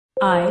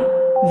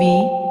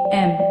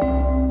IVM.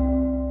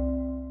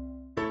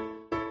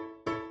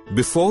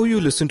 Before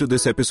you listen to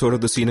this episode of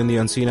The Seen and the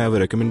Unseen, I have a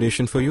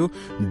recommendation for you.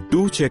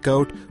 Do check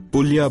out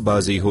Pulya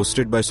Bazi,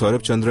 hosted by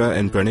Saurabh Chandra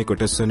and Pranay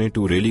Kotasane,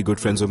 two really good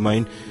friends of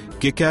mine.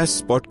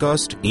 Kick-ass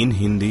podcast in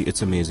Hindi.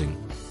 It's amazing.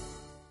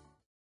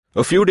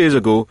 A few days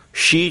ago,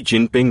 Xi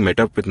Jinping met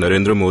up with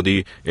Narendra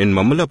Modi in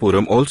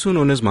Mamallapuram, also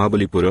known as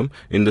Mahabalipuram,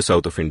 in the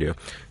south of India.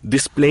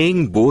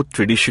 Displaying both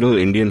traditional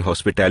Indian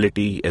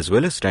hospitality as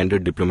well as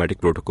standard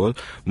diplomatic protocol,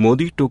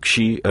 Modi took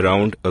Xi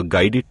around a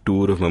guided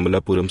tour of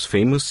Mamallapuram's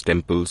famous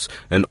temples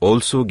and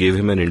also gave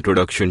him an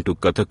introduction to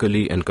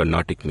Kathakali and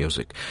Carnatic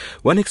music.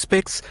 One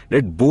expects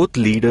that both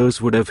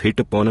leaders would have hit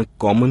upon a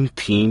common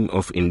theme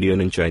of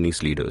Indian and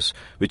Chinese leaders,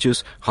 which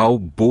is how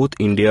both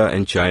India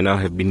and China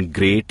have been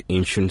great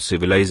ancient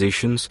civilizations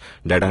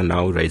that are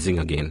now rising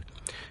again.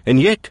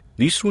 And yet,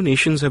 these two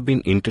nations have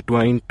been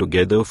intertwined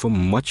together for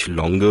much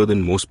longer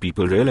than most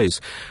people realize.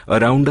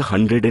 Around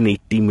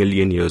 180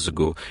 million years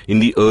ago,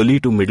 in the early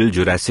to middle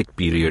Jurassic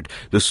period,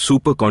 the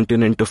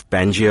supercontinent of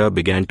Pangaea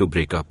began to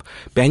break up.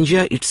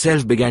 Pangaea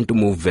itself began to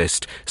move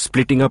west,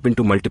 splitting up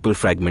into multiple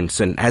fragments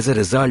and as a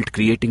result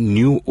creating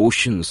new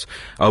oceans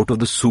out of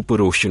the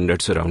super ocean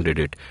that surrounded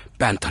it,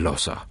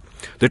 Panthalassa.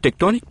 The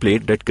tectonic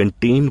plate that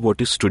contained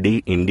what is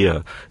today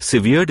India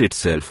severed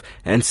itself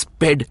and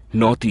sped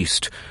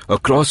northeast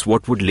across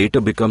what would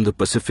later become the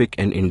Pacific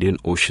and Indian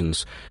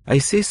Oceans. I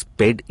say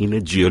sped in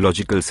a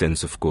geological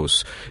sense, of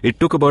course. It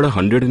took about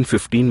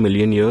 115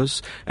 million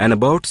years, and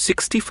about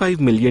 65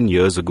 million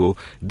years ago,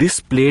 this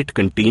plate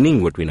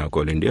containing what we now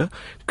call India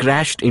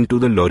crashed into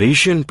the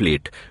Laurasian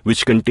plate,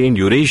 which contained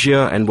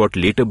Eurasia and what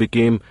later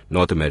became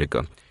North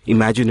America.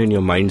 Imagine in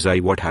your mind's eye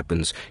what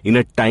happens in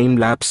a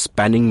time-lapse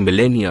spanning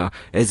millennia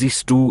as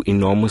these two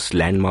enormous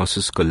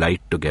landmasses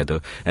collide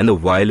together and the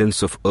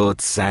violence of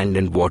earth, sand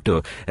and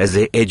water as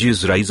their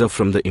edges rise up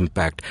from the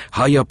impact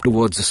high up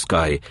towards the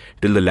sky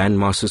till the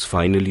landmasses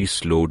finally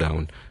slow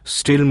down,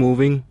 still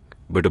moving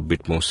but a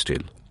bit more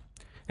still.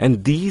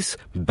 And these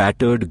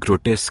battered,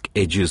 grotesque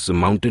edges, the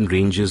mountain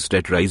ranges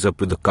that rise up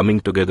with the coming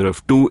together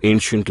of two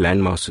ancient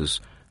landmasses,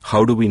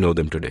 how do we know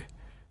them today?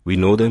 We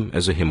know them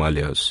as the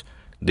Himalayas.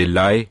 They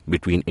lie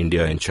between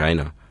India and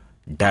China.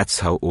 That's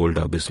how old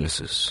our business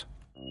is.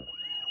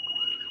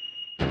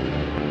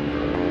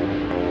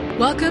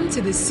 Welcome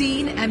to The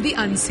Seen and the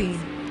Unseen,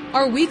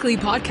 our weekly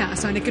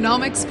podcast on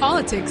economics,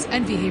 politics,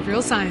 and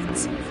behavioral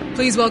science.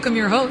 Please welcome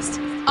your host,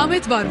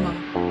 Amit Varma.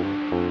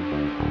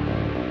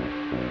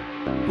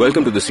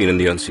 Welcome to The Seen and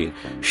the Unseen.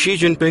 Xi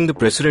Jinping, the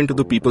President of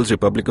the People's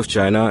Republic of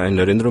China, and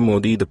Narendra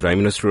Modi, the Prime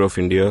Minister of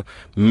India,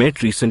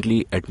 met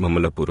recently at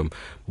Mamallapuram.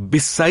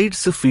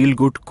 Besides the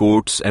feel-good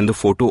quotes and the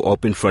photo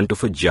op in front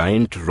of a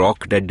giant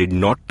rock that did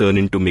not turn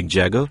into Mick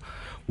Jagger,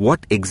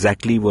 what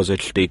exactly was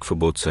at stake for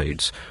both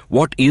sides?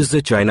 What is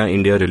the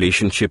China-India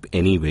relationship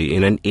anyway,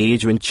 in an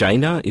age when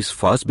China is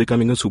fast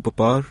becoming a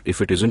superpower, if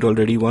it isn't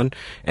already one,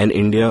 and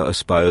India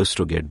aspires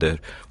to get there?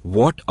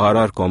 What are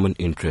our common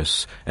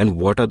interests, and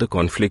what are the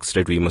conflicts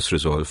that we must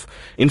resolve?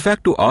 In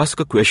fact, to ask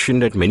a question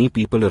that many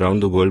people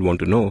around the world want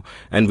to know,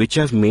 and which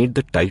I've made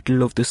the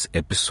title of this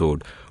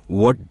episode,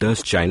 what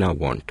does China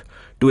want?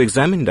 To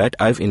examine that,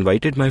 I've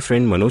invited my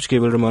friend Manoj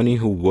Kevalramani,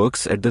 who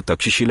works at the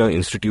Takshashila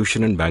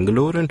Institution in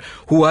Bangalore and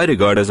who I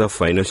regard as our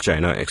finest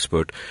China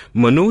expert.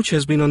 Manoj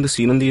has been on The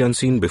Seen and the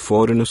Unseen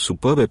before in a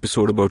superb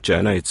episode about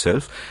China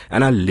itself,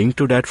 and I'll link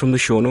to that from the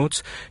show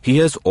notes. He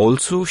has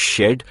also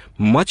shed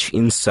much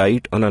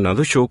insight on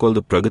another show called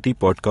the Pragati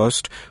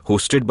Podcast,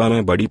 hosted by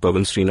my buddy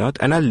Pawan Srinath,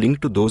 and I'll link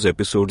to those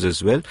episodes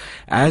as well,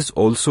 as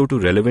also to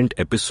relevant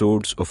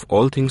episodes of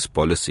All Things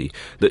Policy,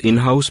 the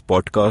in-house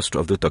podcast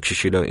of the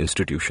Takshashila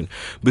Institution.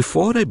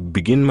 Before I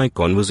begin my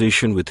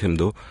conversation with him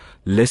though,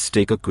 let's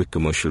take a quick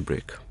commercial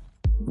break.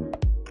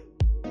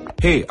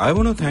 Hey, I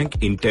want to thank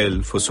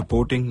Intel for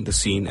supporting The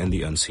Seen and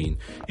the Unseen.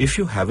 If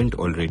you haven't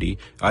already,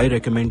 I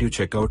recommend you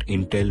check out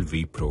Intel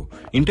vPro.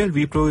 Intel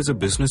vPro is a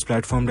business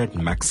platform that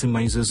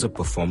maximizes the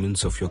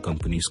performance of your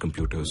company's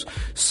computers.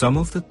 Some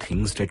of the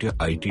things that your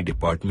IT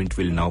department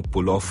will now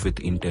pull off with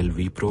Intel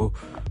vPro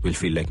will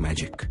feel like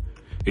magic.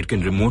 It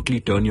can remotely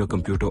turn your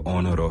computer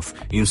on or off,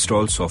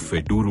 install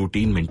software, do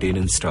routine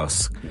maintenance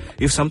tasks.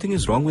 If something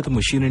is wrong with a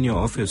machine in your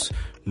office,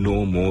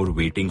 no more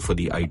waiting for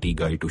the IT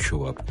guy to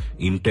show up.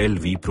 Intel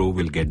vPro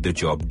will get the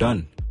job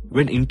done.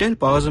 When Intel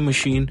powers a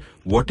machine,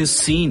 what is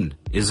seen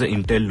is the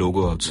Intel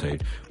logo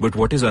outside. But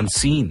what is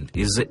unseen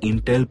is the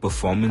Intel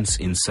performance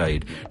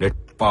inside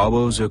that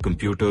powers your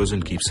computers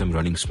and keeps them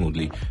running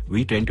smoothly.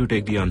 We tend to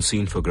take the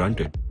unseen for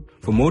granted.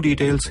 For more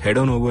details, head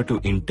on over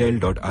to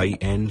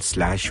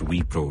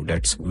intel.in/vpro.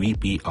 That's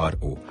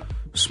VPRO.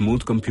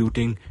 Smooth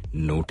computing,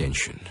 no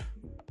tension.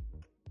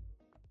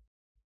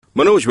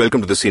 Manoj, welcome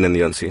to The Seen and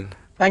the Unseen.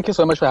 Thank you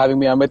so much for having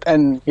me, Amit.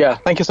 And yeah,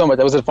 thank you so much.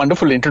 That was a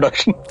wonderful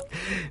introduction.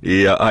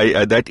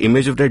 Yeah, that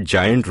image of that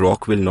giant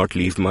rock will not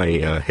leave my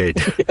head.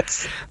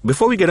 Yes.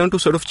 Before we get on to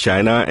sort of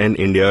China and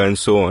India and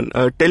so on,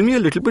 tell me a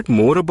little bit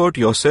more about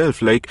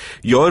yourself. Like,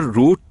 your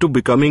route to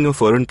becoming a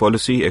foreign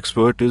policy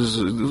expert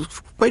is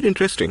quite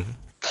interesting.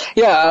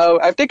 Yeah,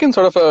 I've taken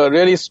sort of a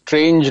really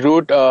strange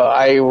route.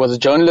 I was a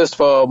journalist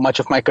for much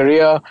of my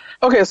career.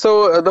 Okay,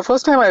 so the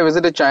first time I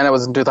visited China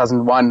was in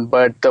 2001,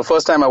 but the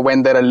first time I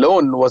went there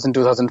alone was in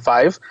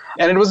 2005.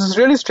 And it was this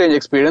really strange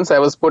experience. I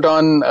was put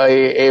on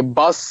a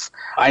bus.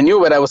 I knew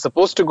where I was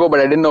supposed to go, but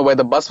I didn't know where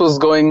the bus was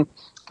going.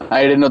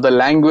 I didn't know the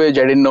language.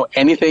 I didn't know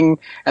anything.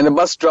 And the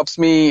bus drops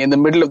me in the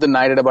middle of the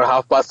night at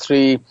about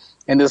 3:30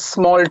 in this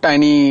small,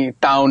 tiny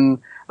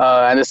town.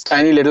 And this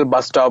tiny little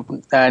bus stop,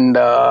 and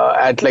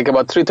at like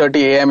about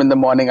 3:30 a.m. in the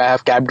morning, I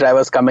have cab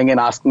drivers coming in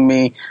asking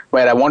me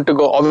where I want to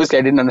go. Obviously,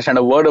 I didn't understand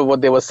a word of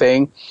what they were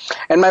saying.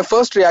 And my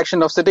first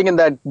reaction of sitting in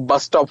that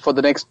bus stop for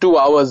the next 2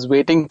 hours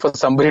waiting for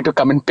somebody to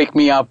come and pick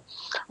me up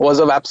was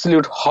of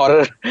absolute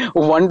horror,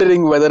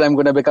 wondering whether I'm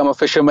going to become a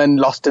fisherman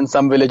lost in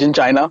some village in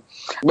China.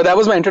 But that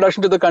was my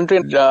introduction to the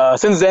country.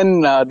 Since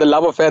then, the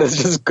love affair has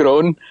just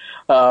grown.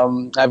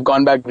 I've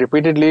gone back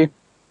repeatedly.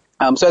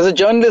 So as a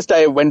journalist,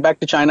 I went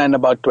back to China in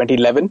about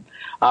 2011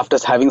 after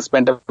having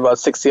spent about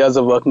 6 years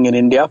of working in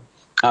India.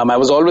 I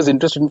was always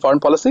interested in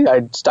foreign policy.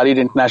 I studied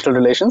international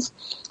relations.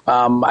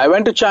 I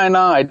went to China,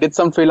 I did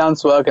some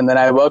freelance work, and then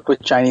I worked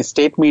with Chinese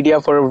state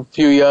media for a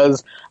few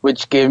years,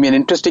 which gave me an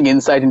interesting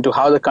insight into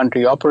how the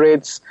country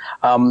operates,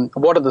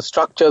 what are the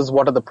structures,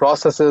 what are the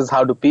processes,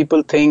 how do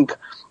people think.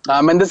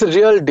 And there's a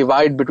real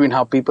divide between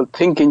how people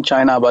think in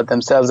China about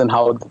themselves and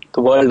how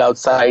the world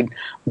outside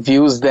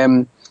views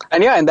them.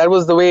 And that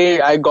was the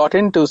way I got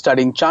into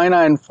studying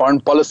China and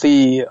foreign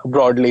policy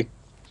broadly.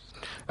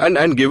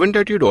 And given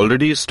that you'd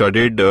already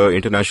studied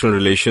international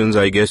relations,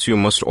 I guess you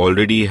must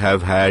already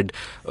have had,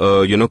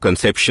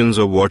 conceptions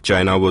of what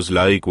China was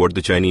like, what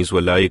the Chinese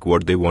were like,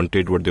 what they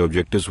wanted, what their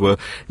objectives were.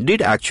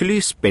 Did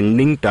actually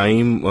spending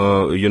time,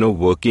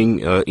 working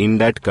in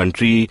that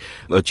country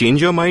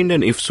change your mind?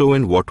 And if so,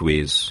 in what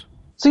ways?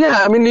 So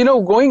yeah, I mean,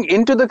 going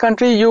into the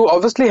country, you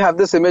obviously have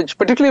this image,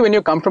 particularly when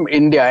you come from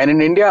India. And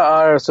in India,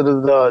 our sort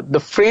of the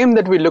frame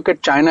that we look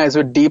at China is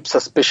with deep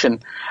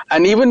suspicion.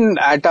 And even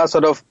at our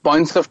sort of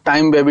points of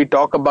time where we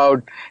talk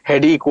about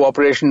heady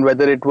cooperation,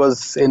 whether it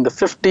was in the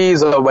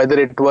 50s or whether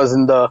it was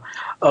in the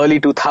early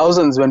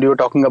 2000s when we were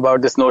talking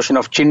about this notion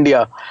of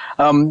Chindia,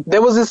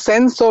 there was a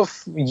sense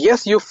of,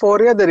 yes,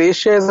 euphoria that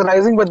Asia is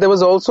rising, but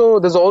there's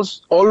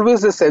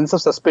always a sense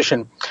of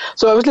suspicion.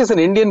 So obviously as an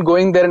Indian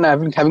going there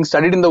and having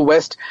studied in the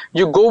West,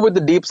 you go with the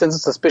deep sense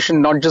of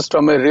suspicion, not just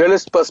from a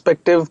realist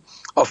perspective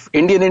of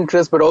Indian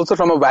interest, but also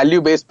from a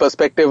value-based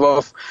perspective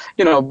of,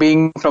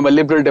 being from a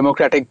liberal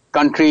democratic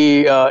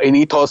country in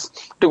ethos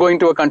to going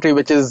to a country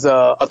which is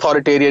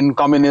authoritarian,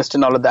 communist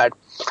and all of that.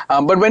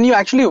 But when you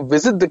actually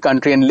visit the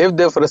country and live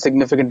there for a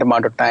significant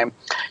amount of time,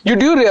 you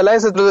do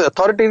realize that the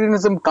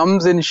authoritarianism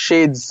comes in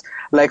shades,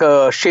 like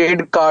a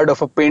shade card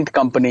of a paint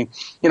company.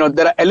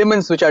 There are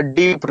elements which are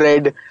deep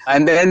red,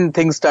 and then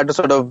things start to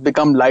sort of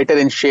become lighter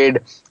in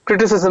shade.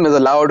 Criticism is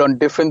allowed on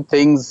different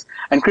things,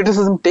 and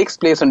criticism takes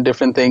place on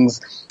different things.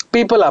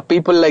 People are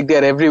people, like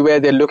they're everywhere.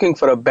 They're looking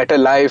for a better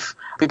life.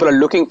 People are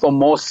looking for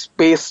more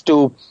space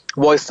to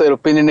voice their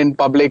opinion in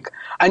public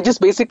and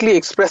just basically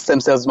express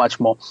themselves much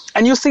more.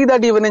 And you see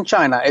that even in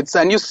China.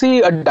 And you see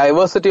a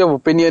diversity of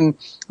opinion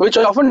which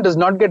often does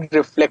not get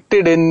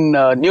reflected in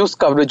news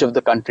coverage of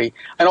the country.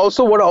 And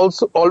also what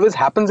always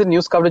happens in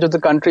news coverage of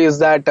the country is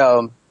that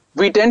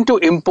we tend to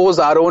impose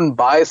our own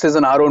biases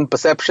and our own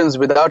perceptions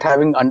without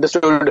having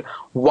understood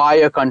why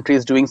a country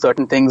is doing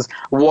certain things,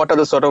 what are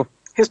the sort of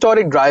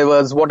historic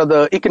drivers, what are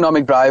the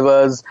economic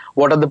drivers,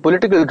 what are the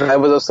political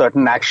drivers of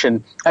certain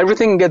action.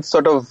 Everything gets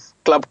sort of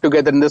clubbed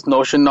together in this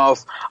notion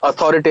of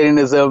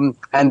authoritarianism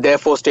and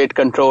therefore state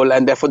control,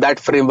 and therefore that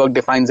framework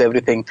defines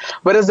everything.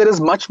 Whereas there is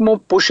much more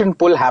push and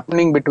pull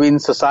happening between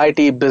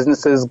society,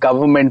 businesses,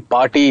 government,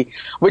 party,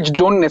 which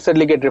don't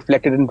necessarily get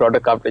reflected in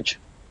broader coverage.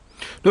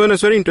 No, and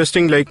it's very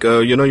interesting,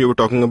 you were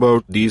talking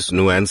about these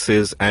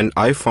nuances, and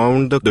I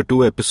found the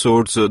two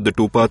episodes, the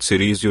two-part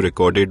series you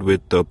recorded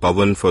with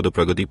Pawan for the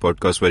Pragati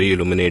podcast very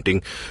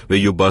illuminating, where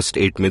you bust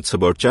 8 myths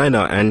about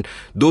China. And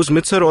those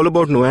myths are all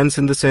about nuance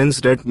in the sense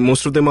that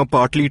most of them are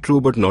partly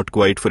true, but not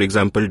quite. For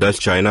example, does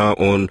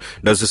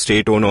the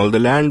state own all the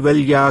land? Well,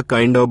 yeah,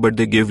 kind of, but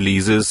they give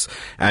leases.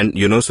 And,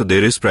 so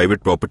there is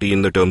private property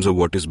in the terms of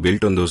what is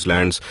built on those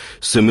lands.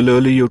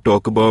 Similarly, you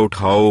talk about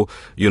how,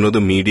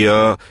 the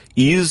media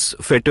is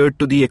fettered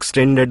to the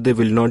extent that they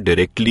will not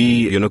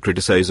directly,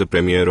 criticize the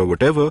premier or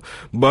whatever,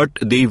 but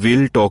they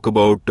will talk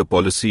about the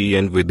policy,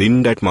 and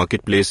within that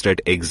marketplace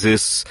that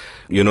exists,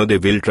 they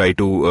will try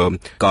to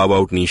carve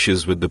out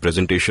niches with the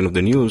presentation of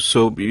the news.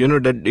 So,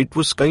 that it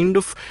was kind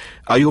of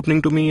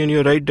eye-opening to me, and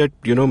you're right that,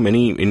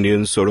 many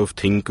Indians sort of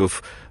think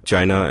of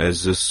China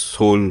as this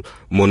whole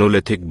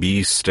monolithic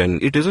beast,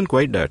 and it isn't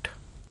quite that.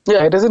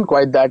 Yeah, it isn't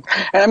quite that.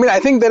 And I mean, I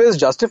think there is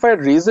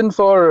justified reason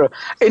for,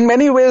 in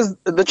many ways,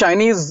 the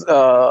Chinese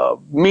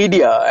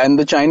media and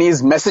the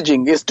Chinese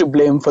messaging is to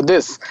blame for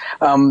this.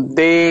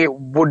 They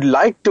would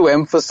like to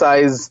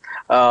emphasize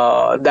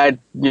that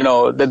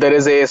there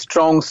is a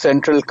strong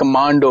central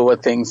command over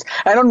things.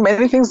 And on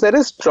many things, there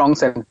is strong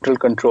central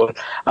control.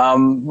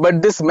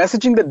 But this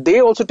messaging that they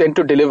also tend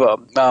to deliver,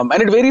 and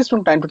it varies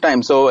from time to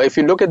time. So if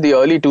you look at the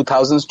early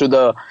 2000s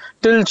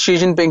till Xi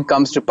Jinping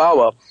comes to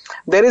power,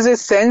 there is a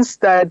sense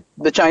that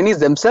the Chinese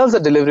themselves are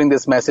delivering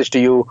this message to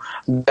you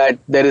that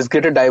there is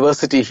greater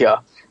diversity here.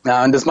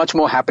 And there's much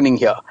more happening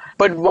here.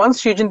 But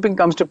once Xi Jinping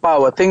comes to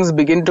power, things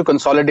begin to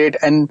consolidate,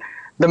 and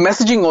the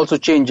messaging also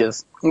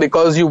changes,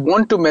 because you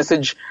want to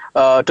message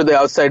to the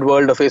outside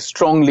world of a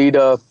strong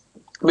leader,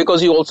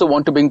 because you also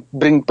want to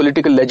bring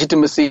political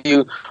legitimacy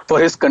for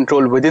his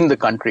control within the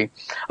country.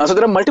 So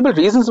there are multiple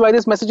reasons why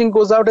this messaging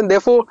goes out, and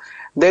therefore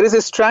there is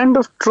a strand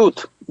of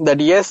truth that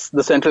yes,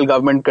 the central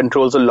government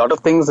controls a lot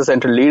of things, the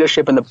central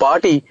leadership and the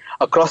party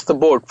across the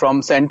board,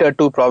 from center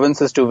to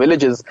provinces to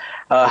villages,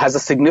 has a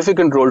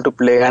significant role to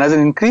play and has an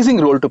increasing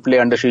role to play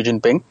under Xi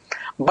Jinping.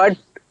 But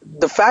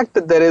the fact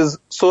that there is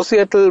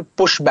societal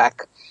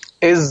pushback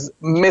is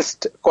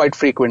missed quite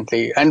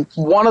frequently. And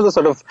one of the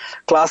sort of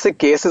classic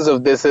cases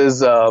of this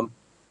is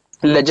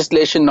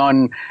legislation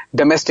on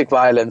domestic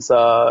violence.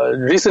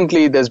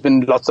 Recently, there's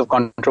been lots of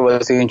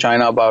controversy in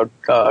China about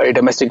a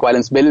domestic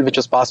violence bill which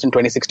was passed in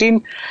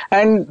 2016.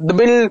 And the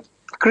bill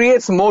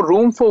creates more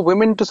room for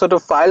women to sort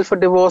of file for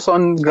divorce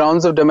on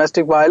grounds of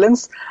domestic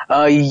violence.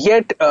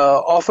 Yet,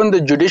 often the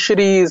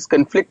judiciary is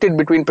conflicted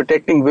between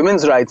protecting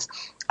women's rights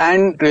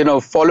and,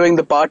 following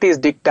the party's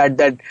diktat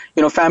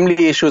that,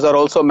 family issues are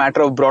also a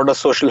matter of broader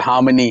social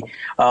harmony.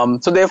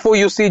 So therefore,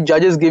 you see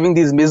judges giving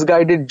these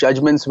misguided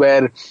judgments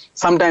where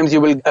sometimes you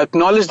will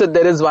acknowledge that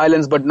there is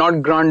violence but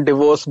not grant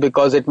divorce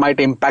because it might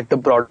impact the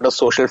broader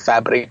social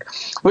fabric,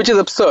 which is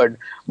absurd.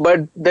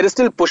 But there is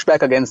still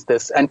pushback against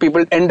this, and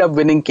people end up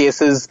winning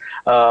cases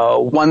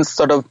once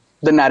sort of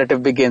the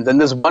narrative begins. And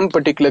there's one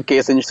particular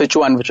case in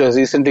Sichuan which was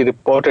recently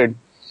reported.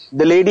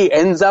 The lady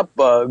ends up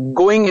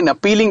going and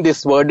appealing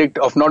this verdict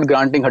of not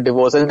granting her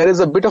divorce. And there is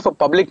a bit of a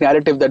public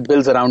narrative that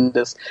builds around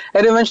this.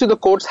 And eventually the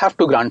courts have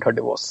to grant her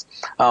divorce.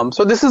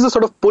 So this is a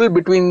sort of pull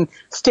between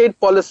state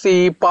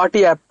policy,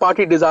 party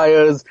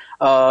desires,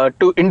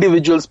 to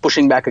individuals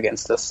pushing back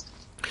against this.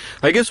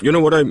 I guess,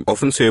 what I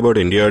often say about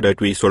India,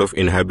 that we sort of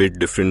inhabit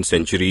different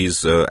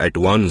centuries at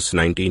once,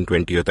 19th,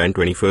 20th and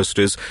 21st,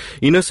 is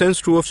in a sense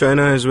true of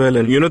China as well.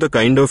 And, the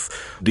kind of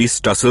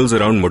these tussles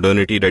around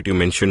modernity that you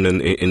mentioned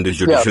in the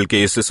judicial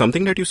case is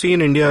something that you see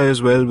in India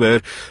as well,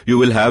 where you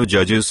will have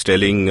judges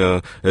telling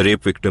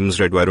rape victims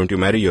that why don't you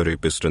marry your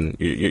rapist, and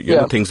you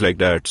know, things like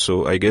that.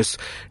 So I guess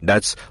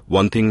that's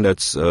one thing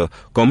that's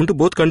common to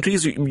both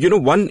countries.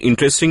 One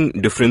interesting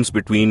difference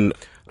between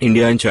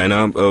India and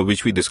China,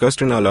 which we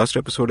discussed in our last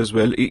episode as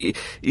well,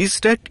 is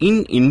that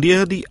in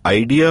India, the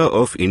idea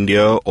of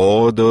India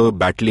or the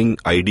battling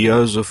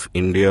ideas of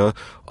India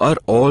are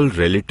all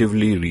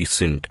relatively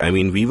recent. I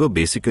mean, we were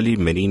basically,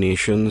 many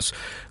nations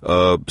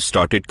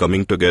started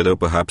coming together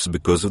perhaps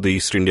because of the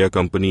East India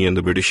Company and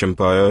the British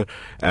Empire.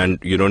 And,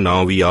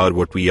 now we are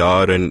what we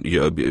are. And,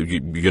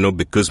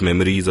 because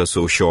memories are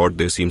so short,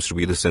 there seems to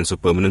be the sense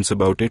of permanence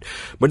about it.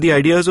 But the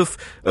ideas of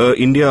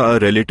India are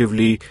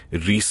relatively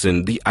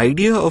recent. The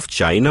idea of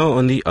China,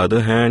 on the other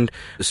hand,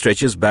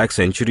 stretches back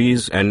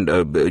centuries. And,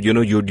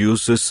 you'd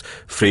use this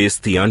phrase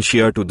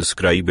Tianxia to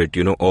describe it,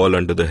 all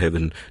under the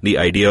heaven. The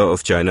idea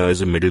of China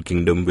as a middle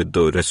kingdom with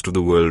the rest of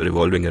the world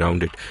revolving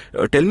around it.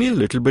 Tell me a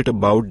little bit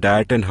about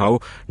that and how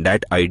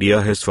that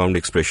idea has found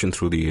expression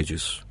through the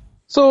ages.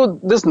 So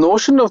this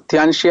notion of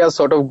Tianxia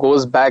sort of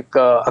goes back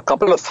a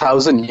couple of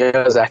thousand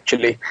years,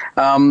 actually.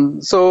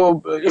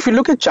 So if you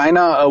look at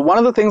China, one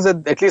of the things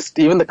that at least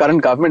even the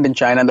current government in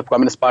China and the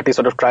Communist Party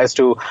sort of tries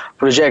to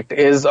project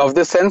is of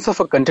this sense of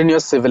a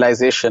continuous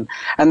civilization.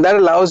 And that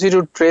allows you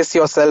to trace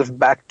yourself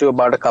back to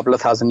about a couple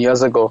of thousand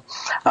years ago.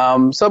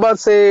 So about,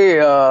 say,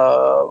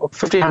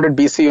 1500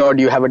 BC odd,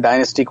 you have a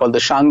dynasty called the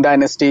Shang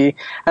dynasty.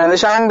 And the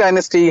Shang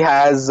dynasty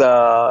has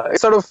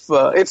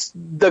it's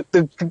the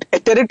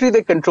territory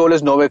they control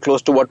is nowhere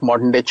close to what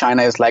modern day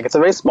China is like. It's a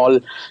very small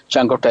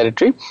chunk of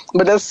territory,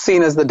 but that's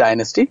seen as the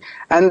dynasty.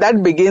 And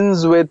that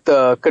begins with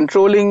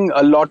controlling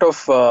a lot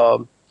of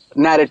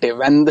narrative.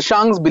 And the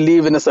Shangs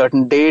believe in a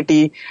certain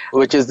deity,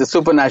 which is the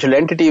supernatural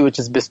entity, which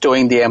is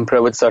bestowing the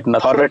emperor with certain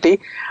authority.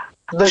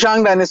 The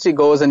Shang dynasty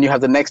goes and you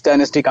have the next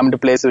dynasty come into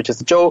place, which is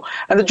the Zhou.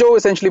 And the Zhou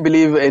essentially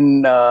believe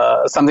in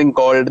something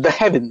called the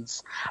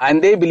heavens.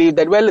 And they believe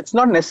that, well, it's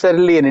not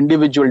necessarily an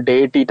individual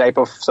deity type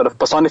of sort of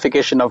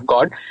personification of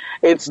God.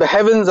 It's the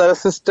heavens are a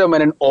system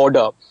and an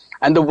order.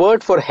 And the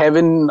word for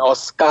heaven or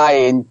sky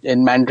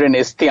in Mandarin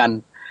is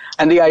Tian.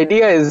 And the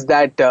idea is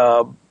that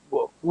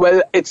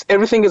well,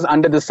 everything is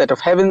under this set of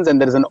heavens,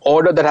 and there is an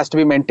order that has to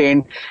be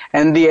maintained,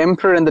 and the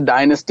emperor and the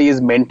dynasty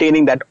is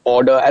maintaining that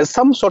order as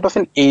some sort of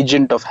an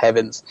agent of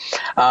heavens.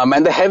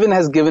 And the heaven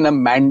has given a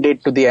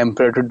mandate to the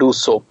emperor to do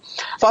so.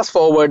 Fast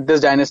forward,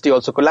 this dynasty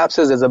also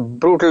collapses. There's a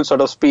brutal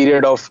sort of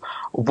period of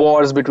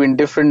wars between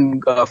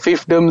different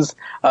fiefdoms,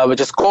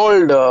 which is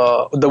called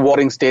the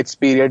Warring States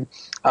period.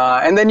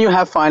 And then you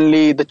have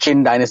finally the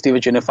Qin dynasty,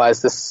 which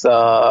unifies this,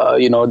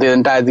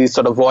 these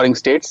sort of warring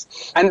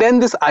states. And then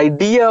this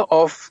idea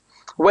of,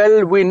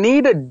 well, we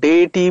need a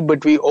deity,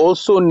 but we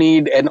also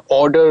need an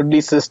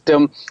orderly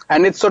system.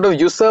 And it sort of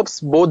usurps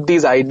both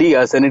these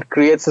ideas, and it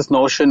creates this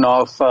notion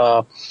of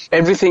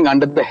everything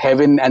under the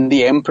heaven and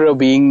the emperor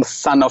being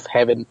son of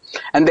heaven.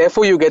 And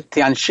therefore you get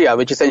Tianxia,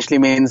 which essentially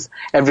means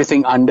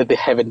everything under the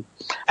heaven.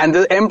 And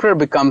the emperor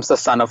becomes the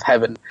son of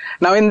heaven.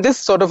 Now, in this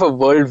sort of a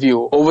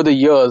worldview, over the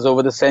years,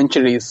 over the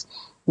centuries,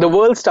 the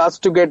world starts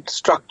to get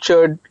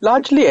structured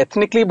largely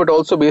ethnically, but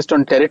also based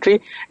on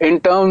territory in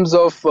terms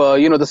of,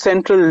 the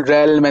central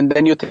realm. And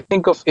then you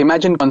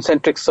imagine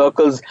concentric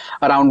circles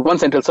around one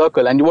central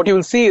circle. And what you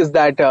will see is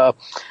that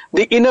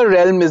the inner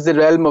realm is the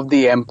realm of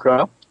the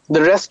emperor.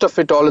 The rest of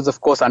it all is,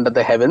 of course, under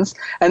the heavens.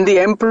 And the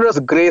emperor's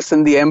grace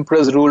and the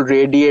emperor's rule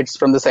radiates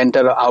from the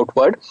center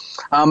outward.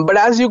 But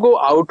as you go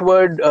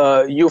outward,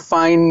 you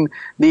find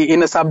the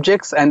inner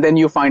subjects, and then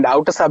you find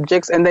outer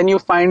subjects, and then you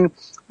find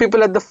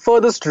people at the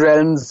furthest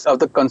realms of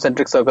the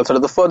concentric circle, sort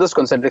of the furthest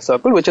concentric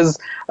circle, which is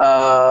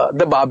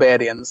the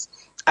barbarians.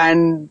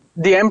 And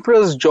the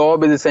emperor's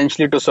job is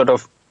essentially to sort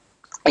of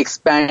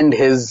expand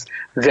his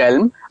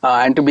realm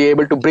and to be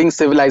able to bring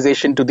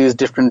civilization to these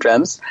different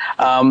realms.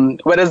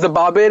 Whereas the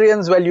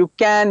barbarians, well,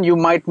 you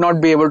might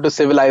not be able to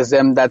civilize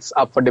them. That's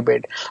up for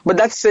debate. But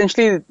that's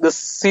essentially the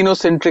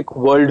Sinocentric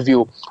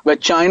worldview, where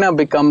China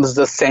becomes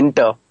the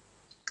center.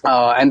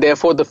 And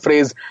therefore the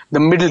phrase, the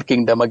Middle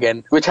Kingdom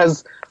again, which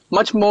has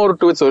much more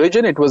to its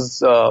origin. It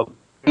was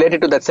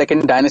related to that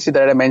second dynasty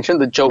that I mentioned,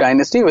 the Zhou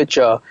dynasty, which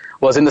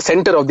was in the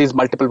center of these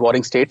multiple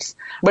warring states.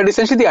 But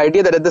essentially the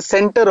idea that at the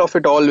center of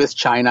it all is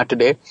China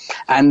today,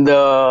 and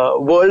the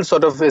world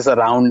sort of is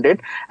around it,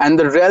 and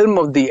the realm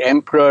of the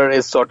emperor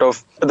is sort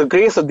of, the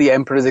grace of the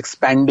emperor is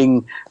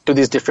expanding to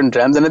these different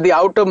realms. And at the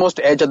outermost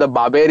edge are the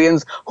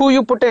barbarians, who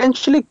you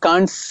potentially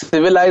can't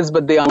civilize,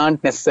 but they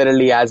aren't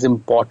necessarily as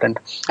important.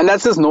 And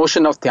that's this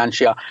notion of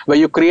Tianxia, where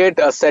you create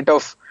a set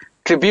of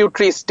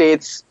tributary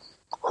states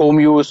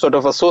whom you sort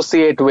of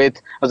associate with.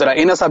 There are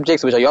inner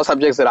subjects, which are your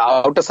subjects, there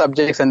are outer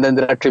subjects, and then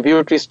there are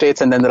tributary states,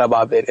 and then there are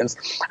barbarians.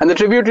 And the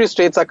tributary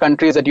states are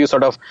countries that you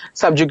sort of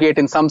subjugate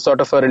in some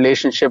sort of a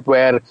relationship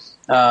where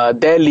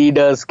their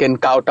leaders can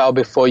kowtow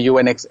before you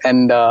and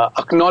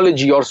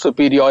acknowledge your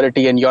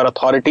superiority and your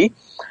authority.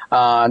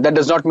 That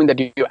does not mean that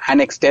you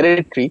annex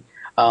territory.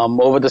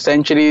 Over the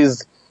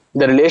centuries,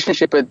 the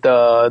relationship with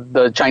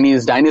the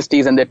Chinese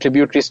dynasties and their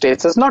tributary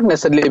states has not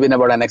necessarily been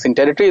about annexing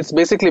territory. It's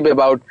basically been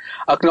about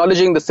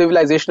acknowledging the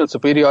civilizational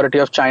superiority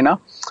of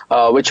China,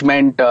 which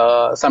meant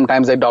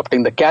sometimes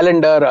adopting the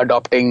calendar,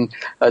 adopting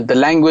the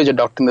language,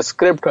 adopting the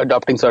script,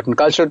 adopting certain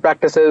cultural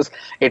practices.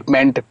 It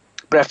meant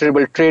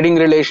preferable trading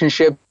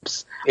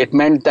relationships. It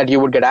meant that you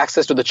would get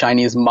access to the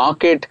Chinese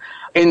market.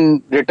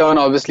 In return,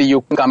 obviously, you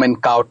come and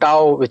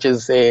kowtow, which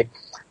is a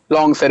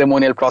long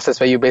ceremonial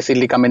process where you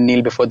basically come and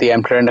kneel before the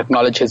emperor and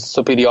acknowledge his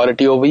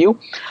superiority over you.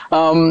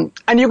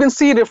 And you can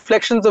see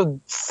reflections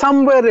of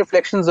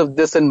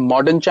this in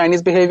modern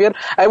Chinese behavior.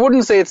 I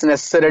wouldn't say it's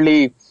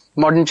necessarily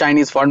modern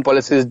Chinese foreign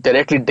policy is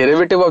directly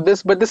derivative of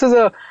this, but this is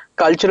a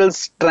cultural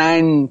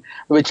strand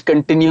which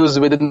continues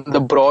within the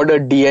broader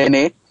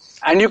DNA.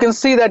 And you can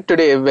see that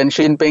today when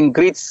Xi Jinping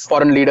greets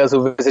foreign leaders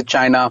who visit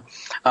China,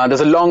 there's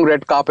a long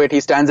red carpet.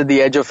 He stands at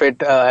the edge of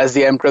it as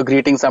the emperor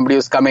greeting somebody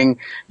who's coming.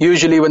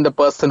 Usually when the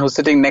person who's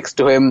sitting next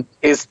to him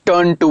is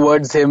turned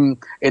towards him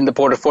in the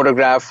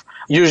photograph,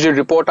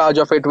 usually reportage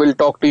of it will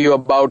talk to you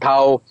about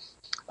how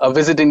a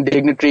visiting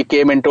dignitary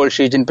came and told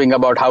Xi Jinping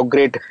about how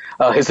great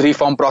his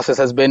reform process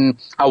has been,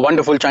 how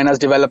wonderful China's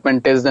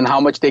development is, and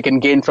how much they can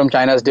gain from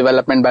China's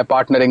development by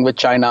partnering with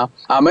China.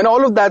 And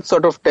all of that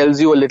sort of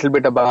tells you a little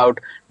bit about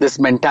this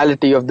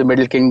mentality of the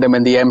Middle Kingdom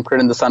and the emperor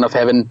and the son of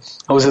heaven,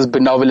 who's his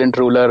benevolent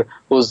ruler,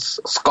 who's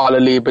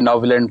scholarly,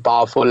 benevolent,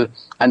 powerful,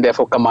 and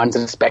therefore commands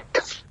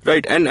respect.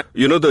 Right, and the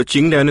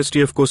Qing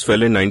dynasty, of course,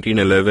 fell in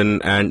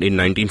 1911, and in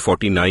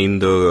 1949,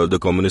 the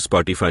Communist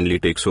Party finally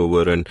takes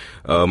over and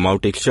Mao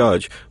takes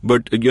charge.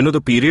 But,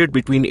 the period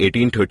between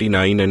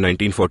 1839 and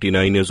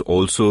 1949 is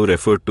also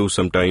referred to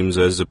sometimes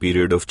as the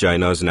period of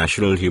China's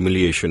national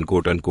humiliation,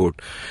 quote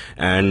unquote.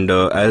 And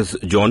as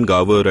John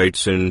Garver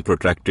writes in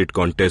Protracted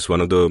Contest,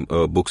 one of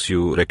the books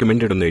you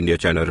recommended on the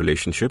India-China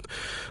relationship,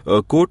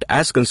 quote,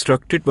 as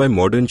constructed by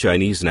modern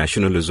Chinese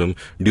nationalism,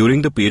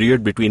 during the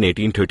period between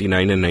 1839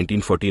 and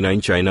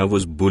 1949, China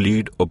was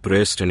bullied,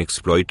 oppressed, and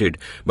exploited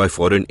by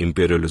foreign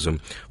imperialism.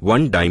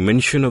 One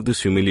dimension of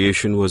this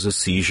humiliation was a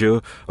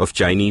seizure of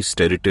Chinese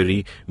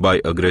territory by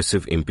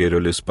aggressive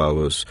imperialist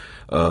powers.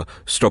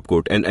 Stop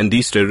quote. And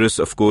these terrorists,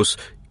 of course,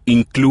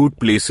 include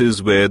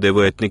places where there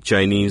were ethnic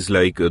Chinese,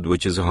 like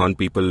which is Han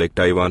people, like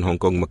Taiwan, Hong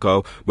Kong,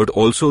 Macau, but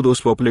also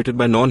those populated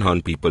by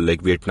non-Han people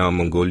like Vietnam,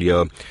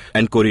 Mongolia,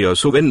 and Korea.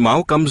 So when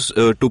Mao comes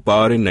to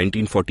power in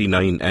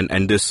 1949,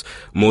 and this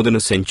more than a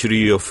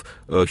century of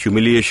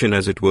humiliation,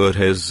 as it were,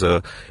 has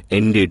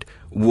ended,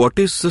 what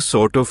is the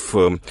sort of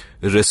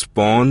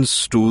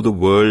response to the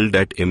world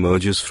that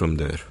emerges from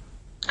there?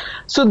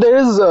 So there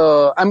is,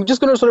 I'm just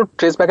going to sort of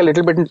trace back a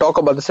little bit and talk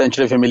about the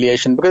century of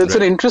humiliation, because it's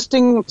an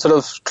interesting sort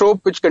of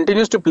trope which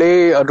continues to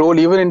play a role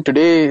even in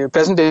today,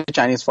 present day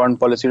Chinese foreign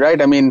policy,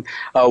 right? I mean,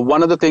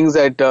 one of the things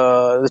that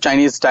the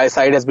Chinese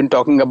side has been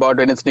talking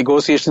about in its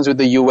negotiations with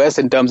the US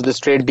in terms of this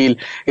trade deal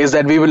is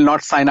that we will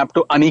not sign up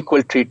to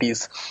unequal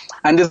treaties.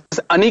 And this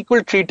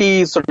unequal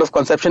treaty sort of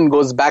conception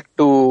goes back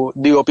to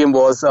the Opium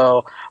Wars,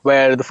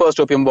 where the first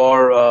Opium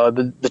War,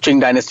 the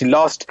Qing dynasty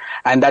lost,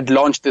 and that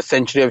launched this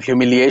century of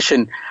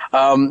humiliation.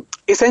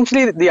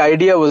 Essentially, the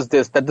idea was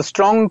this, that the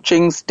strong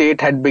Qing state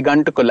had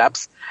begun to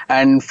collapse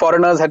and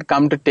foreigners had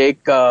come to take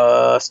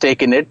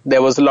stake in it.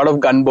 There was a lot of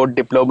gunboat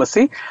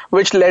diplomacy,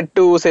 which led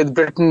to, say,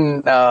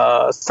 Britain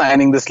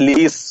signing this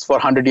lease for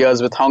 100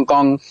 years with Hong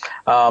Kong,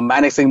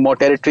 annexing more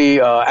territory,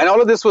 and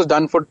all of this was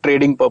done for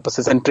trading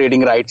purposes and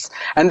trading rights.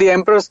 And the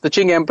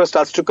Qing emperor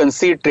starts to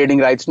concede trading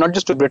rights, not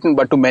just to Britain,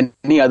 but to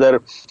many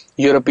other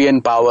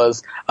European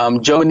powers.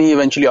 Germany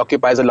eventually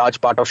occupies a large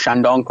part of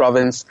Shandong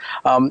province.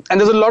 And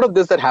there's a lot of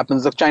this that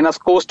happens. China's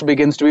coast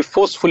begins to be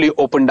forcefully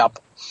opened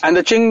up. And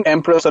the Qing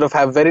emperor sort of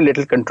have very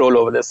little control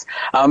over this.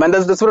 And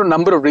there's for a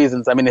number of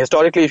reasons. I mean,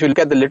 historically, if you look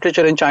at the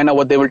literature in China,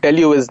 what they will tell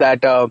you is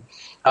that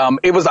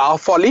it was our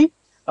folly.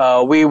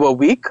 We were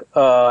weak.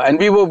 And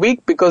we were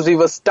weak because we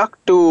were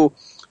stuck to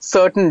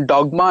certain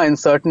dogma and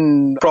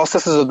certain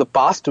processes of the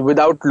past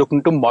without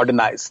looking to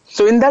modernize.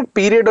 So in that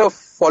period of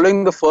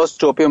following the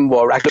first Opium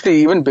War,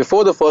 actually even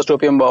before the first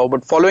Opium War,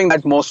 but following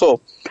that more so,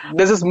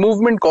 there's this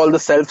movement called the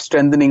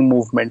self-strengthening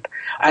movement.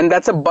 And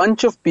that's a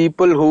bunch of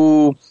people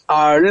who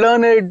are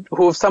learned,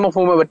 some of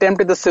whom have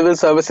attempted the civil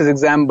services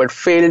exam but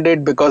failed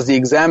it because the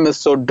exam is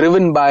so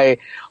driven by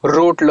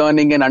rote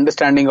learning and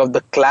understanding of the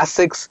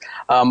classics,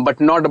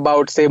 but not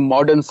about, say,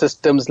 modern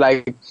systems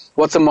like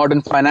what's a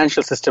modern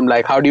financial system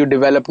like? How do you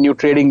develop new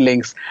trading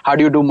links? How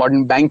do you do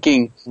modern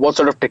banking? What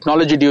sort of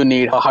technology do you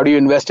need? How do you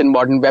invest in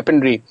modern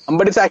weaponry?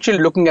 But it's actually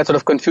looking at sort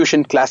of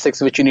Confucian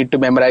classics which you need to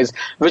memorize,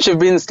 which have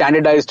been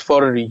standardized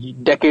for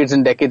decades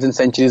and decades and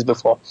centuries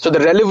before. So the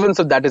relevance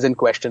of that is in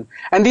question.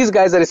 And these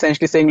guys are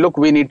essentially saying, look,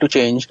 we need to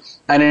change.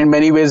 And in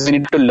many ways, we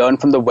need to learn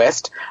from the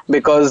West,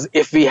 because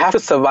if we have to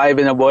survive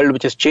in a world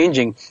which is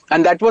changing,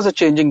 and that was a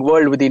changing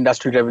world with the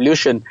Industrial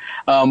Revolution,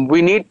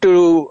 we need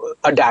to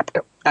adapt.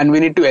 And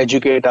we need to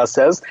educate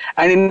ourselves.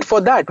 And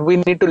for that, we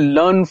need to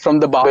learn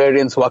from the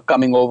barbarians who are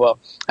coming over.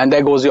 And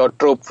there goes your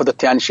trope for the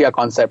Tianxia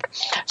concept.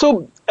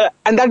 So,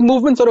 and that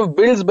movement sort of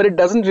builds, but it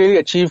doesn't really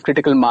achieve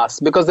critical mass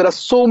because there are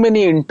so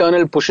many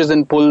internal pushes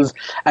and pulls.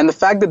 And the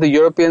fact that the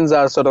Europeans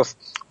are sort of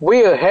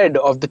way ahead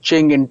of the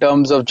Qing in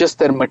terms of just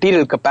their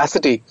material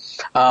capacity,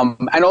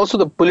 and also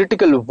the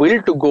political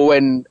will to go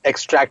and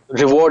extract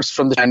rewards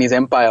from the Chinese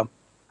empire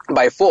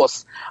by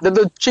force, that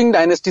the Qing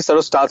dynasty sort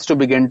of starts to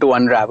begin to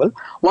unravel.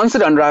 Once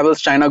it unravels,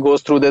 China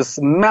goes through this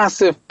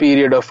massive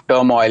period of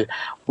turmoil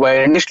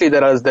where initially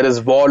there is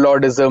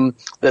warlordism,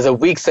 there's a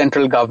weak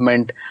central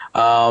government.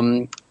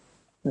 All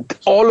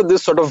of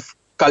this sort of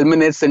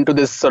culminates into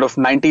this sort of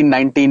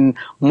 1919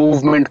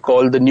 movement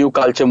called the New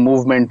Culture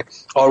Movement,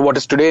 or what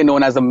is today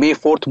known as the May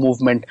 4th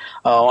movement.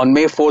 On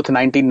May 4th,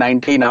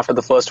 1919, after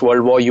the First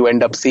World War, you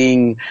end up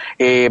seeing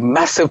a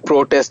massive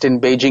protest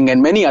in Beijing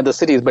and many other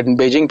cities, but in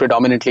Beijing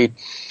predominantly.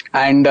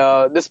 And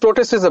this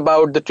protest is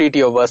about the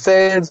Treaty of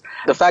Versailles,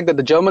 the fact that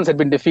the Germans had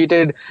been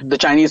defeated. The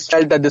Chinese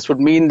felt that this would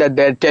mean that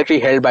their territory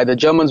held by the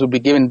Germans would be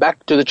given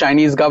back to the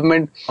Chinese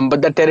government,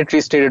 but that territory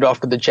is traded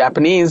off to the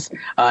Japanese,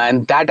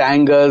 and that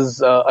angers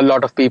a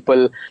lot of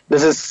people.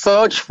 There's a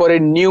search for a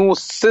new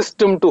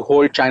system to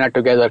hold China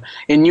together,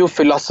 a new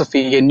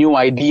philosophy, a new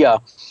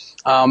idea.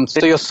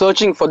 So you're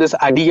searching for this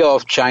idea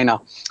of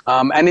China.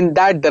 And in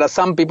that, there are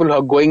some people who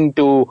are going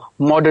to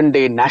modern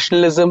day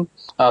nationalism,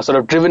 sort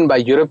of driven by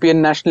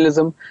European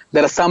nationalism.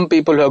 There are some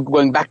people who are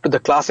going back to the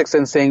classics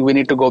and saying we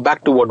need to go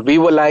back to what we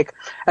were like.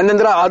 And then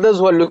there are others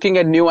who are looking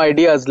at new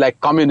ideas like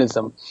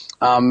communism.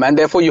 And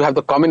therefore you have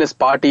the Communist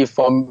Party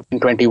formed in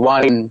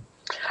 1921.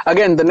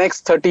 Again, the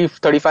next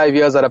 35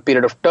 years are a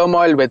period of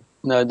turmoil with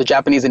the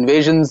Japanese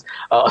invasions,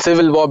 a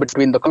civil war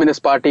between the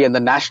Communist Party and the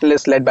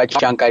nationalists led by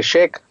Chiang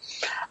Kai-shek.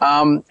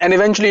 And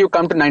eventually you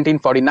come to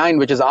 1949,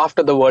 which is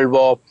after the World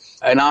War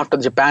and after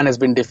Japan has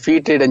been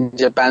defeated and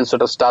Japan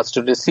sort of starts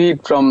to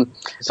recede from,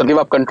 so give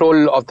up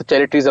control of the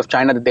territories of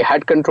China that they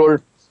had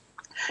controlled.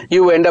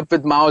 You end up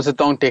with Mao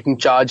Zedong taking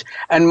charge,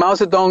 and Mao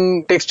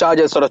Zedong takes charge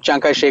as sort of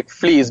Chiang Kai-shek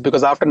flees,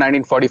 because after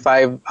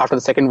 1945, after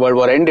the Second World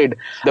War ended,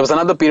 there was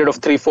another period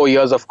of 3-4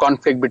 years of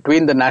conflict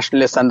between the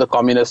nationalists and the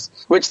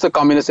communists, which the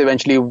communists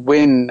eventually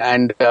win,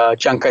 and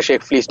Chiang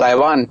Kai-shek flees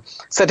Taiwan,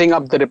 setting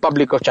up the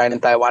Republic of China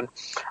and Taiwan.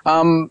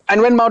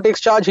 And when Mao takes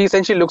charge, he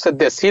essentially looks at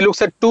this. He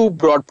looks at two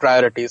broad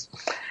priorities.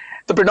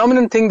 the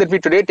predominant thing that we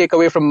today take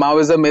away from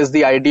Maoism is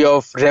the idea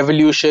of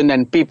revolution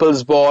and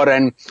people's war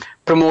and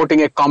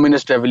promoting a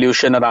communist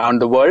revolution around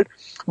the world.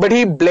 But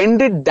he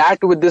blended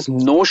that with this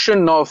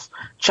notion of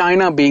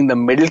China being the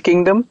Middle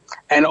Kingdom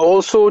and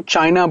also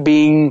China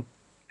being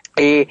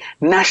a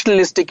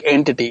nationalistic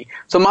entity.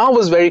 So Mao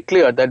was very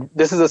clear that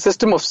this is a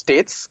system of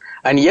states,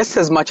 and yes,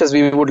 as much as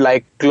we would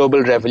like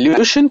global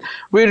revolution,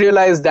 we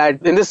realize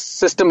that in this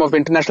system of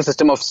international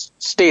system of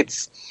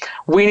states,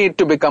 we need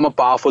to become a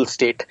powerful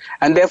state.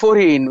 And therefore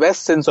he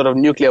invests in sort of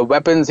nuclear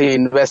weapons, he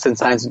invests in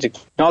science and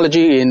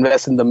technology, he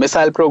invests in the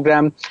missile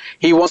program.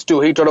 He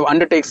sort of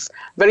undertakes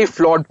very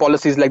flawed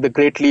policies like the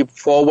Great Leap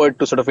Forward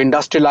to sort of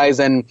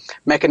industrialize and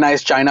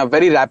mechanize China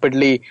very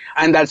rapidly,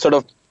 and that sort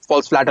of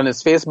falls flat on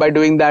his face by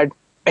doing that.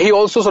 He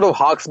also sort of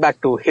harks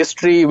back to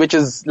history, which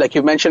is, like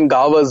you mentioned,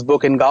 Garver's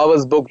book. In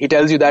Garver's book, he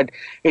tells you that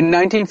in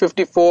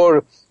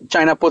 1954,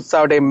 China puts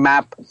out a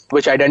map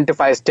which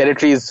identifies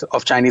territories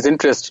of Chinese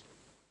interest.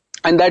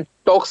 And that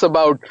talks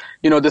about,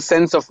 the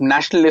sense of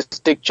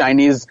nationalistic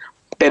Chinese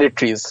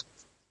territories.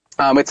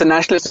 It's a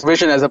nationalist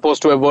vision as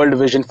opposed to a world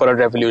vision for a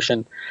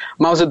revolution.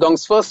 Mao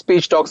Zedong's first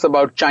speech talks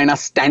about China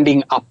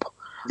standing up.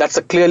 That's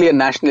clearly a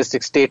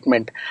nationalistic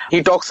statement.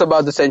 He talks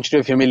about the century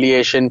of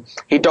humiliation.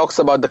 He talks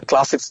about the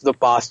classics of the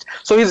past.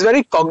 So he's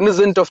very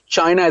cognizant of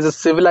China as a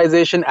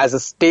civilization, as a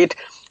state,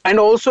 and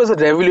also as a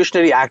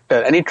revolutionary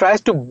actor. And he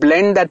tries to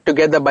blend that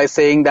together by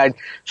saying that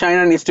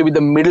China needs to be the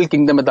Middle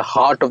Kingdom at the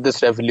heart of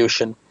this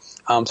revolution.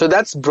 So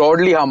that's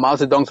broadly how Mao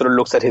Zedong sort of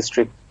looks at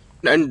history.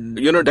 And,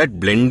 that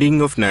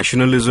blending of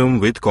nationalism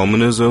with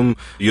communism,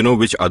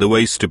 which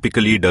otherwise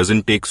typically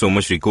doesn't take so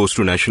much recourse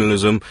to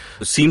nationalism,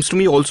 seems to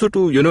me also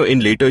to, in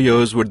later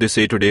years, what they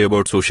say today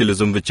about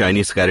socialism with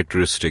Chinese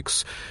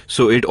characteristics.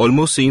 So it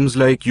almost seems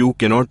like you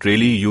cannot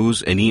really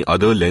use any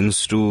other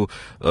lens to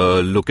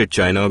look at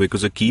China,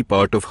 because a key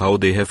part of how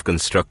they have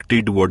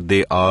constructed what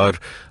they are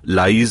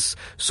lies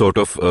sort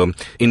of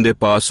in their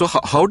past. So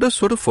how does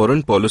sort of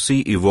foreign policy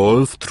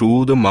evolve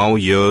through the Mao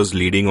years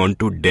leading on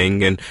to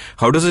Deng, and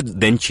how does it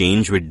then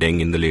change with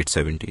Deng in the late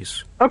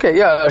 70s? Okay,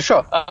 yeah,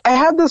 sure. I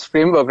have this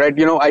framework, right?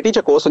 I teach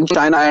a course on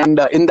China, and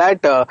in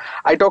that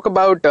I talk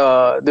about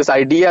this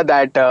idea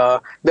that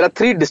there are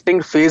three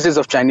distinct phases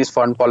of Chinese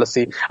foreign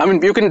policy. I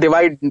mean,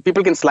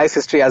 people can slice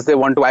history as they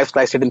want to. I've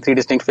sliced it in three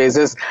distinct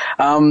phases.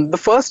 The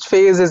first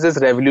phase is this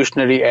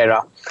revolutionary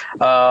era,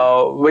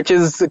 which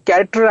is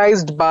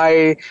characterized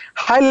by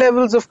high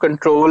levels of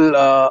control,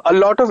 a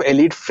lot of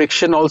elite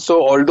friction also,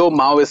 although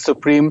Mao is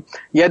supreme,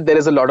 yet there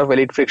is a lot of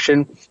elite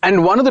friction.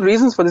 And one of the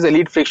reasons for this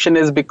elite friction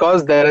is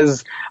because there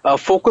is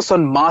focus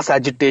on mass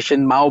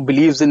agitation. Mao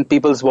believes in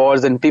people's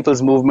wars and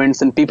people's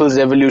movements and people's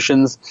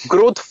revolutions.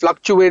 Growth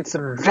fluctuates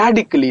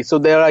radically. So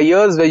there are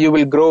years where you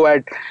will grow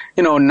at,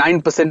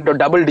 9% or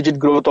double-digit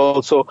growth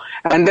also.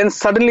 And then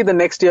suddenly the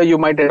next year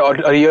or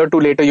a year or two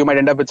later, you might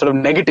end up with sort of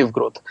negative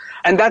growth.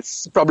 And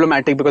that's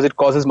problematic because it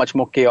causes much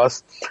more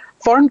chaos.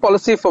 Foreign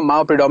policy for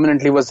Mao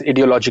predominantly was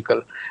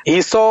ideological.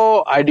 He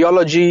saw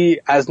ideology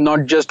as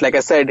not just, like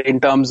I said, in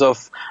terms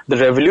of the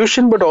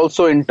revolution, but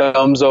also in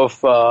terms of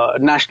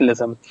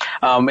nationalism.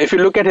 If you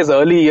look at his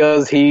early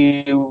years,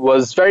 he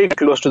was very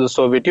close to the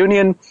Soviet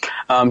Union.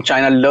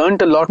 China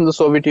learned a lot from the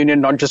Soviet Union,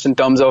 not just in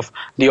terms of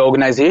the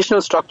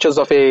organizational structures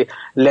of a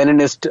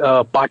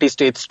Leninist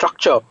party-state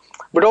structure,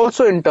 but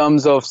also in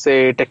terms of,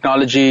 say,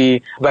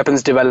 technology,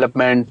 weapons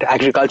development,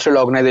 agricultural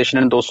organization,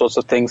 and those sorts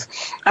of things.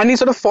 And he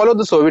sort of followed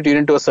the Soviet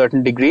Union to a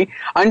certain degree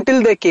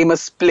until there came a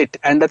split.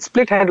 And that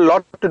split had a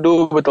lot to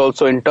do with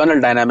also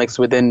internal dynamics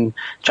within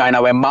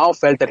China, where Mao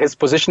felt that his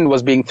position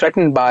was being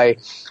threatened by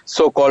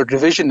so-called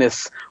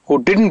revisionists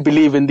who didn't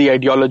believe in the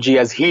ideology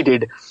as he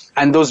did.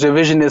 And those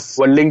revisionists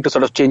were linked to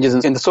sort of changes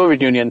in the Soviet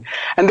Union.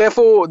 And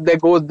therefore,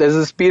 there's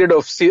this period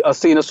of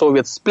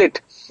Sino-Soviet split.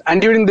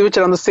 And during which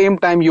around the same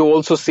time, you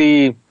also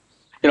see,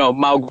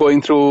 Mao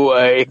going through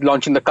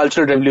launching the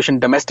Cultural Revolution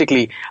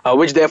domestically,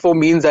 which therefore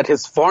means that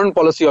his foreign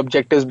policy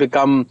objectives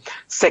become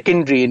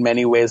secondary in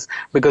many ways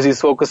because he's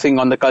focusing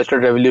on the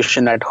Cultural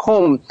Revolution at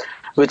home,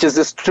 which is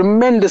this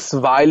tremendous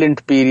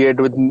violent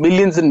period with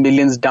millions and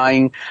millions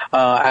dying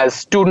as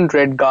student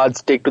red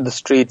guards take to the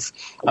streets.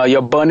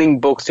 You're burning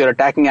books, you're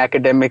attacking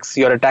academics,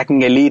 you're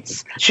attacking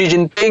elites. Xi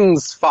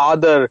Jinping's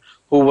father,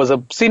 who was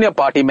a senior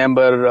party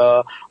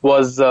member,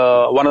 was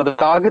one of the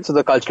targets of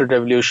the Cultural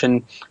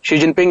Revolution. Xi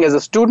Jinping, as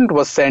a student,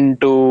 was sent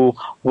to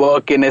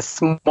work in a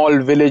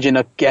small village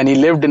and he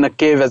lived in a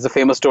cave, as the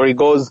famous story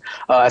goes,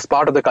 as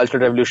part of the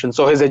Cultural Revolution.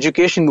 So his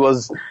education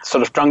was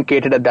sort of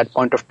truncated at that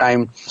point of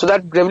time. So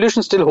that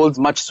revolution still holds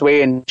much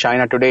sway in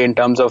China today in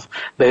terms of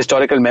the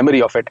historical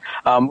memory of it.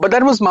 But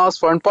that was Mao's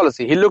foreign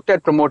policy. He looked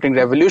at promoting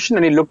revolution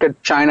and he looked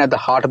at China at the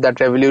heart of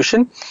that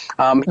revolution.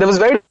 There was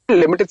very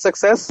limited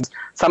success.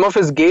 Some of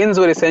his gains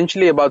were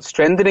essentially about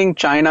strengthening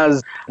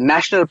China's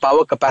national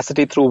power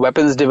capacity through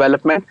weapons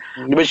development,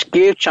 which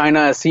gave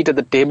China a seat at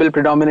the table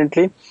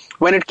predominantly.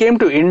 When it came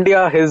to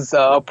India, his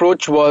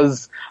approach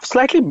was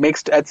slightly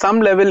mixed. At some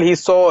level, he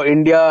saw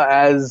India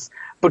as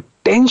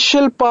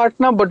potential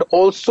partner, but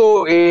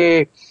also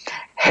a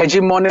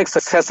hegemonic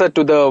successor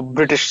to the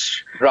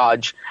British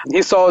Raj.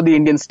 He saw the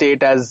Indian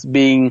state as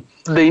being,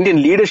 the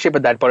Indian leadership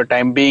at that point of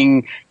time,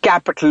 being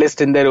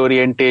capitalist in their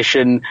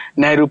orientation.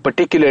 Nehru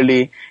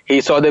particularly, he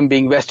saw them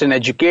being Western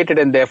educated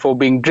and therefore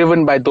being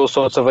driven by those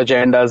sorts of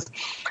agendas.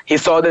 He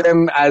saw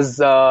them as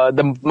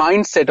the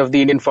mindset of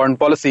the Indian foreign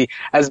policy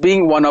as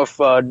being one of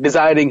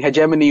desiring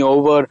hegemony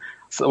over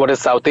what is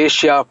South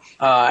Asia,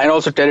 and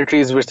also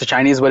territories which the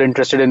Chinese were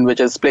interested in,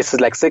 which is places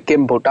like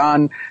Sikkim,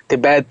 Bhutan,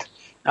 Tibet.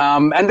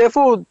 And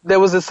therefore, there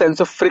was a sense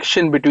of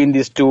friction between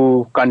these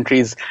two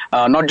countries,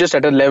 not just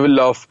at a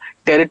level of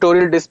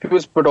territorial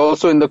disputes, but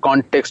also in the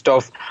context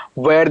of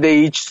where they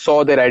each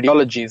saw their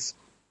ideologies.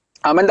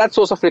 And that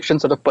source of friction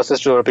sort of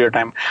persisted over a period of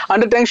time.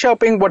 Under Deng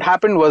Xiaoping, what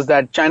happened was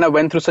that China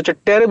went through such a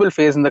terrible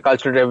phase in the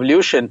Cultural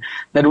Revolution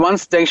that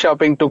once Deng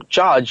Xiaoping took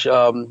charge,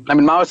 Mao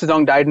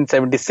Zedong died in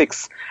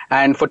 1976,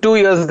 and for 2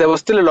 years there was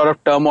still a lot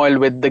of turmoil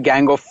with the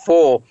Gang of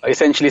Four,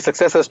 essentially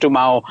successors to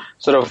Mao,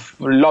 sort of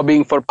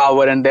lobbying for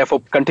power and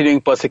therefore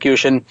continuing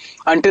persecution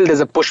until there's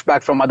a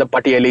pushback from other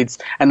party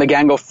elites and the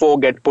Gang of Four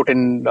get put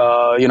in,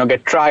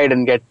 get tried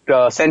and get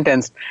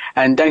sentenced,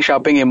 and Deng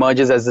Xiaoping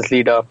emerges as this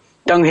leader.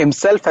 Deng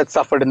himself had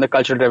suffered in the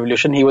Cultural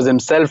Revolution. He was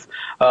himself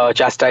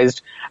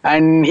chastised.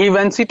 And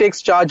once he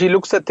takes charge, he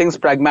looks at things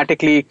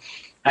pragmatically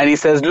and he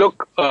says,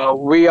 look,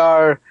 we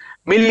are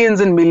millions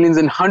and millions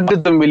and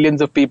hundreds of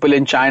millions of people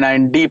in China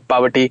in deep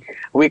poverty.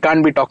 We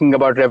can't be talking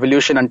about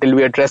revolution until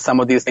we address some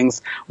of these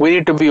things. We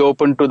need to be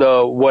open to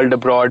the world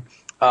abroad.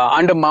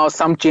 Under Mao,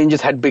 some changes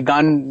had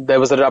begun. There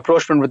was a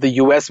rapprochement with the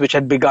US which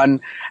had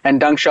begun,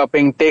 and Deng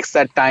Xiaoping takes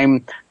that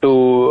time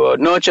to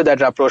nurture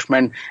that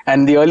rapprochement. And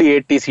in the early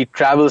 80s, he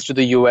travels to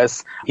the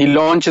US. He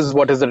launches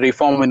what is the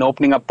reform and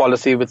opening up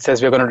policy, which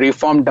says we're going to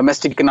reform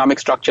domestic economic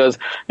structures.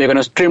 We're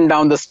going to trim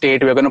down the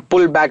state. We're going to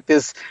pull back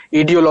this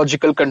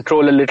ideological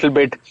control a little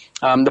bit.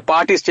 The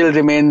party still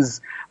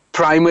remains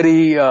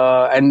primary,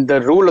 and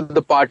the rule of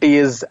the party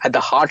is at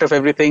the heart of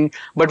everything,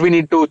 but we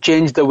need to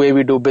change the way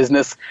we do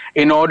business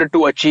in order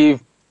to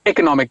achieve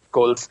economic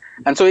goals.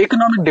 And so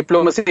economic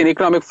diplomacy and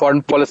economic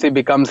foreign policy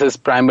becomes his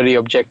primary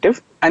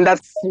objective. And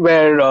that's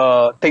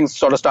where things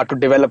sort of start to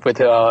develop with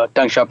Deng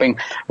Xiaoping,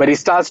 where he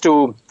starts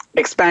to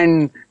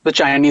expand the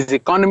Chinese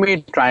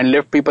economy, try and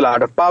lift people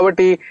out of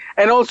poverty,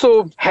 and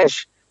also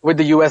hedge with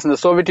the US and the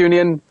Soviet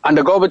Union.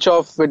 Under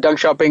Gorbachev, with Deng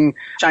Xiaoping,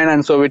 China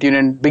and Soviet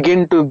Union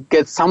begin to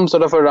get some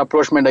sort of a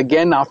rapprochement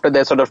again after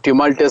their sort of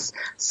tumultuous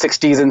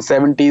 60s and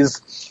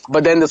 70s.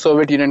 But then the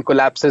Soviet Union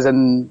collapses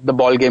and the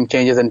ball game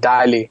changes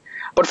entirely.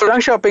 But for Deng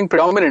Xiaoping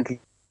predominantly,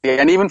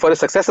 and even for his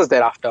successors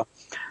thereafter,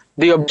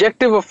 the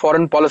objective of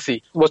foreign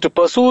policy was to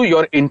pursue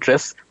your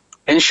interests,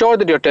 ensure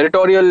that your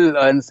territorial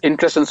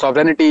interest and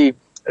sovereignty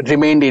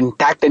remained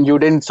intact and you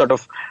didn't sort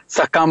of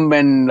succumb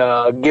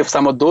and give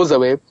some of those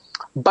away,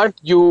 but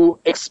you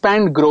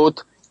expand growth,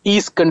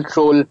 ease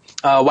control,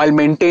 while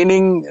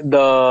maintaining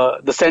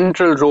the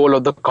central role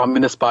of the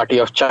Communist Party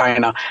of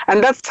China.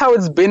 And that's how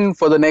it's been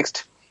for the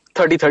next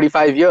 30,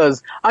 35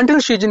 years until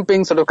Xi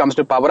Jinping sort of comes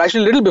to power.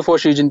 Actually, a little before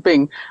Xi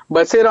Jinping,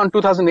 but say around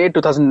 2008,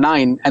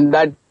 2009, and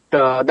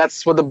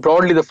that's what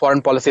broadly the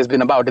foreign policy has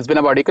been about. It's been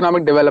about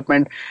economic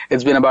development.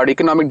 It's been about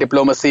economic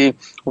diplomacy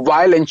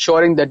while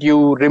ensuring that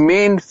you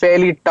remain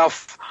fairly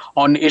tough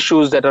on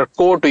issues that are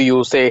core to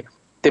you, say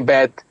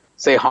Tibet,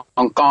 say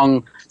Hong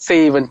Kong,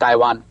 say even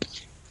Taiwan.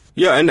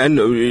 Yeah, and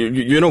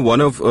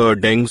one of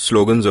Deng's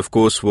slogans, of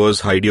course, was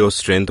hide your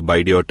strength,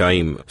 bide your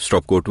time,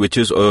 stop quote, which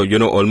is,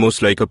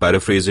 almost like a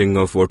paraphrasing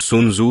of what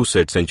Sun Tzu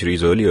said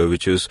centuries earlier,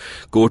 which is,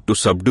 quote, to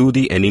subdue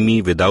the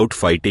enemy without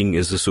fighting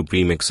is the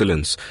supreme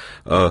excellence,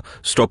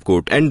 stop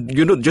quote. And,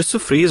 just the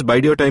phrase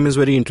bide your time is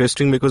very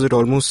interesting because it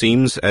almost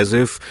seems as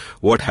if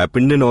what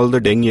happened in all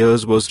the Deng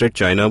years was that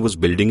China was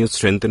building its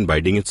strength and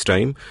biding its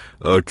time,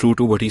 true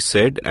to what he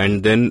said.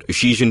 And then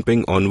Xi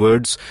Jinping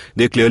onwards,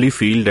 they clearly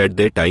feel that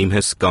their time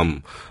has come.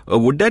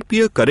 Would that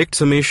be a correct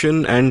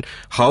summation? And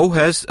how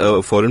has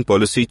foreign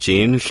policy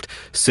changed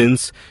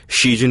since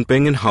Xi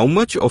Jinping, and how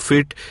much of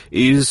it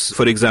is,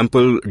 for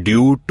example,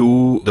 due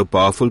to the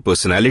powerful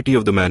personality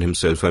of the man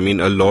himself? I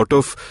mean, a lot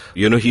of,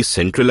 he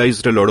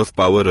centralized a lot of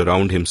power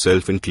around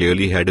himself and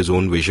clearly had his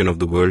own vision of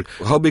the world.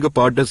 How big a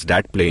part does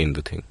that play in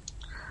the thing?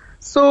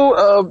 So,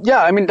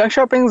 Deng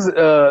Xiaoping's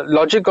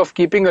logic of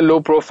keeping a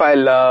low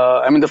profile,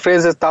 the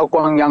phrase is Tao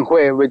Guang Yang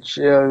Hui, which,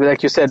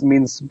 like you said,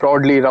 means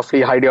broadly,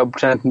 roughly, hide your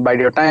strength and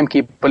bide your time,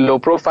 keep a low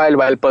profile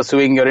while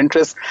pursuing your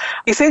interests.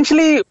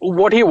 Essentially,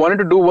 what he wanted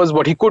to do was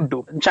what he could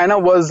do. China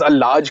was a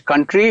large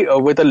country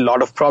with a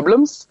lot of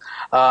problems,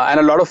 and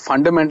a lot of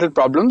fundamental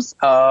problems,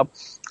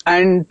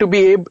 and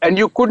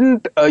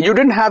you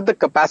didn't have the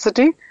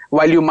capacity.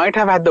 While you might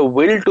have had the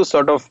will to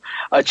sort of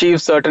achieve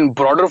certain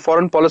broader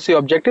foreign policy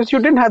objectives, you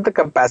didn't have the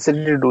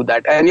capacity to do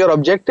that. And your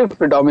objective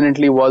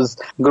predominantly was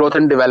growth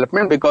and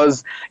development,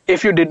 because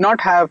if you did not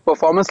have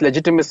performance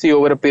legitimacy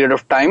over a period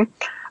of time,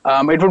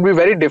 it would be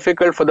very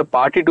difficult for the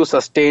party to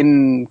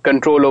sustain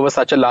control over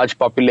such a large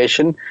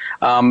population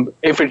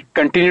if it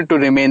continued to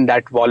remain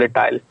that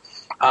volatile.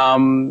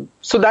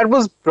 So that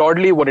was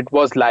broadly what it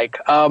was like.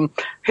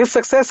 His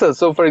successors,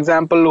 so for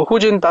example, Hu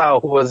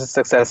Jintao, who was his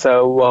successor,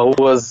 who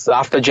was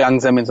after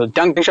Jiang Zemin. So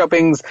Deng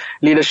Xiaoping's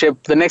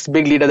leadership, the next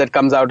big leader that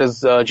comes out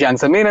is Jiang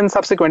Zemin, and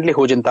subsequently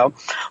Hu Jintao.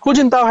 Hu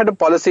Jintao had a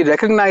policy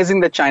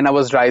recognizing that China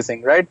was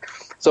rising, right?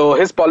 So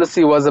his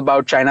policy was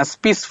about China's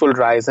peaceful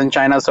rise and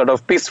China's sort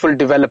of peaceful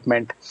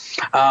development.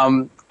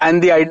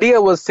 And the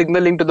idea was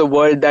signaling to the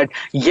world that,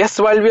 yes,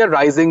 while we are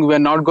rising, we're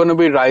not going to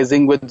be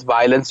rising with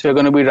violence. We're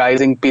going to be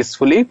rising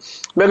peacefully.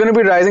 We're going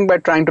to be rising by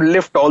trying to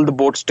lift all the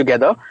boats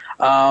together.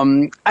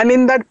 And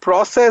in that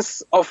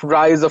process of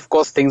rise, of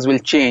course, things will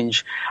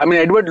change. I mean,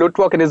 Edward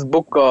Luttwak in his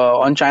book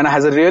on China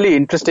has a really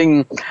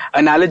interesting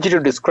analogy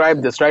to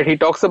describe this, right? He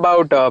talks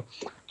about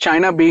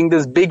China being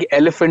this big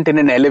elephant in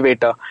an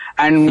elevator.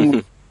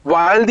 And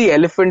while the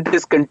elephant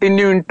is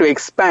continuing to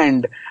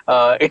expand,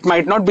 it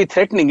might not be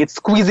threatening. It's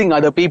squeezing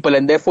other people,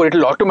 and therefore it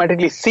will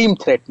automatically seem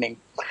threatening.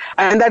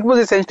 And that was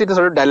essentially the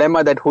sort of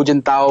dilemma that Hu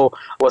Jintao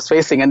was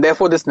facing, and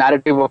therefore this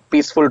narrative of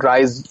peaceful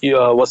rise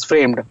was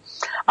framed.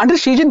 Under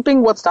Xi Jinping,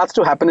 what starts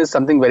to happen is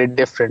something very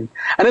different.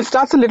 And it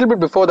starts a little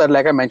bit before that,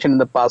 like I mentioned in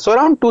the past. So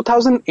around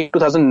 2008,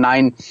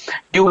 2009,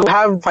 you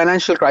have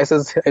financial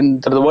crisis,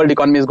 and the world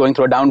economy is going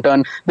through a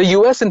downturn. The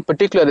US in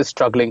particular is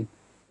struggling.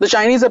 The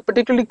Chinese are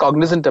particularly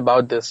cognizant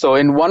about this. So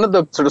in one of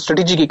the sort of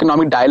strategic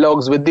economic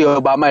dialogues with the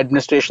Obama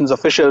administration's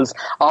officials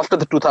after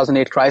the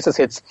 2008 crisis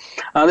hits,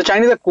 the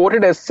Chinese are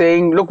quoted as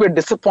saying, look, we're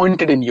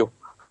disappointed in you.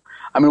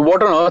 I mean,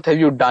 what on earth have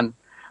you done?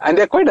 And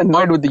they're quite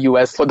annoyed with the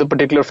US for the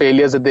particular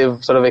failures that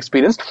they've sort of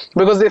experienced,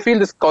 because they feel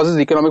this causes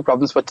economic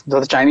problems for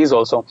the Chinese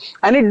also.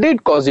 And it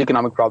did cause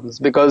economic problems,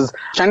 because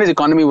China's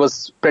economy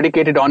was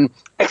predicated on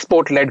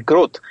export-led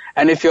growth.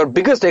 And if your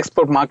biggest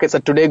export markets are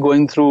today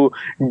going through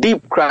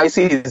deep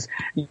crises,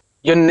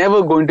 you're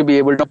never going to be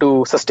able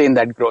to sustain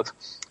that growth.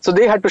 So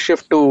they had to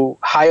shift to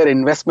higher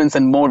investments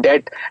and more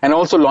debt, and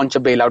also launch a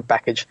bailout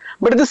package.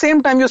 But at the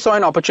same time, you saw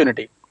an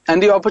opportunity.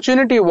 And the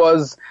opportunity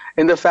was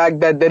in the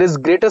fact that there is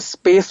greater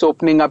space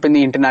opening up in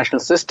the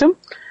international system,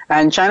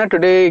 and China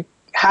today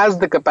has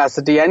the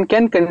capacity and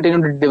can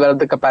continue to develop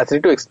the capacity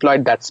to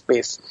exploit that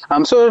space.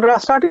 So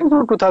starting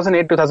from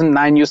 2008,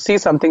 2009, you see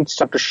something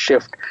start to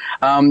shift.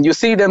 You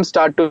see them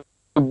start to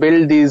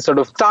build these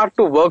start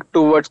to work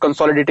towards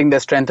consolidating their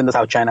strength in the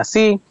South China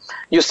Sea.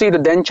 You see the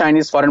then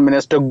Chinese foreign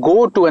minister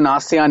go to an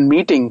ASEAN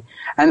meeting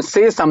and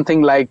say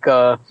something like,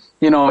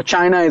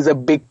 China is a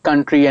big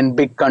country and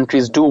big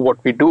countries do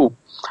what we do.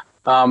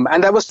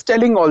 And I was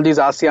telling all these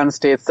ASEAN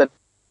states that,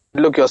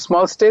 look, you're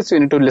small states, you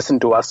need to listen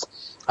to us.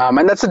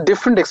 And that's a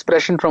different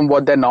expression from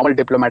what their normal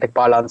diplomatic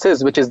parlance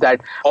is, which is that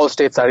all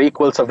states are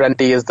equal,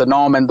 sovereignty is the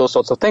norm, and those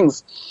sorts of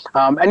things.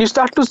 And you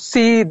start to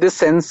see this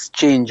sense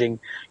changing.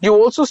 You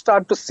also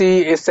start to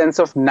see a sense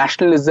of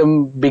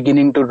nationalism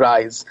beginning to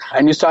rise.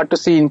 And you start to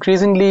see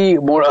increasingly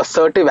more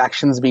assertive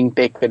actions being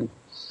taken.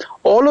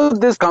 All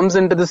of this comes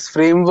into this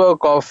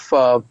framework of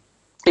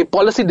a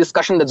policy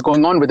discussion that's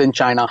going on within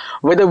China,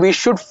 whether we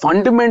should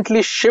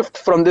fundamentally shift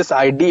from this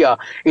idea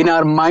in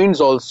our minds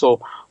also,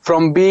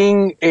 from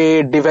being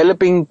a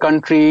developing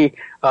country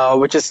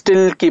which is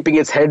still keeping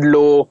its head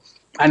low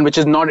and which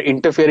is not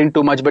interfering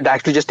too much but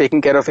actually just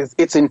taking care of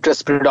its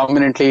interests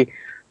predominantly,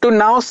 to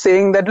now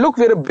saying that, look,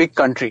 we're a big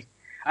country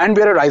and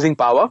we're a rising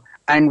power.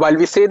 And while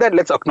we say that,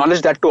 let's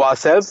acknowledge that to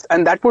ourselves.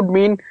 And that would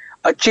mean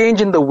a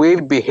change in the way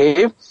we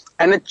behave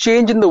and a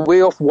change in the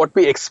way of what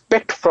we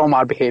expect from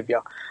our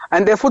behavior.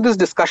 And therefore, this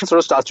discussion sort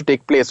of starts to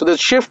take place. So the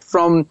shift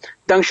from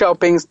Deng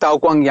Xiaoping's Tao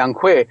Guang Yang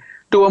Hui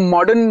to a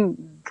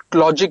modern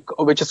logic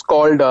which is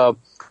called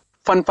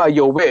Fan Fa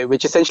You Wei,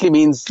 which essentially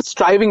means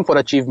striving for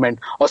achievement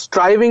or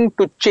striving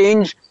to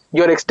change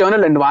your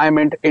external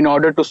environment in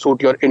order to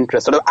suit your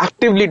interests, sort of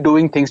actively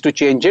doing things to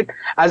change it,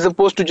 as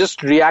opposed to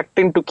just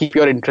reacting to keep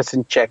your interests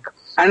in check.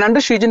 And under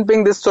Xi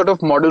Jinping, this sort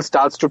of model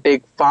starts to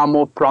take far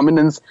more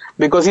prominence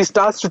because he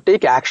starts to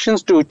take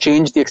actions to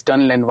change the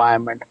external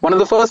environment. One of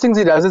the first things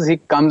he does is he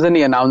comes and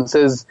he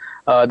announces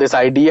this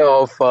idea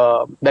of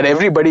that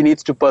everybody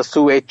needs to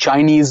pursue a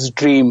Chinese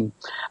dream.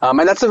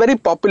 And that's a very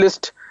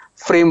populist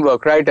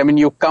framework, right? I mean,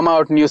 you come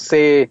out and you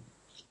say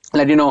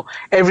that,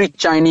 every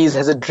Chinese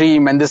has a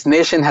dream and this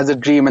nation has a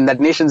dream and that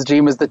nation's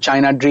dream is the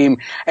China dream.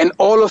 And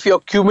all of your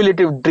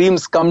cumulative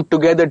dreams come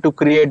together to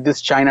create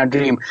this China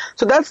dream.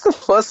 So that's the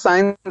first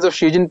signs of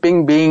Xi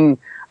Jinping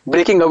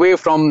breaking away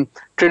from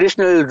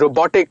traditional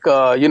robotic,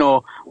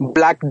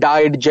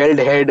 black-dyed, gelled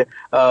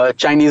head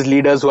Chinese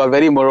leaders who are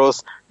very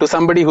morose to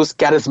somebody who's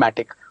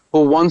charismatic,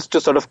 who wants to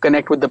sort of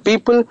connect with the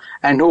people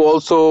and who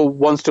also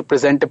wants to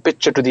present a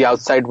picture to the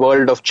outside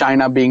world of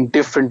China being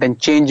different and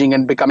changing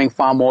and becoming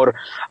far more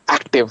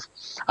active.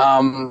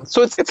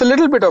 So it's a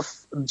little bit of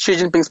Xi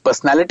Jinping's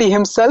personality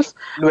himself.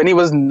 When he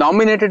was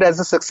nominated as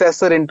a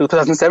successor in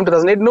 2007,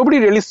 2008, nobody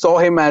really saw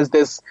him as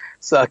this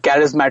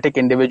charismatic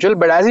individual.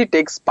 But as he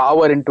takes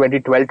power in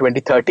 2012,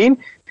 2013,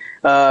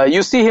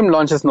 you see him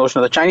launch this notion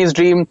of the Chinese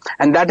dream,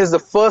 and that is the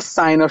first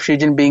sign of Xi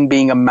Jinping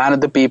being a man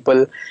of the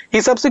people.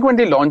 He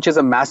subsequently launches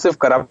a massive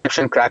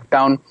corruption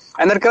crackdown,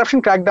 and that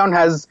corruption crackdown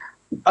has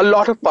a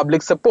lot of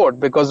public support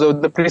because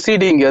of the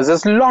preceding years.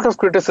 There's a lot of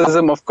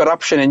criticism of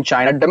corruption in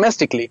China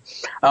domestically.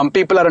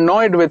 People are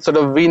annoyed with sort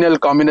of venal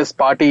Communist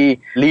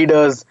Party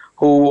leaders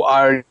who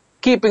are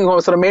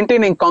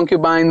maintaining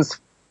concubines,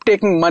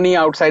 taking money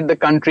outside the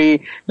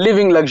country,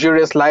 living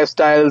luxurious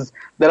lifestyles.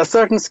 There are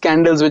certain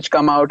scandals which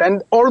come out,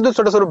 and all of this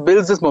sort of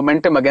builds this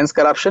momentum against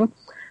corruption.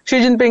 Xi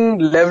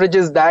Jinping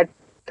leverages that,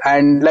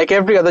 and like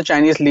every other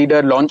Chinese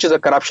leader, launches a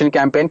corruption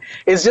campaign.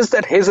 It's just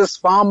that his is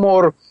far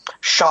more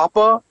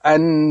sharper,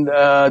 and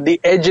the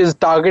edge is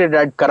targeted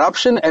at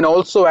corruption and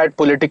also at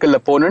political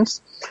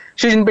opponents.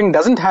 Xi Jinping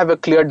doesn't have a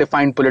clear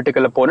defined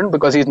political opponent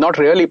because he's not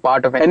really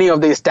part of any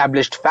of the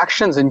established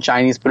factions in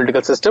Chinese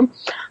political system.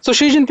 So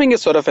Xi Jinping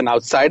is sort of an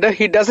outsider.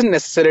 He doesn't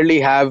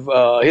necessarily have,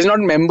 he's not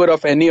a member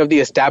of any of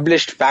the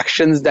established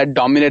factions that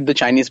dominate the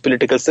Chinese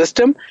political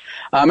system.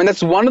 And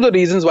that's one of the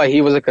reasons why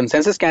he was a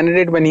consensus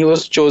candidate when he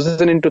was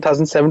chosen in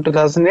 2007,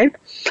 2008.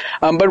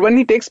 But when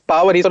he takes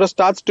power, he sort of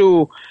starts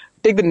to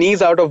take the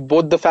knees out of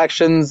both the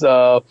factions,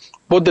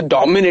 both the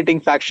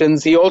dominating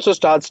factions. He also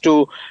starts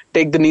to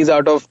take the knees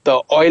out of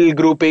the oil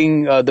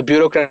grouping, the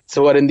bureaucrats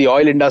who are in the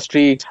oil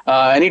industry.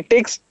 And he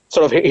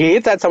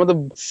hits at some of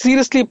the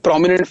seriously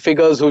prominent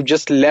figures who've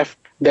just left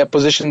their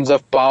positions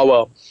of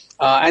power.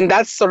 And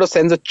that sort of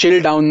sends a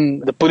chill down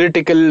the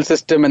political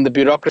system and the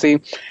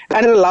bureaucracy,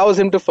 and it allows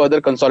him to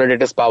further consolidate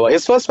his power.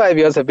 His first 5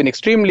 years have been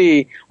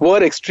extremely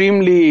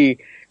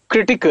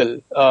critical,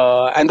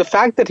 and the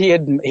fact that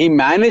he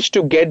managed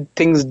to get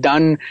things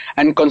done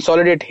and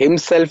consolidate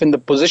himself in the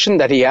position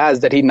that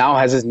he now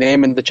has his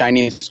name in the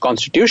Chinese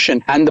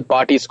constitution and the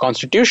party's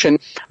constitution,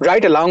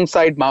 right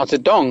alongside Mao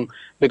Zedong,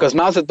 because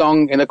Mao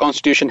Zedong in the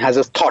constitution has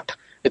a thought.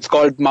 It's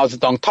called Mao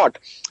Zedong thought.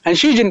 And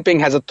Xi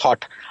Jinping has a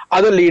thought.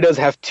 Other leaders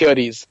have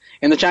theories.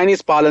 In the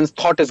Chinese parlance,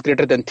 thought is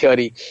greater than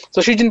theory.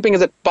 So Xi Jinping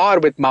is at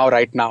par with Mao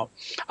right now.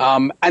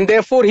 And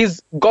therefore,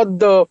 he's got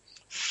the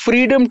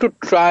freedom to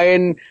try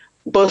and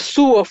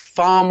pursue a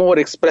far more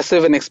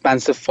expressive and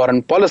expansive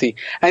foreign policy.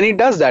 And he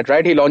does that,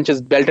 right? He launches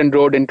Belt and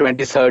Road in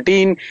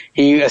 2013.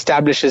 He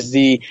establishes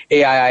the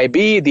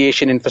AIIB, the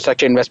Asian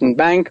Infrastructure Investment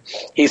Bank.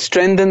 He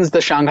strengthens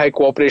the Shanghai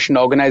Cooperation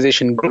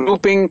Organization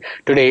grouping.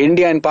 Today,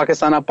 India and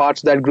Pakistan are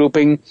parts of that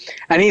grouping.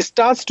 And he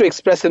starts to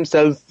express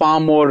himself far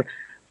more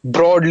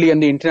broadly on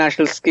the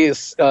international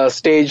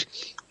stage.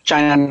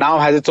 China now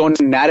has its own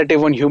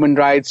narrative on human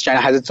rights.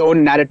 China has its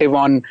own narrative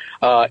on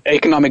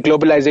economic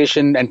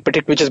globalization, and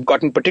which has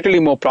gotten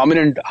particularly more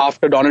prominent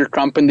after Donald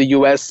Trump in the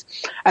US.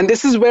 And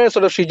this is where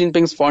sort of Xi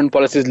Jinping's foreign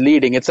policy is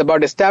leading. It's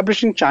about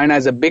establishing China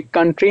as a big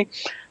country,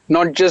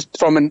 not just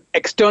from an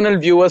external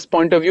viewer's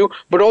point of view,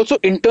 but also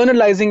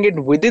internalizing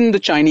it within the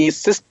Chinese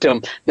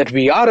system that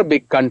we are a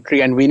big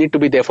country and we need to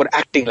be therefore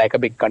acting like a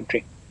big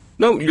country.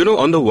 Now,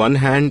 on the one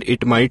hand,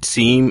 it might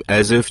seem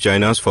as if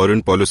China's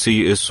foreign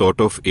policy is sort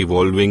of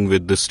evolving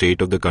with the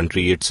state of the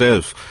country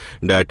itself.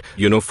 That,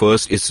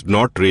 first, it's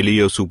not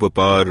really a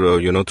superpower,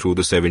 through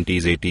the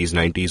 70s, 80s,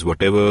 90s,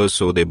 whatever.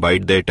 So they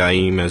bide their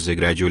time as they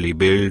gradually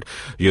build.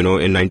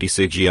 In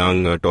 96,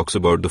 Jiang talks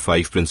about the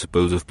 5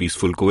 principles of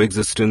peaceful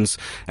coexistence.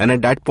 And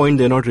at that point,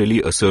 they're not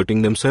really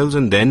asserting themselves.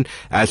 And then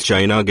as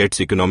China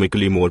gets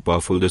economically more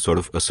powerful, they sort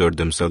of assert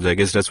themselves. I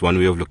guess that's one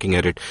way of looking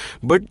at it.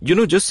 But,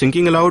 just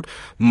thinking aloud,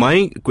 my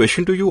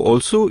question to you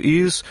also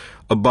is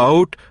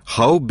about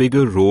how big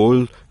a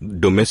role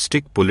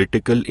domestic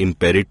political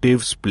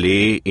imperatives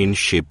play in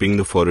shaping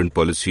the foreign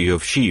policy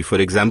of Xi. For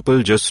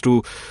example, just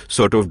to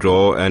sort of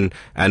draw an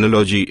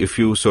analogy, if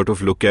you sort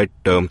of look at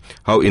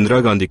how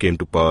Indira Gandhi came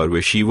to power,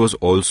 where she was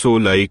also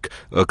like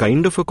a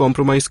kind of a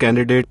compromise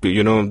candidate.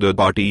 The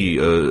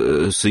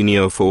party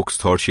senior folks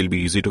thought she'll be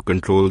easy to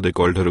control. They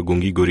called her a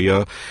Gungi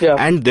Guriya. Yeah.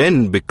 And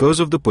then,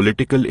 because of the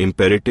political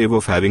imperative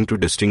of having to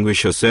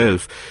distinguish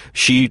herself,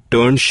 she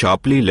turned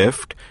sharply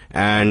left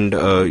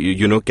and,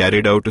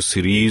 carried out a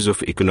series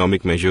of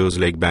economic measures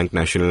like bank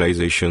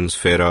nationalizations,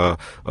 FERA,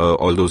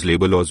 all those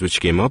labor laws which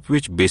came up,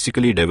 which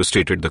basically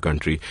devastated the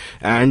country.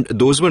 And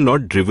those were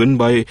not driven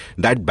by,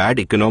 that bad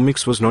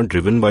economics was not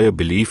driven by a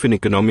belief in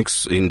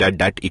economics, in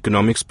that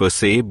economics per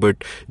se,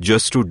 but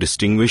just to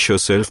distinguish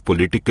herself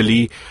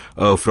politically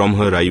from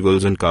her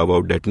rivals and carve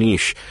out that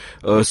niche.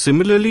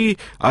 Similarly,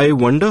 I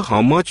wonder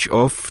how much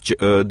of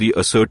the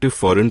assertive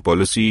foreign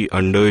policy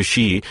under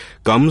Xi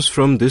comes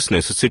from this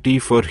necessity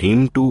for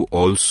him to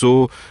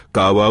also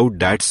carve out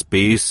that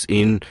space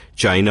in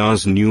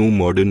China's new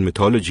modern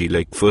mythology.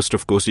 Like, first,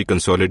 of course, he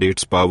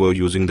consolidates power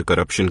using the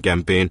corruption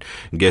campaign,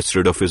 gets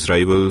rid of his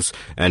rivals,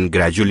 and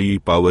gradually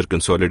power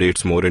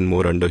consolidates more and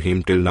more under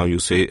him till now,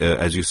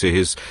 as you say,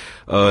 his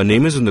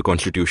name is in the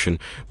constitution.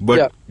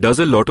 But does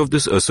a lot of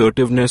this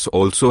assertiveness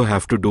also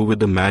have to do with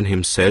the man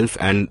himself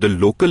and the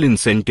local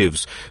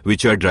incentives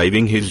which are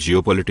driving his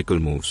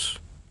geopolitical moves?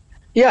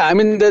 Yeah, I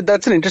mean,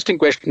 that's an interesting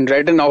question,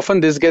 right? And often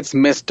this gets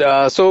missed.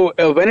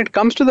 When it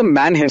comes to the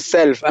man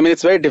himself, I mean,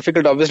 it's very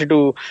difficult, obviously,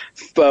 to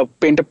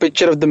paint a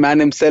picture of the man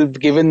himself,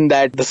 given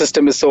that the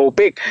system is so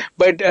opaque.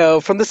 But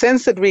from the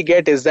sense that we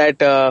get is that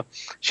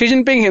Xi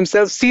Jinping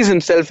himself sees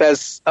himself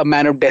as a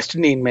man of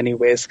destiny in many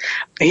ways.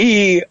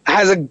 He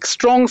has a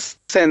strong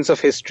sense of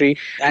history,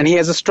 and he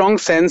has a strong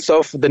sense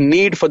of the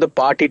need for the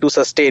party to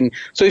sustain.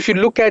 So if you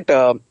look at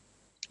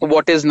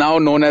what is now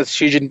known as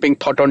Xi Jinping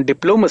thought on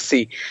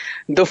diplomacy.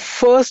 The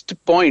first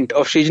point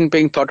of Xi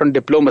Jinping thought on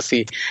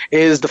diplomacy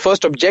is the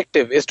first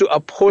objective is to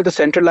uphold the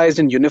centralized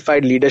and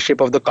unified leadership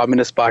of the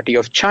Communist Party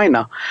of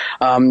China.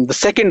 The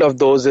second of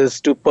those is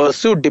to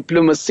pursue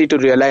diplomacy to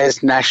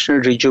realize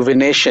national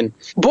rejuvenation.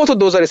 Both of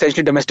those are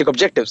essentially domestic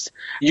objectives.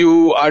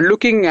 You are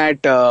looking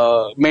at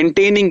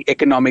maintaining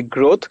economic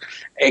growth,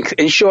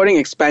 ensuring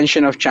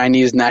expansion of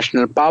Chinese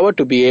national power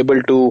to be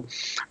able to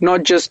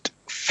not just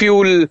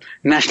fuel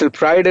national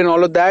pride and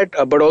all of that,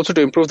 but also to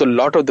improve the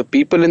lot of the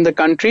people in the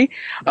country,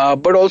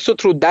 but also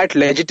through that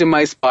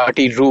legitimize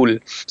party rule.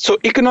 So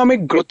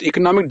economic growth,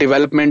 economic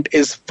development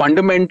is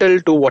fundamental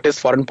to what his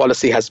foreign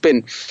policy has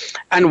been.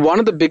 And one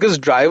of the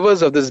biggest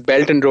drivers of this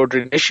Belt and Road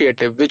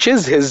Initiative, which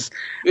is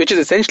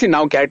essentially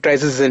now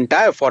characterizes his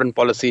entire foreign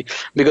policy,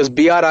 because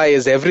BRI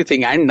is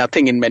everything and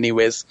nothing in many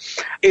ways,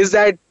 is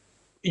that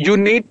you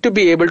need to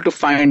be able to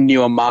find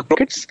newer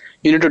markets.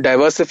 You need to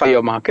diversify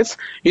your markets.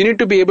 You need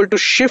to be able to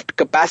shift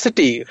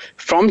capacity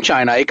from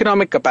China,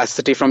 economic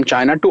capacity from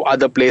China to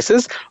other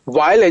places,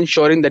 while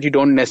ensuring that you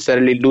don't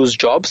necessarily lose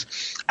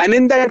jobs. And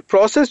in that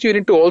process, you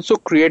need to also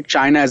create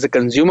China as a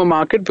consumer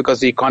market, because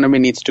the economy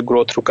needs to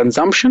grow through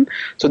consumption.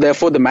 So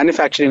therefore, the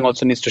manufacturing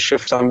also needs to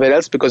shift somewhere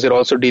else, because you're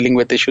also dealing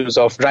with issues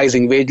of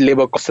rising wage,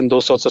 labor costs, and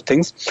those sorts of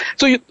things.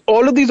 So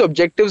all of these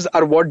objectives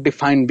are what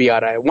define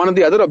BRI. One of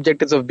the other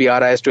objectives of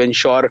BRI is to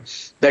ensure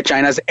that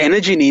China's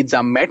energy needs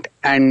are met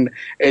and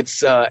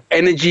its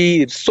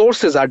energy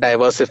sources are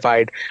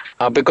diversified,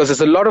 because there's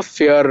a lot of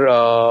fear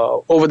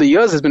over the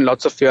years. There's been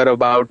lots of fear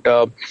about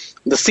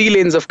the sea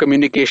lanes of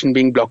communication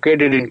being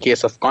blockaded in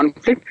case of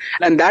conflict,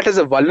 and that as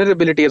a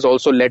vulnerability has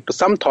also led to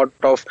some thought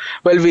of,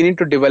 well, we need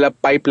to develop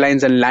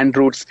pipelines and land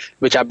routes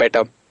which are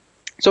better.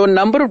 So a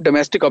number of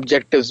domestic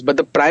objectives, but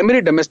the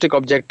primary domestic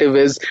objective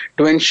is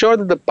to ensure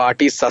that the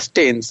party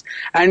sustains.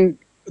 And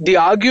the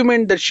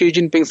argument that Xi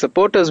Jinping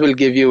supporters will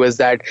give you is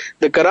that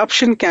the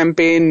corruption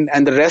campaign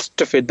and the rest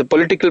of it, the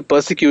political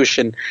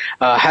persecution,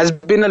 has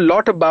been a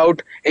lot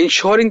about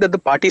ensuring that the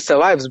party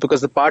survives,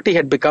 because the party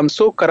had become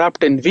so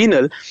corrupt and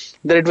venal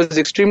that it was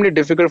extremely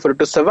difficult for it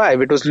to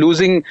survive. It was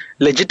losing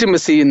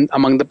legitimacy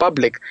among the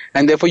public,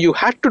 and therefore you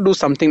had to do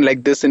something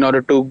like this in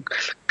order to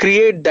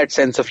create that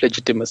sense of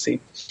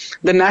legitimacy.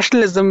 The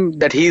nationalism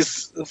that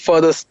he's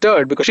further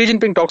stirred, because Xi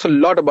Jinping talks a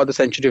lot about the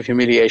century of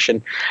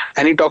humiliation,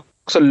 and he talks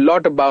a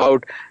lot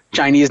about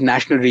Chinese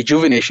national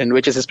rejuvenation,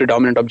 which is his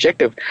predominant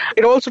objective.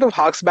 It all sort of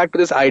harks back to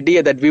this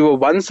idea that we were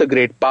once a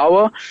great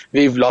power,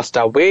 we've lost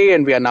our way,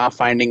 and we are now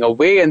finding a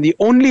way, and the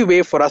only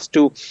way for us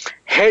to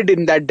head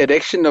in that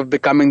direction of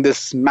becoming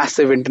this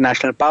massive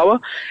international power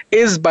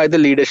is by the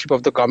leadership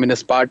of the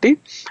Communist Party.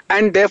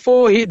 And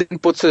therefore, he then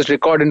puts his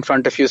record in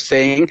front of you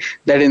saying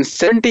that in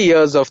 70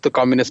 years of the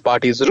Communist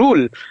Party's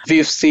rule,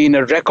 we've seen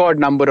a record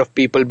number of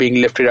people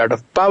being lifted out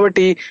of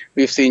poverty,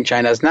 we've seen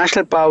China's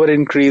national power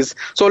increase.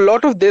 So a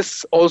lot of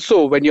this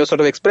also, when you're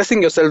sort of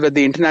expressing yourself at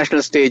the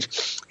international stage,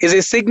 is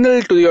a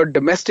signal to your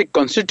domestic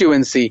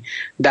constituency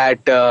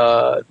that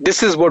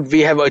this is what we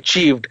have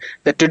achieved,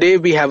 that today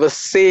we have a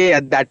say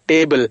at that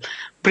table.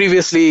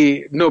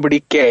 Previously, nobody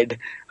cared.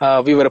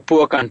 We were a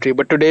poor country,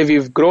 but today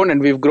we've grown, and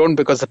we've grown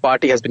because the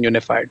party has been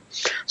unified.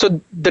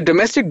 So the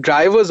domestic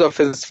drivers of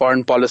his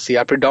foreign policy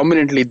are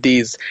predominantly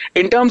these.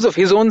 In terms of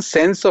his own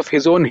sense of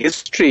his own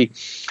history,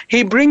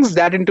 he brings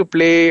that into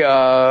play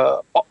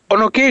on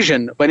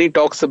occasion when he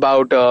talks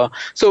about,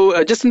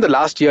 just in the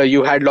last year,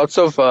 you had lots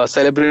of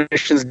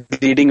celebrations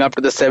leading up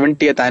to the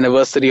 70th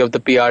anniversary of the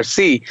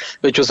PRC,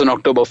 which was on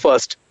October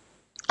 1st.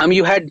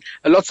 You had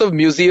lots of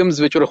museums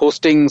which were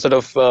hosting sort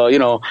of,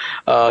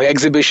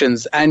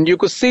 exhibitions, and you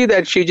could see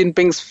that Xi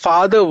Jinping's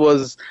father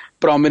was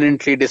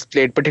prominently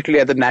displayed,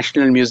 particularly at the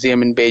National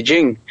Museum in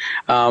Beijing.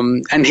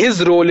 And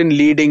his role in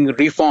leading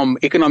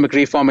economic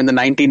reform in the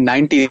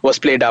 1990s was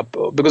played up.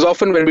 Because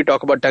often when we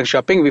talk about Deng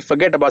Xiaoping, we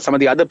forget about some of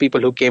the other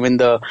people who came in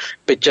the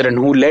picture and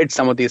who led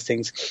some of these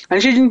things.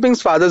 And Xi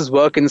Jinping's father's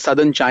work in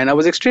southern China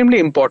was extremely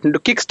important to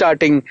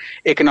kickstarting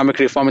economic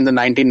reform in the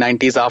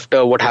 1990s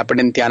after what happened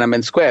in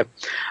Tiananmen Square.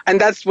 And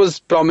that was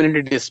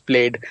prominently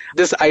displayed.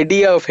 This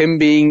idea of him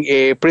being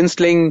a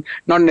princeling,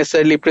 not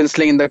necessarily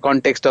princeling in the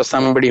context of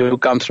somebody who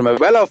comes from a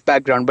well-off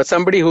background, but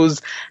somebody who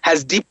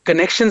has deep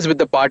connections with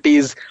the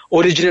party's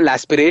original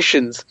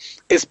aspirations,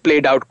 is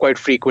played out quite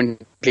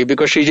frequently,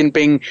 because Xi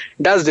Jinping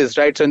does this,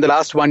 right? So in the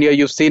last 1 year,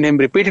 you've seen him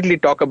repeatedly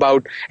talk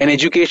about an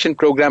education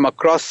program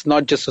across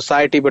not just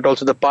society, but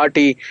also the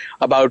party,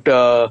 about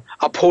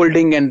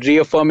upholding and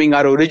reaffirming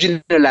our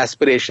original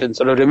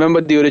aspirations, or remember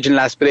the original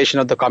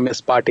aspiration of the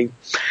Communist Party.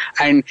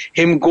 And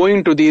him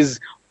going to these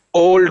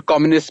old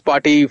Communist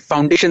Party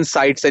foundation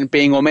sites and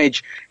paying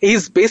homage.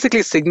 He's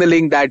basically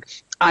signaling that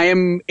I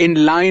am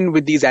in line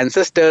with these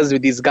ancestors,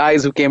 with these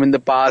guys who came in the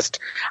past.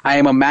 I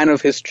am a man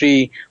of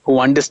history who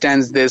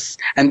understands this.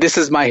 And this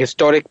is my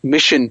historic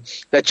mission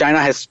that China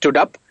has stood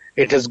up.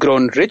 It has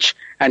grown rich.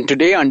 And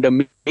today, under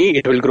me,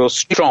 it will grow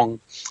strong.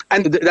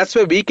 And that's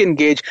where we can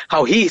gauge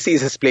how he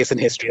sees his place in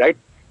history, right?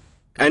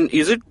 And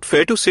is it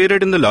fair to say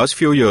that in the last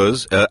few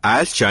years,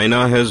 as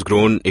China has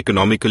grown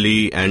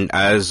economically and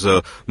as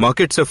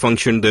markets have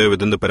functioned there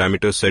within the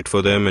parameters set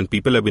for them and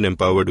people have been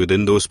empowered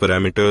within those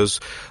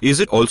parameters, is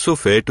it also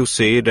fair to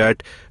say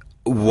that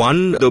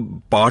one, the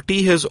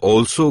party has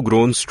also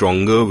grown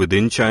stronger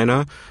within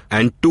China,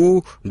 and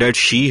two, that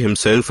Xi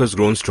himself has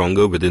grown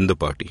stronger within the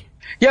party?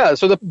 Yeah,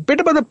 so the bit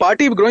about the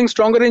party growing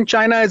stronger in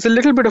China is a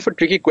little bit of a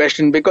tricky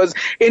question because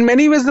in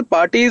many ways the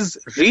party's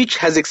reach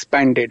has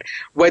expanded.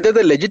 Whether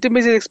the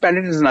legitimacy has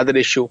expanded is another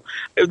issue.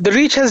 The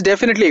reach has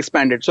definitely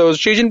expanded. So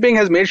Xi Jinping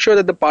has made sure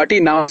that the party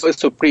now is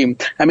supreme.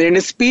 I mean, in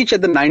his speech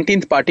at the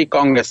 19th Party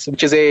Congress,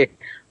 which is a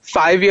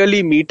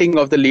 5-yearly meeting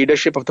of the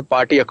leadership of the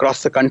party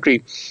across the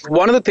country.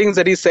 One of the things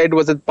that he said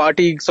was that the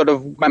party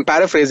I'm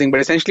paraphrasing,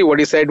 but essentially what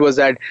he said was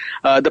that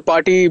the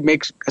party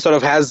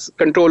has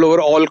control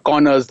over all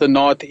corners, the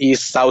north,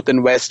 east, south,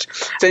 and west.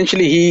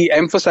 Essentially, he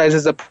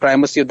emphasizes the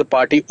primacy of the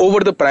party over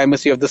the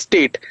primacy of the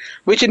state,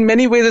 which in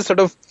many ways is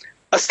sort of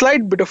a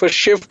slight bit of a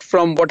shift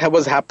from what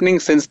was happening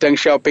since Deng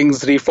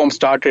Xiaoping's reform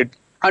started.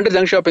 Under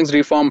Deng Xiaoping's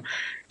reform,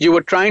 you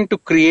were trying to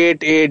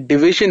create a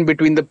division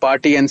between the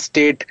party and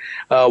state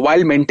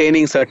while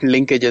maintaining certain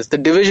linkages. The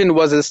division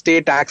was the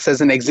state acts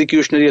as an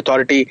executionary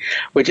authority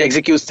which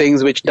executes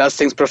things, which does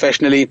things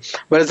professionally,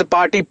 whereas the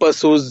party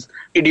pursues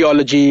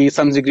ideology,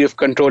 some degree of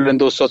control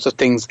and those sorts of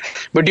things.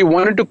 But you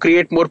wanted to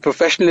create more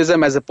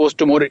professionalism as opposed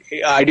to more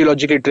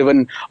ideologically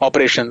driven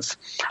operations.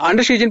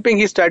 Under Xi Jinping,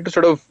 he started to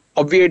sort of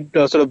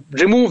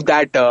remove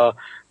that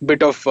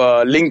bit of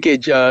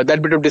linkage,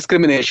 that bit of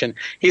discrimination.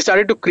 He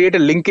started to create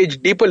a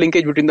deeper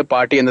linkage between the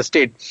party and the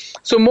state.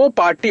 So more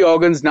party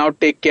organs now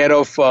take care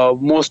of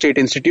more state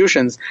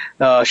institutions.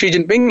 Xi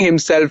Jinping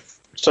himself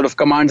sort of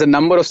commands a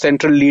number of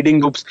central leading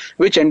groups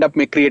which end up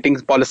creating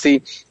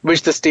policy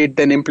which the state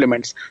then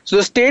implements. So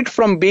the state,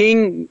 from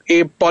being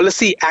a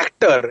policy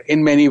actor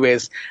in many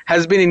ways,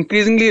 has been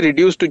increasingly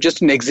reduced to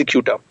just an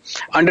executor.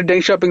 Under Deng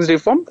Xiaoping's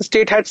reform, the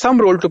state had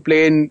some role to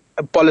play in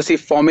policy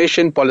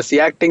formation, policy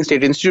acting.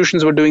 State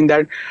institutions were doing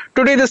that.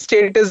 Today, the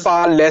state is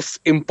far less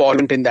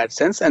important in that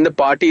sense, and the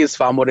party is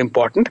far more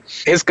important.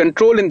 His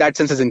control in that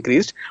sense has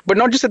increased, but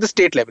not just at the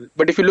state level.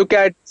 But if you look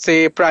at,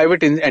 say,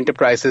 private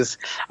enterprises,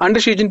 under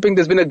Xi Jinping,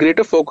 there's been a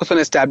greater focus on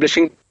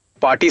establishing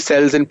party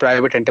cells in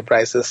private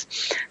enterprises.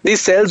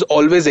 These cells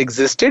always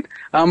existed,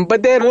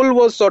 but their role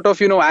was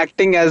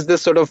acting as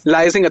this sort of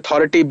liaising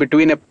authority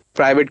between a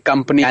private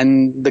company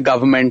and the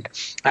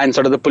government and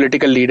sort of the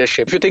political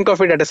leadership. If you think of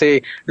it at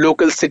a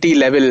local city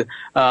level,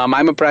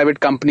 I'm a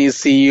private company's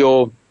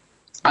CEO.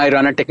 I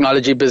run a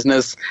technology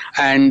business,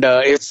 and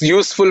it's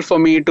useful for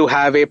me to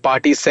have a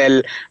party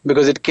cell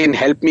because it can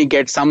help me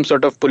get some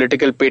sort of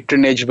political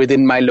patronage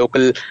within my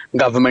local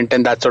government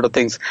and that sort of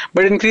things.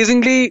 But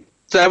increasingly,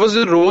 so that was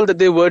the role that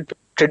they were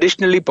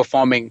traditionally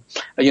performing,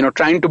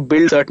 trying to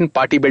build certain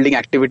party building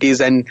activities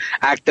and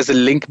act as a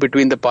link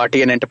between the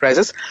party and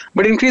enterprises.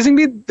 But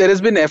increasingly, there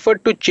has been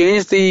effort to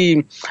change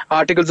the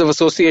articles of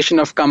association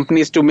of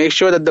companies to make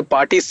sure that the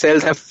party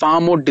cells have far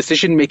more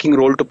decision-making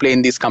role to play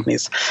in these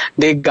companies.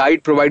 They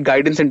provide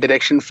guidance and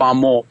direction far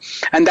more.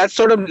 And that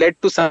sort of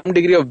led to some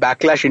degree of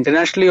backlash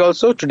internationally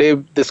also. Today,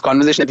 this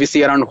conversation that we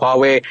see around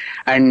Huawei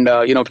and,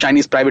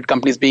 Chinese private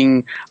companies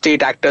being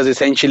state actors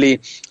essentially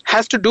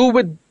has to do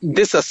with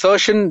this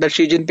assertion that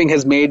Xi Jinping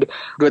has made,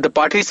 where the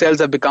party cells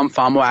have become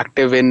far more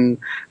active in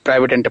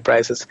private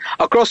enterprises.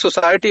 Across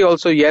society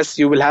also, yes,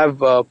 you will have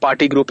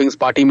party groupings,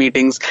 party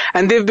meetings,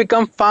 and they've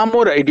become far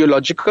more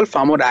ideological,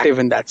 far more active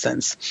in that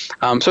sense.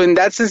 So in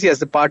that sense, yes,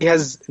 the party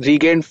has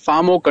regained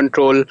far more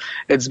control.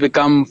 It's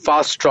become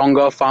far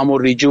stronger, far more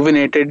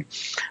rejuvenated.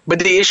 But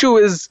the issue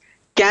is,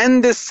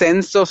 can this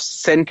sense of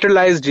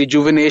centralized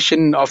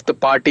rejuvenation of the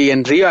party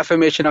and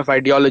reaffirmation of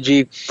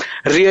ideology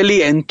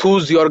really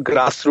enthuse your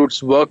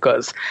grassroots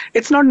workers?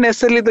 It's not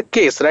necessarily the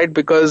case, right?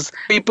 Because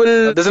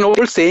there's an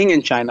old saying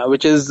in China,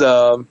 which is,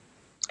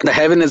 the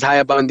heaven is high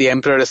above and the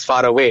emperor is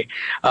far away.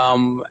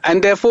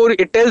 And therefore,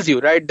 it tells you,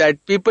 right,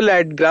 that people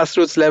at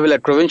grassroots level,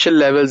 at provincial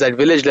levels, at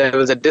village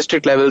levels, at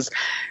district levels,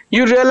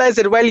 you realize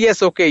that, well,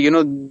 yes, okay,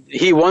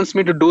 he wants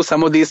me to do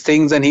some of these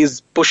things and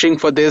he's pushing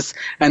for this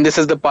and this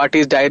is the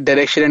party's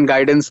direction and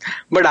guidance,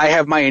 but I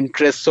have my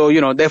interests.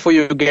 So, therefore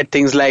you get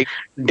things like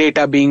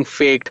data being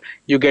faked,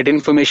 you get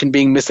information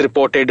being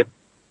misreported.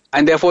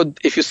 And therefore,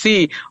 if you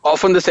see,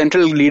 often the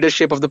central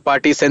leadership of the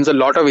party sends a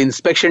lot of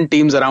inspection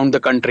teams around the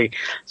country.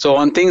 So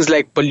on things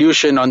like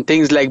pollution, on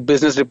things like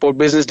business report,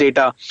 business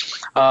data,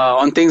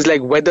 on things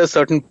like whether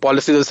certain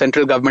policies of the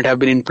central government have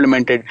been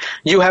implemented,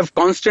 you have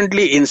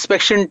constantly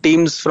inspection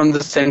teams from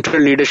the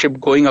central leadership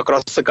going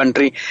across the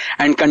country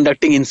and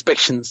conducting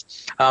inspections.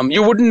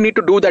 You wouldn't need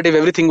to do that if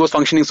everything was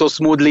functioning so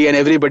smoothly and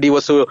everybody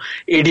was so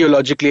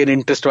ideologically and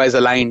interest-wise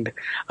aligned.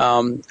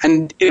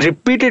 And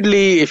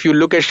repeatedly, if you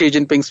look at Xi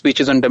Jinping's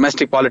speeches on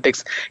domestic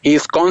politics, he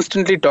is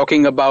constantly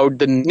talking about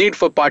the need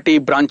for party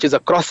branches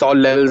across all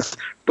levels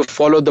to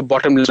follow the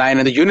bottom line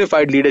and the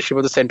unified leadership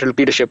of the central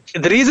leadership.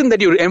 The reason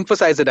that you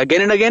emphasize it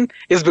again and again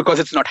is because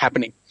it's not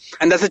happening.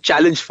 And that's a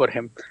challenge for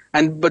him.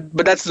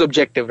 But that's his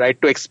objective,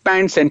 right? To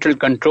expand central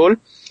control,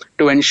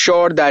 to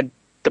ensure that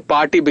the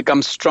party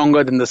becomes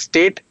stronger than the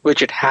state,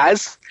 which it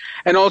has,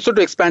 and also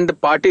to expand the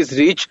party's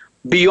reach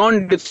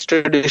beyond its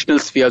traditional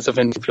spheres of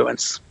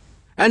influence.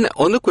 And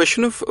on the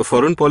question of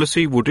foreign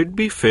policy, would it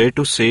be fair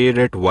to say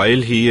that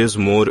while he is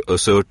more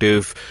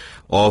assertive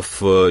of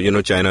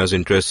China's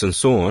interests and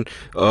so on,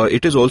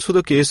 it is also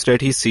the case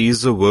that he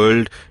sees the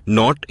world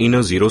not in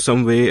a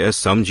zero-sum way as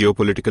some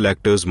geopolitical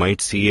actors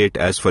might see it,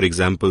 as for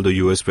example the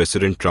US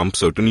President Trump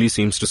certainly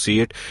seems to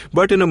see it,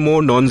 but in a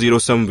more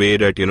non-zero-sum way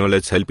that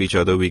let's help each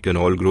other, we can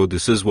all grow,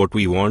 this is what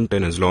we want,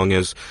 and as long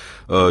as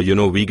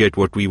we get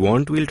what we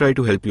want, we'll try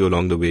to help you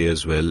along the way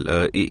as well.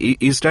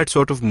 Is that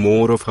sort of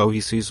more of how he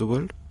sees the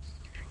world?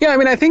 Yeah,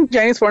 I think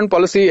Chinese foreign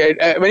policy,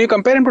 when you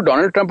compare him to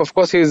Donald Trump, of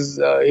course, he's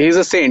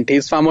a saint.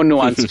 He's far more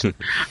nuanced.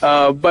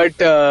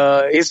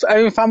 But he's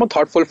far more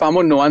thoughtful, far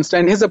more nuanced,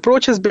 and his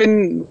approach has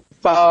been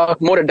far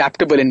more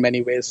adaptable in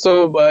many ways.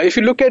 So if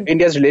you look at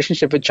India's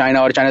relationship with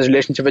China or China's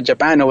relationship with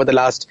Japan over the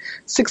last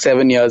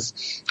 6-7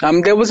 years,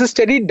 there was a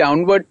steady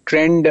downward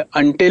trend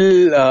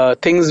until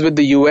things with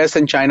the US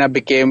and China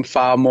became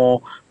far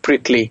more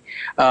prickly.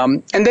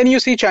 And then you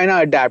see China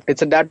adapt.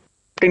 It's adapting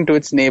to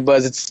its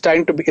neighbors.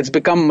 It's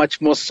become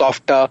much more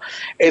softer.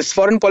 Its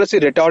foreign policy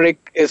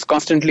rhetoric is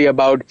constantly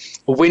about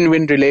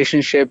win-win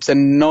relationships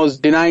and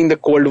denying the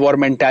Cold War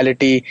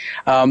mentality.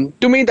 To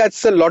me,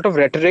 that's a lot of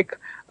rhetoric.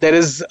 There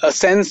is a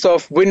sense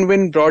of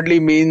win-win broadly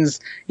means,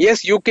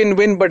 yes, you can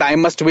win, but I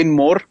must win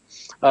more.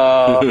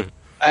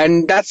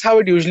 And that's how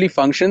it usually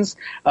functions.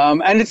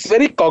 And it's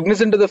very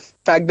cognizant of the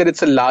fact that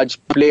it's a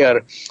large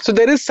player. So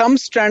there is some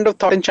strand of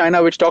thought in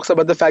China which talks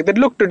about the fact that,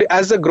 look, today,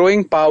 as a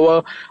growing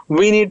power,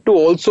 we need to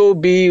also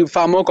be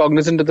far more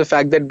cognizant of the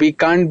fact that we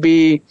can't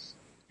be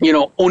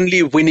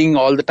only winning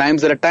all the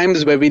times. There are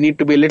times where we need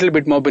to be a little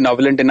bit more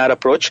benevolent in our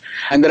approach,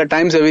 and there are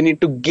times where we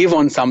need to give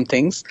on some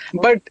things.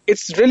 But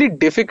it's really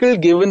difficult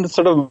given the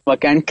sort of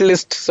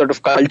mercantilist sort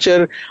of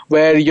culture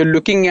where you're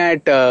looking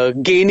at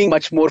gaining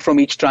much more from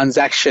each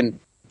transaction.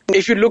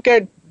 If you look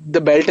at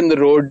the Belt and the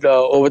Road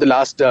over the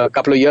last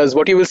couple of years,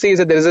 what you will see is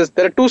that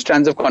there are two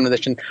strands of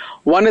conversation.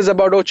 One is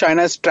about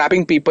China is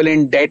trapping people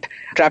in debt,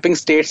 trapping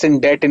states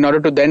in debt in order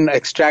to then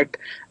extract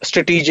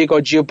strategic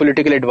or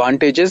geopolitical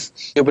advantages,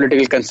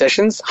 geopolitical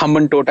concessions.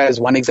 Hambantota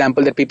is one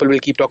example that people will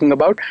keep talking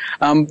about.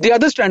 The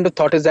other strand of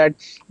thought is that,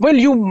 well,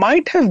 you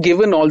might have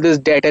given all this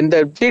debt and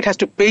the state has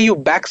to pay you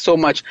back so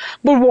much,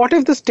 but what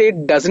if the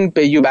state doesn't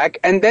pay you back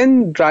and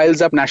then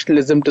riles up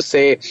nationalism to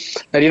say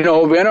that, you're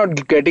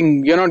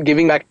not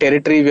giving back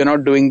territory, we're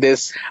not doing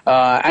this.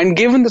 And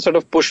given the sort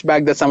of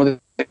pushback that some of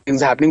the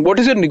things are happening, what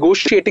is your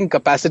negotiating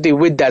capacity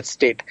with that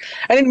state?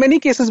 And in many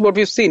cases, what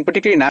we've seen,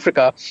 particularly in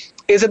Africa,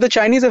 is that the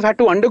Chinese have had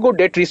to undergo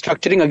debt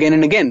restructuring again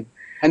and again.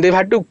 And they've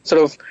had to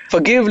sort of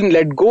forgive and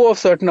let go of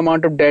certain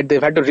amount of debt.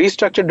 They've had to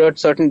restructure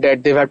certain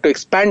debt. They've had to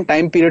expand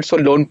time periods for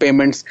loan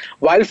payments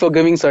while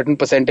forgiving certain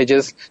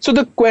percentages. So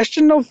the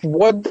question of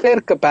what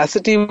their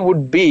capacity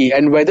would be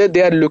and whether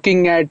they are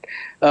looking at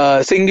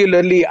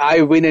singularly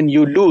I win and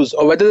you lose,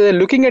 or whether they're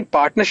looking at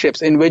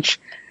partnerships in which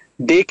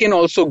they can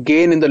also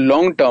gain in the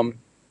long term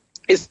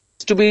is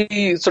to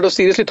be sort of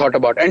seriously thought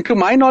about. And to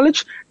my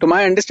knowledge, to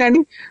my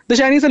understanding, the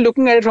Chinese are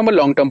looking at it from a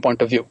long-term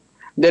point of view.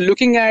 They're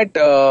looking at,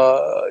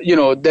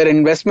 their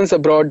investments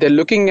abroad. They're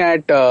looking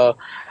at,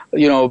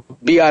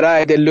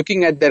 BRI. They're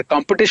looking at their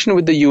competition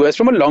with the US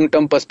from a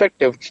long-term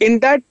perspective. In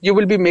that, you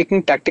will be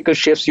making tactical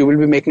shifts. You will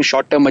be making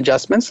short-term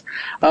adjustments.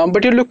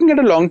 But you're looking at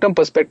a long-term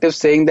perspective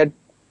saying that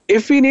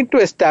if we need to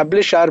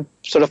establish our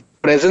sort of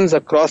presence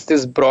across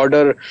this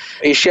broader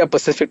Asia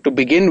Pacific to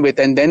begin with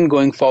and then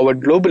going forward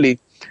globally,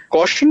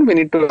 caution, we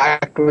need to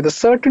act with a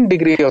certain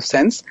degree of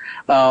sense.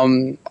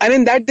 And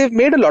in that, they've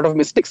made a lot of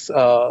mistakes.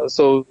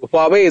 So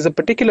Huawei is a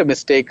particular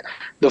mistake.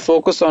 The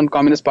focus on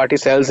Communist Party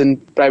cells in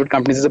private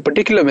companies is a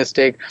particular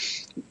mistake.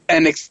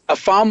 And a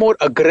far more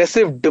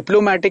aggressive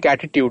diplomatic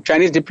attitude.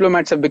 Chinese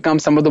diplomats have become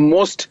some of the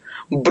most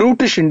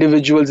brutish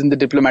individuals in the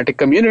diplomatic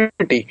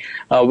community,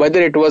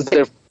 whether it was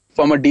their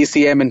former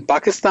DCM in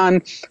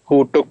Pakistan,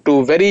 who took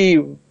to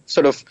very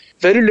sort of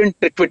virulent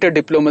Twitter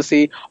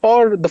diplomacy,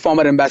 or the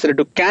former ambassador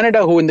to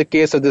Canada, who in the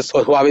case of this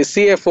Huawei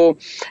CFO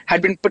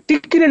had been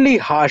particularly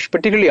harsh,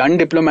 particularly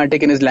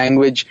undiplomatic in his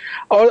language,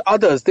 or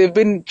others. They've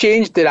been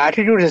changed, their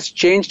attitude has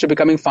changed to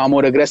becoming far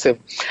more aggressive.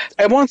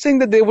 I'm not saying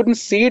that they wouldn't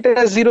see it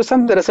as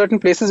zero-sum. There are certain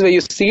places where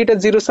you see it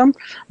as zero-sum,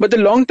 but the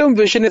long-term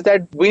vision is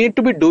that we need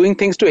to be doing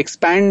things to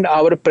expand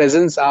our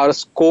presence, our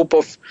scope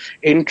of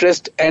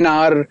interest, and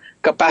our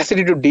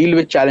capacity to deal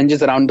with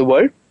challenges around the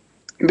world,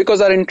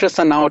 because our interests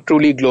are now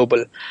truly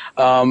global.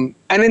 And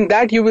in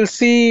that, you will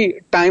see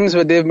times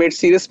where they've made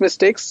serious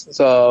mistakes.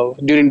 So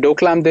during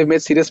Doklam, they've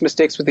made serious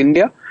mistakes with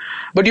India.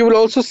 But you will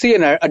also see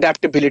an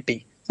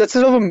adaptability. That's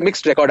sort of a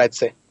mixed record, I'd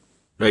say.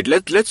 Right,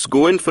 let's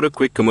go in for a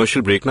quick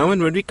commercial break now,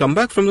 and when we come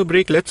back from the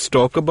break, let's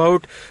talk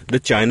about the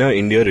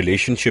China-India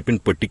relationship in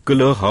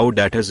particular, how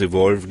that has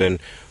evolved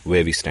and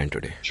where we stand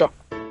today. Sure.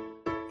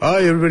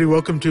 Hi, everybody.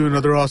 Welcome to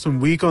another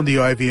awesome week on the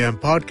IVM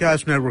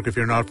Podcast Network. If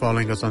you're not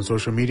following us on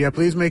social media,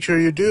 please make sure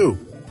you do.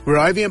 We're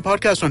IVM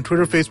Podcast on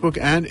Twitter, Facebook,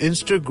 and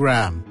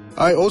Instagram.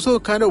 I also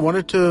kind of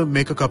wanted to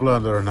make a couple of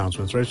other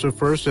announcements, right? So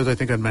first, as I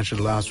think I mentioned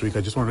last week,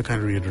 I just want to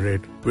kind of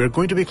reiterate, we're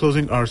going to be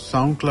closing our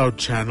SoundCloud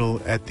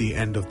channel at the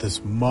end of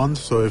this month.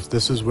 So if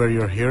this is where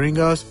you're hearing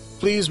us,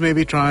 please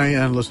maybe try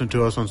and listen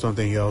to us on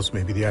something else,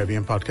 maybe the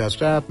IVM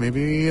Podcast app,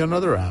 maybe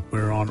another app.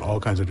 We're on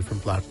all kinds of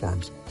different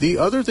platforms. The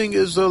other thing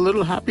is a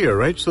little happier,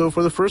 right? So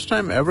for the first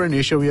time ever in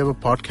Asia, we have a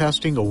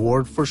podcasting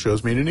award for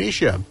shows made in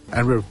Asia.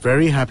 And we're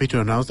very happy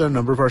to announce that a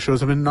number of our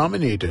shows have been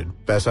nominated.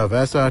 Pesa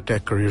Vesa,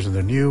 Tech Careers in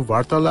the New,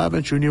 Vartalab,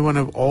 and Shunya One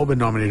have all been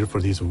nominated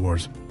for these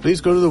awards. Please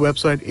go to the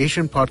website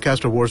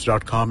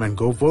asianpodcastawards.com and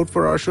go vote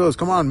for our shows.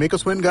 Come on, make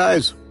us win,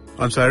 guys.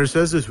 On Cyrus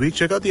Says this week,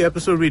 check out the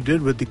episode we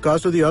did with The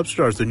Cast of the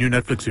Upstarts, the new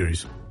Netflix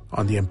series.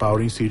 On the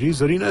Empowering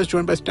series, Zarina is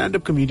joined by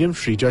stand-up comedian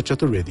Shrija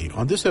Chaturvedi.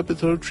 On this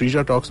episode,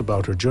 Shrija talks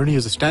about her journey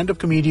as a stand-up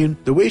comedian,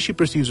 the way she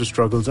perceives her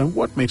struggles, and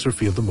what makes her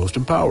feel the most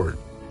empowered.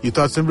 You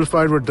thought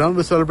Simplified were done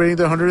with celebrating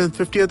their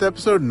 150th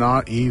episode?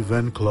 Not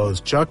even close.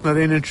 Chuck,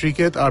 Naren, and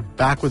Shriketh are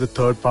back with the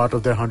third part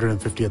of their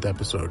 150th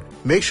episode.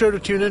 Make sure to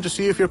tune in to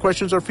see if your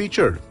questions are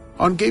featured.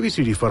 On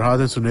KBCD, Farhad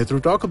and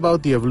Sunetru talk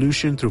about the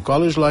evolution through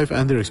college life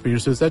and their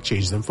experiences that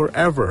changed them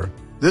forever.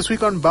 This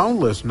week on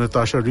Boundless,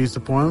 Natasha reads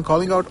the poem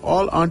calling out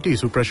all aunties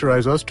who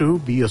pressurize us to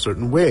be a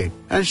certain way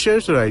and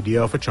shares her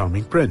idea of a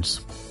charming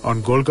prince.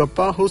 On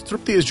Golgappa, host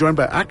Trupti is joined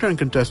by actor and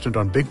contestant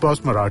on Big Boss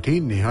Marathi,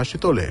 Neha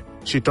Shitole.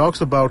 She talks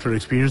about her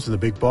experience in the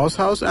Big Boss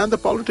house and the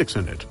politics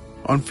in it.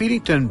 On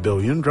Feeding 10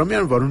 Billion,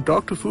 Ramya and Varun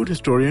talk to food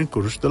historian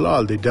Kurush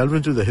Dalal. They delve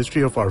into the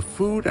history of our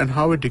food and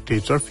how it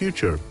dictates our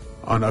future.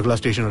 On Agla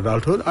Station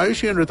Adulthood,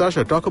 Ayushi and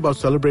Ritasha talk about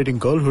celebrating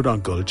girlhood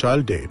on Girl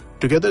Child Day.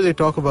 Together they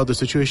talk about the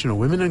situation of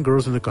women and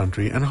girls in the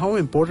country and how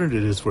important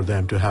it is for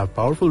them to have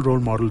powerful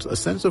role models, a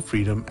sense of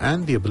freedom,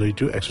 and the ability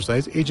to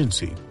exercise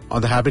agency. On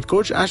The Habit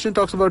Coach, Ashton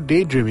talks about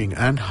daydreaming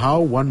and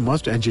how one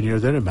must engineer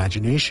their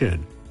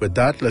imagination. With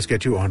that, let's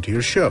get you onto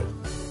your show.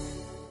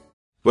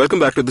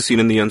 Welcome back to The Scene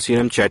and the Unseen.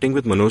 I'm chatting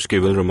with Manoj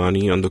Keval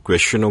Ramani on the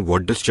question of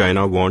what does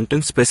China want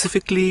and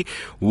specifically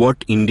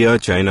what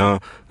India-China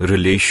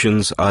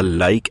relations are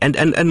like. And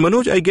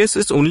Manoj, I guess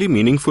it's only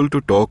meaningful to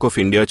talk of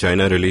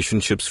India-China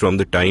relationships from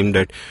the time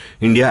that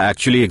India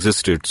actually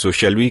existed. So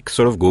shall we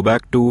sort of go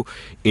back to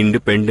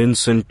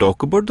independence and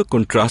talk about the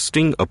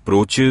contrasting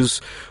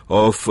approaches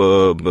of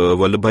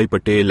Vallabhbhai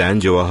Patel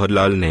and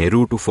Jawaharlal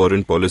Nehru to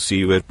foreign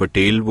policy, where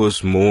Patel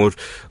was more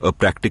a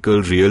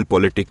practical,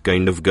 realpolitik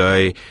kind of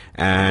guy,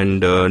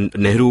 and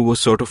Nehru was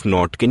sort of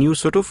not. Can you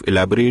sort of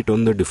elaborate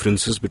on the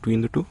differences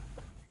between the two?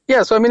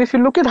 Yeah, so I mean, if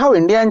you look at how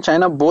India and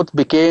China both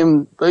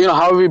became,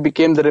 how we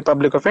became the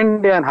Republic of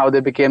India and how they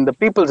became the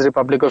People's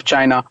Republic of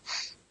China,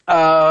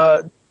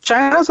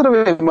 China sort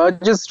of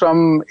emerges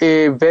from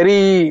a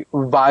very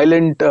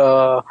violent,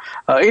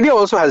 India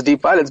also has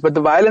deep violence, but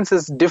the violence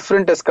is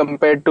different as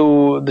compared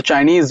to the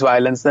Chinese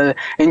violence.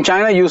 In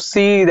China, you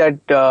see that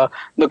the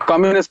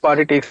Communist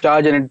Party takes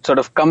charge and it sort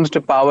of comes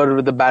to power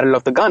with the barrel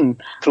of the gun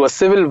through a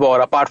civil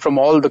war. Apart from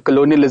all the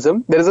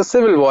colonialism, there is a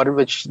civil war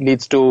which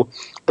leads to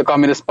the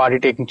Communist Party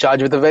taking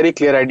charge with a very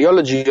clear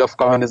ideology of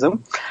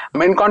communism.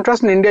 In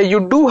contrast, in India,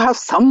 you do have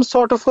some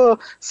sort of a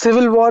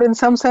civil war in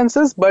some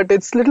senses, but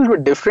it's a little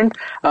bit different.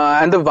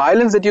 And the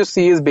violence that you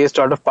see is based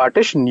out of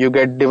partition. You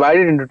get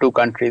divided into two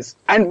countries.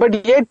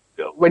 But yet,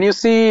 when you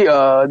see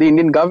the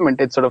Indian government,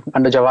 it's sort of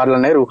under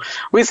Jawaharlal Nehru,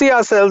 we see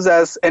ourselves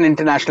as an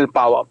international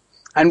power.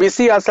 And we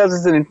see ourselves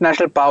as an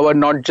international power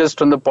not just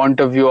from the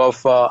point of view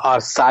of our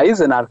size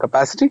and our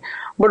capacity,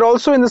 but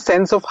also in the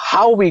sense of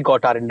how we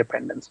got our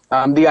independence.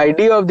 The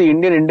idea of the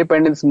Indian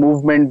independence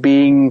movement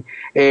being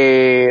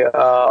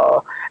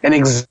an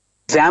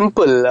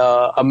example,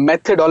 a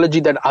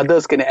methodology that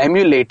others can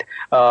emulate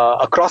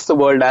across the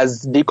world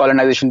as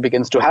decolonization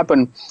begins to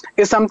happen,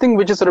 is something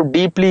which is sort of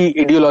deeply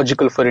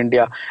ideological for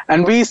India.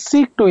 And we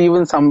seek to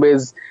even some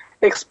ways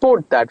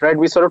export that, right?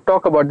 We sort of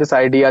talk about this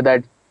idea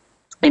that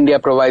India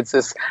provides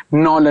this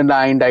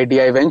non-aligned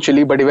idea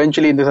eventually, but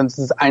eventually in the sense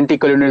this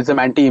anti-colonialism,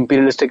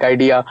 anti-imperialistic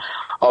idea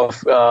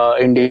of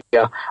India,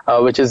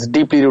 which is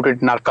deeply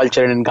rooted in our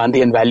culture and in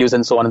Gandhian values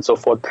and so on and so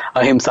forth,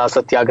 ahimsa,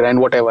 satyagraha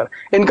and whatever.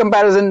 In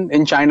comparison,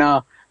 in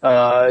China,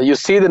 you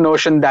see the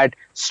notion that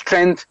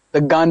strength, the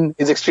gun,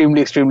 is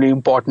extremely, extremely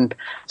important.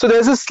 So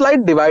there's a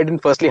slight divide in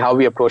firstly how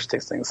we approach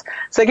these things.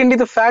 Secondly,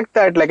 the fact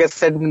that, like I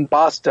said in the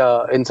past,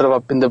 in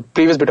the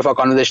previous bit of our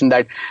conversation,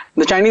 that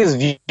the Chinese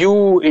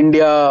view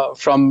India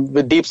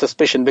with deep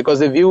suspicion because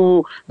they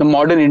view the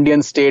modern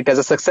Indian state as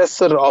a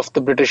successor of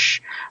the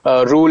British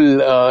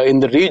rule in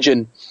the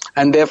region.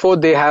 And therefore,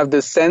 they have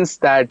this sense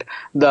that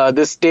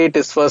this state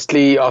is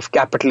firstly of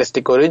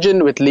capitalistic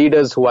origin, with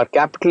leaders who are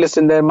capitalist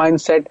in their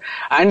mindset,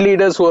 and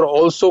leaders who are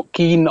also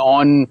keen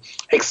on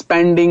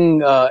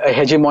expanding a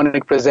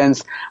hegemonic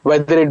presence,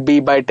 whether it be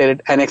by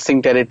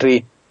annexing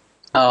territory,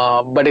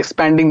 but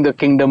expanding the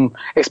kingdom,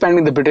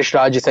 expanding the British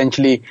Raj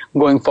essentially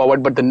going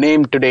forward. But the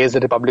name today is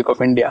the Republic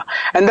of India.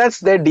 And that's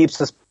their deep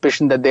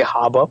suspicion that they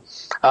harbor.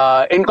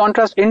 In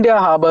contrast, India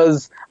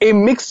harbors a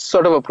mixed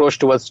sort of approach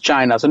towards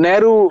China. So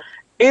Nehru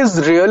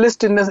is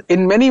realist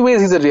in many ways.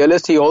 He's a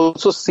realist. He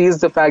also sees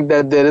the fact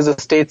that there is a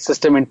state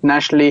system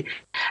internationally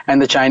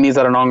and the Chinese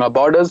are along our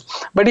borders.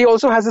 But he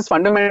also has this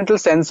fundamental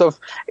sense of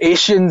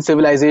Asian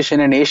civilization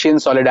and Asian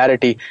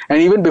solidarity.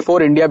 And even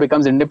before India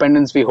becomes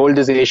independent, we hold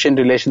this Asian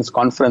Relations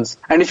Conference.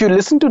 And if you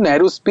listen to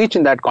Nehru's speech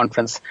in that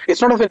conference,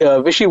 it's not of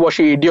a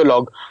wishy-washy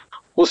ideologue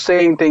who's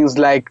saying things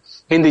like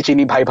Hindi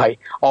Chini Bhai Bhai,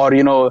 or,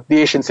 the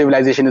Asian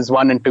civilization is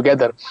one and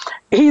together.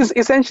 He's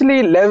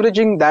essentially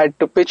leveraging that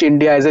to pitch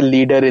India as a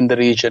leader in the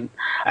region.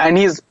 And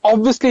he's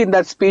obviously in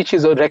that speech,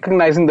 he's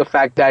recognizing the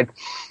fact that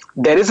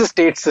there is a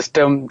state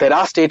system, there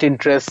are state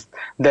interests,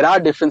 there are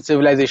different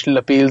civilizational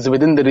appeals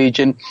within the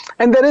region,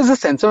 and there is a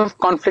sense of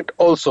conflict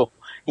also.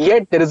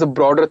 Yet there is a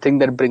broader thing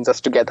that brings us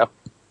together.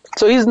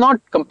 So he's not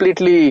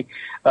completely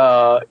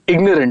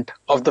ignorant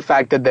of the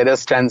fact that there are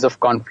strands of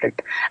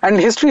conflict. And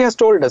history has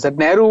told us that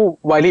Nehru,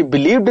 while he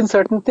believed in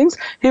certain things,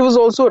 he was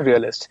also a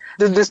realist.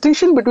 The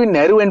distinction between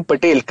Nehru and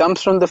Patel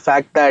comes from the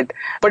fact that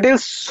Patel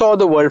saw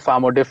the world far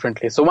more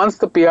differently. So once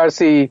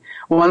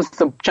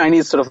the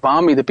Chinese sort of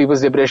army, the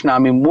People's Liberation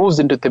Army, moves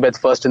into Tibet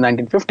first in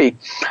 1950,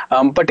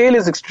 Patel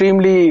is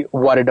extremely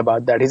worried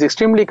about that. He's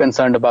extremely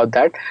concerned about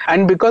that.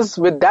 And because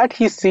with that,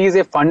 he sees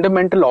a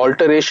fundamental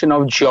alteration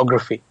of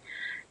geography.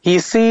 He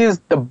sees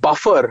the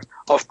buffer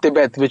of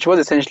Tibet, which was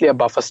essentially a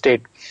buffer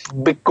state,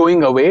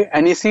 going away,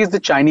 and he sees the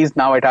Chinese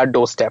now at our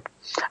doorstep.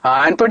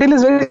 And Patel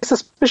is very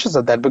suspicious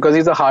of that because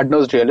he's a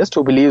hard-nosed realist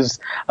who believes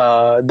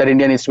that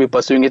India needs to be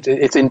pursuing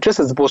its interests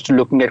as opposed to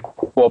looking at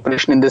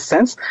cooperation in this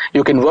sense.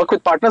 You can work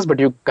with partners, but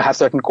you have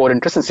certain core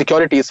interests, and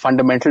security is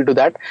fundamental to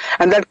that.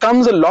 And that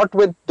comes a lot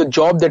with the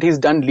job that he's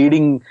done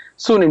leading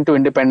soon into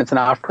independence, and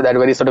after that,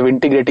 very sort of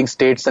integrating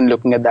states and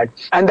looking at that.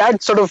 And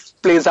that sort of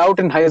plays out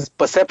in his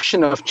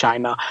perception of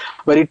China,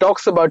 where he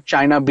talks about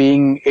China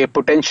being a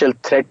potential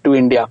threat to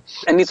India.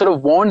 And he sort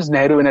of warns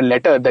Nehru in a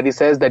letter that he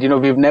says that,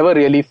 we've never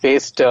really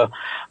faced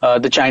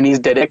the Chinese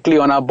directly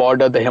on our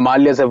border. The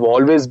Himalayas have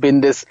always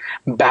been this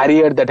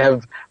barrier that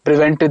have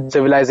prevented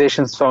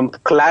civilizations from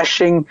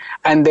clashing,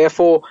 and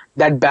therefore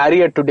that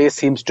barrier today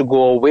seems to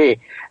go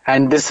away.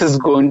 And this is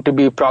going to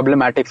be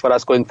problematic for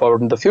us going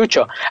forward in the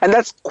future. And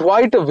that's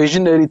quite a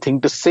visionary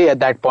thing to say at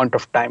that point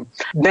of time.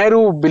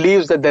 Nehru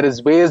believes that there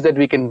is ways that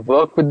we can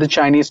work with the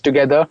Chinese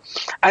together.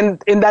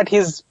 And in that he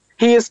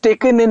is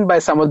taken in by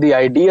some of the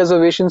ideas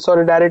of Asian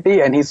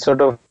solidarity, and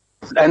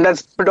and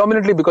that's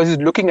predominantly because he's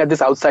looking at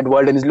this outside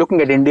world and he's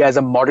looking at India as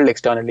a model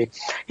externally.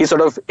 He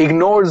sort of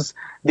ignores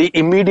the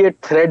immediate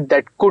threat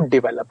that could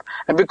develop.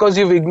 And because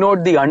you've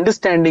ignored the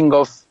understanding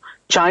of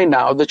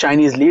China, or the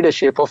Chinese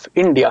leadership of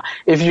India,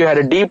 if you had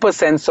a deeper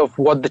sense of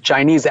what the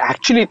Chinese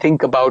actually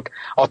think about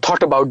or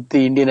thought about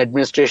the Indian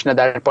administration at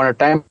that point of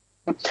time,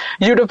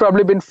 you'd have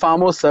probably been far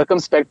more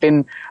circumspect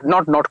in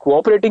not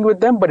cooperating with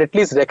them, but at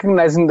least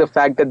recognizing the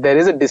fact that there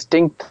is a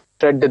distinct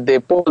threat that they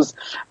pose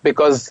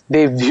because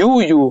they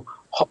view you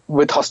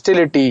with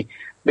hostility,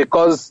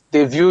 because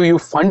they view you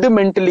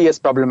fundamentally as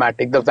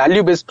problematic. The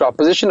value-based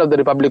proposition of the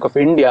Republic of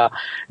India,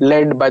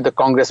 led by the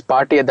Congress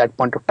party at that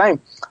point of time,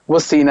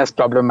 was seen as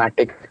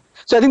problematic.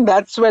 So I think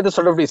that's where the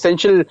sort of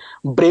essential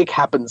break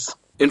happens.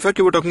 In fact,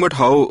 you were talking about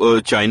how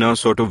China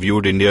sort of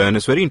viewed India, and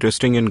it's very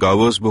interesting. In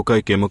Gawa's book,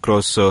 I came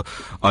across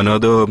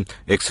another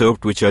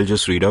excerpt which I'll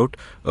just read out.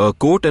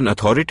 Quote, an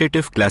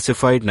authoritative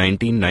classified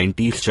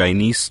 1990s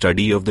Chinese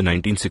study of the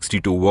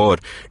 1962 war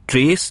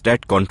traced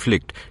that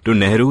conflict to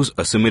Nehru's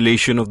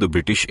assimilation of the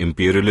British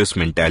imperialist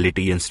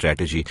mentality and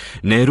strategy.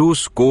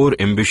 Nehru's core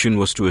ambition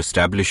was to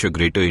establish a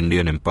greater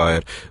Indian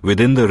empire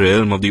within the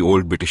realm of the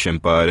old British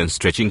Empire and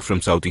stretching from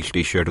Southeast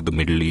Asia to the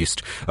Middle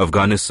East.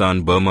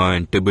 Afghanistan, Burma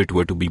and Tibet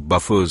were to be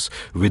buffer suffers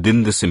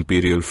within this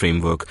imperial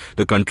framework.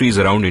 The countries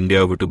around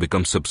India were to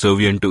become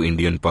subservient to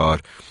Indian power.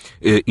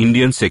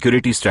 Indian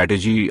security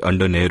strategy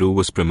under Nehru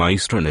was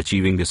premised on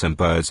achieving this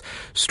empire's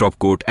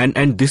stopcoat.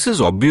 And this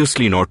is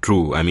obviously not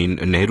true. I mean,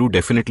 Nehru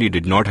definitely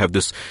did not have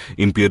this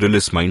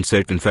imperialist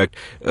mindset. In fact,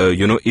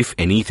 if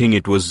anything,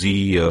 it was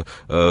the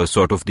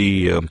sort of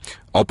the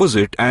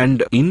opposite.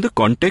 And in the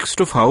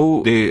context of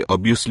how they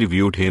obviously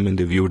viewed him and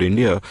they viewed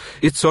India,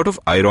 it's sort of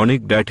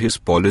ironic that his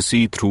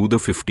policy through the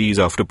 50s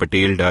after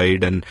Patel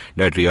died and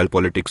that real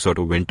politics sort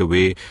of went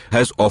away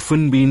has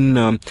often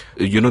been,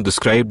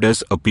 described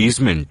as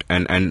appeasement,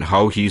 and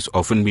how he's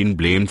often been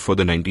blamed for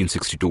the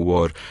 1962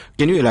 war.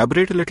 Can you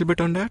elaborate a little bit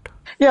on that?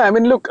 Yeah, I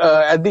mean, look,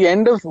 at the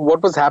end of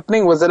what was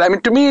happening was that, I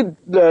mean, to me,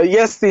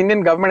 yes, the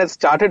Indian government had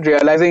started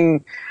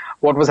realizing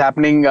what was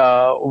happening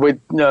with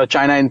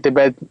China in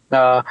Tibet.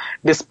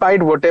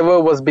 Despite whatever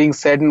was being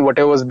said and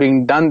whatever was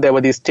being done, there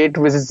were these state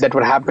visits that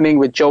were happening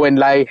with Zhou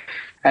Enlai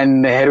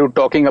and Nehru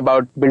talking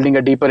about building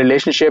a deeper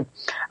relationship.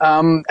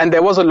 And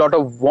there was a lot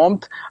of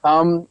warmth.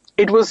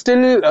 It was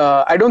still,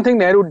 I don't think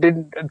Nehru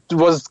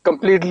was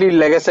completely,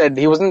 like I said,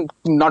 he wasn't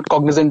not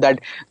cognizant that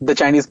the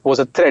Chinese pose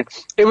a threat.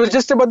 It was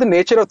just about the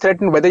nature of threat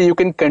and whether you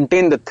can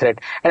contain the threat.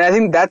 And I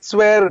think that's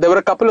where there were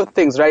a couple of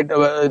things, right?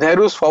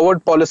 Nehru's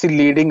forward policy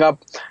leading up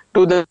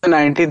to the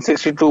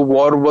 1962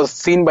 war was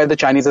seen by the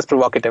Chinese as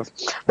provocative.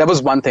 That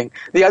was one thing.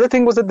 The other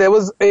thing was that there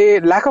was a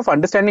lack of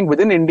understanding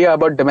within India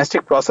about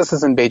domestic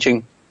processes in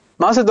Beijing.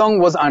 Mao Zedong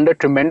was under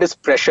tremendous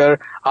pressure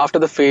after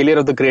the failure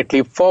of the Great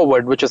Leap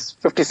Forward, which is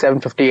 57,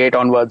 58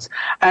 onwards.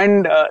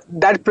 And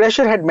that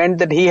pressure had meant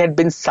that he had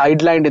been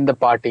sidelined in the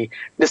party,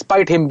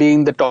 despite him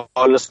being the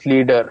tallest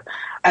leader.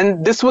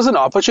 And this was an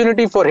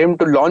opportunity for him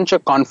to launch a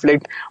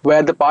conflict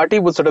where the party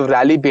would sort of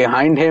rally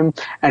behind him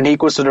and he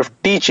could sort of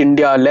teach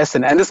India a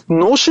lesson. And this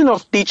notion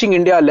of teaching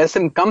India a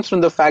lesson comes from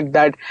the fact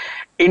that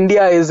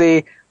India is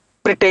a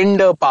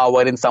pretender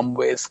power in some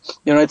ways.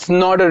 It's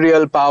not a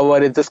real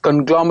power. It's this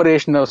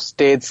conglomeration of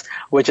states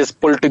which is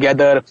pulled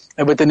together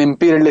with an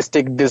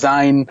imperialistic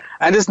design.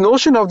 And this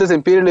notion of this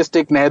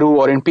imperialistic Nehru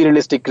or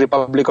imperialistic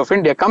Republic of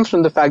India comes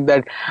from the fact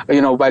that,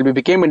 while we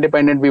became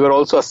independent, we were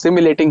also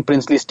assimilating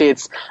princely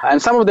states.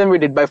 And some of them we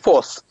did by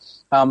force.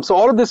 So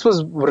all of this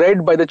was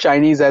read by the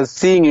Chinese as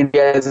seeing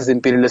India as this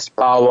imperialist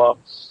power.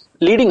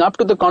 Leading up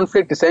to the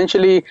conflict,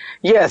 essentially,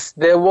 yes,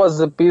 there was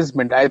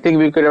appeasement. I think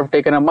we could have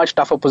taken a much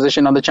tougher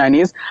position on the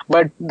Chinese.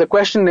 But the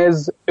question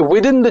is,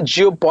 within the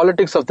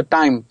geopolitics of the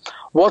time,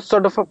 what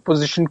sort of a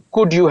position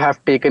could you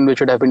have taken which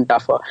would have been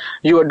tougher?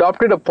 You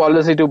adopted a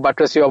policy to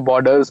buttress your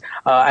borders,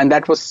 and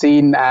that was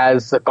seen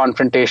as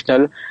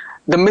confrontational.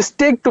 The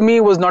mistake to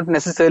me was not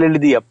necessarily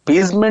the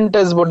appeasement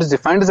as what is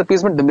defined as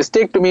appeasement. The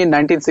mistake to me in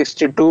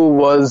 1962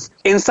 was,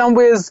 in some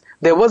ways,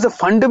 there was a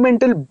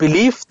fundamental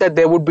belief that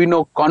there would be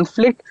no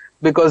conflict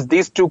because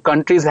these two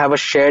countries have a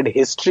shared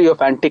history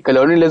of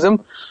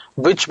anti-colonialism,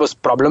 which was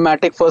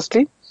problematic,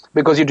 firstly,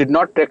 because you did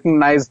not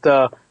recognize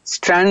the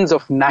strands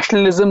of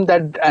nationalism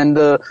and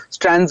the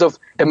strands of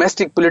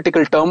domestic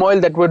political turmoil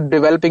that were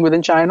developing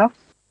within China.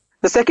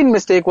 The second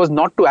mistake was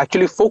not to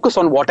actually focus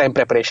on wartime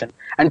preparation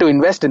and to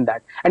invest in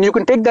that. And you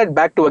can take that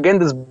back to, again,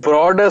 this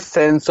broader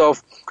sense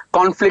of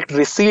conflict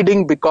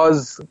receding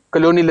because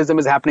colonialism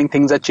is happening,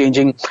 things are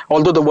changing,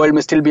 although the world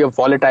may still be a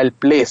volatile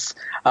place,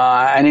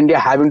 and India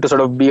having to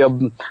sort of be a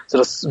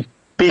sort of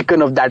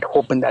beacon of that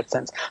hope in that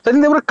sense. So I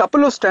think there were a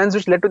couple of strands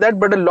which led to that,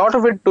 but a lot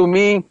of it to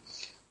me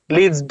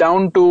leads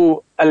down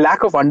to a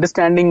lack of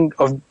understanding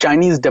of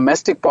Chinese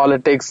domestic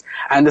politics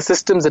and the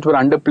systems that were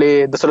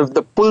underplay, the sort of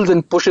the pulls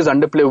and pushes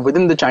underplay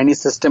within the Chinese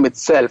system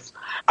itself.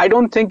 I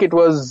don't think it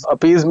was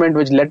appeasement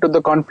which led to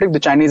the conflict. The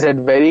Chinese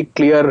had very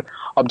clear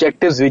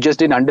objectives. We just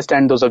didn't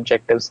understand those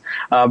objectives.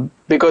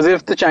 Because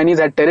if the Chinese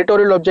had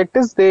territorial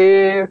objectives,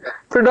 they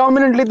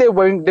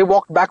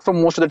walked back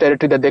from most of the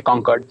territory that they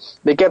conquered.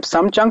 They kept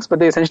some chunks, but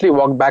they essentially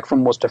walked back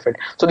from most of it.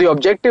 So the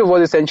objective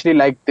was essentially,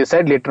 like they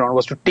said later on,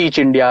 was to teach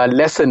India a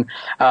lesson.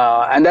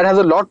 And that has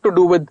a lot to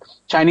do with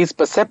Chinese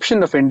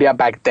perception of India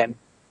back then.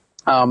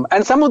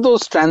 And some of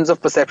those strands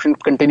of perception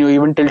continue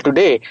even till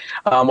today,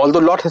 although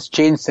a lot has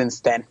changed since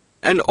then.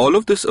 And all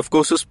of this, of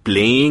course, is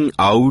playing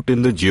out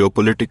in the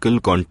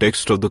geopolitical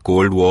context of the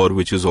Cold War,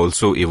 which is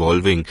also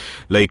evolving.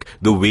 Like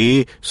the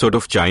way sort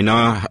of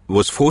China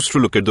was forced to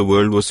look at the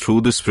world was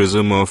through this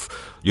prism of,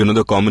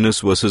 the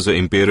communists versus the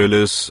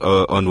imperialists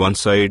on one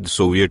side,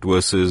 Soviet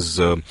versus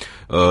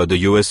the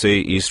USA,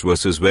 East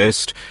versus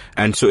West.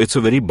 And so it's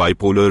a very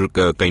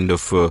bipolar kind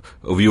of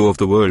view of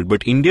the world.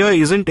 But India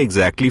isn't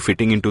exactly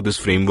fitting into this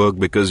framework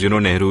because,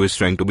 Nehru is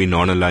trying to be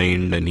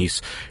non-aligned and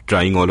he's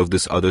trying all of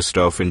this other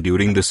stuff. And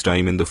during this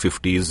time in the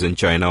 50s, and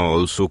China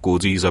also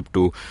cozies up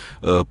to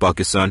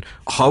Pakistan.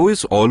 How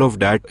is all of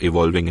that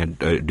evolving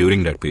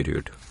during that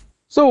period?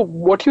 So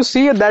what you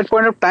see at that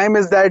point of time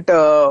is that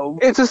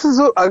this is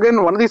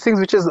again one of these things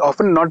which is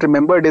often not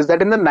remembered, is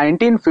that in the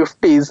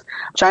 1950s,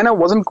 China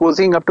wasn't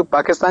cozying up to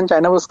Pakistan,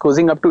 China was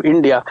cozying up to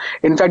India.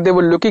 In fact, they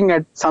were looking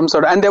at some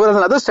sort of, and there was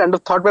another strand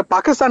of thought where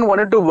Pakistan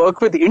wanted to work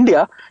with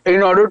India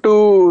in order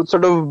to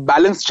sort of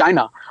balance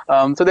China.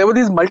 So there were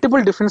these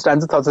multiple different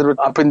strands of thoughts that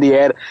were up in the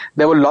air.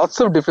 There were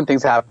lots of different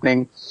things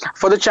happening.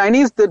 For the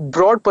Chinese, the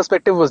broad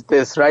perspective was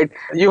this, right?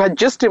 You had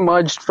just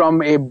emerged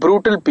from a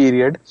brutal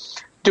period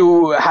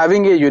to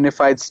having a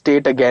unified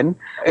state again.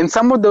 In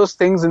some of those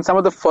things, in some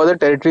of the further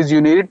territories,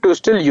 you needed to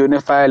still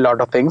unify a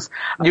lot of things.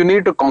 You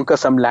needed to conquer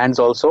some lands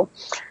also.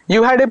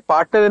 You had a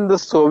partner in the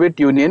Soviet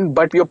Union,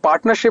 but your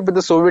partnership with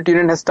the Soviet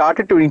Union has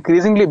started to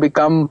increasingly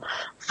become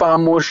far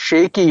more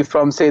shaky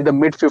from, say, the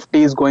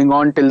mid-50s going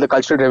on till the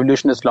Cultural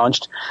Revolution is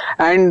launched.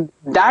 And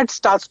that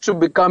starts to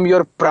become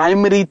your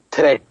primary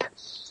threat.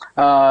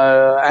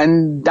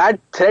 And that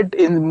threat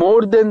in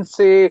more than,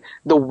 say,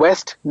 the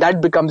West, that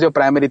becomes your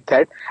primary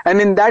threat.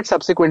 And in that,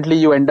 subsequently,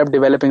 you end up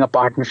developing a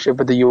partnership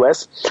with the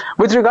US.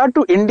 With regard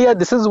to India,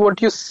 this is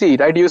what you see,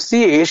 right? You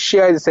see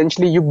Asia as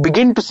essentially, you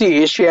begin to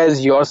see Asia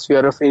as your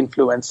sphere of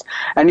influence.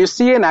 And you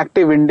see an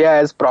active India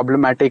as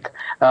problematic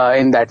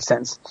in that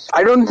sense.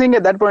 I don't think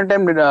at that point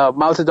in time,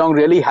 Mao Zedong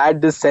really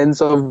had this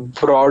sense of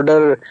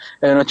broader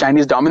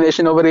Chinese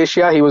domination over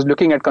Asia. He was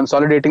looking at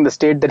consolidating the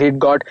state that he'd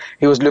got.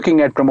 He was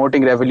looking at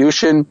promoting revolution.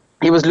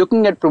 He was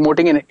looking at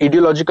promoting an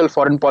ideological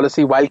foreign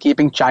policy while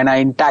keeping China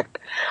intact.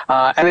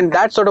 And in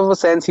that sort of a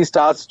sense, he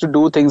starts to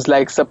do things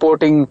like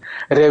supporting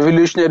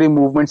revolutionary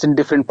movements in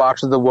different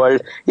parts of the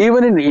world,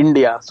 even in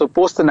India. So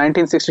post the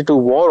 1962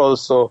 war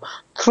also,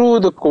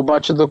 through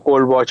much of the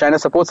Cold War, China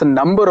supports a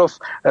number of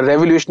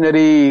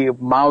revolutionary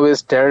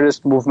Maoist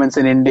terrorist movements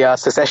in India,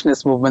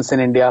 secessionist movements in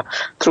India,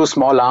 through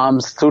small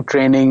arms, through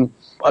training.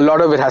 A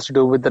lot of it has to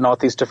do with the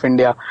northeast of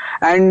India.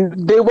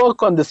 And they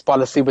work on this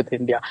policy with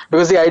India.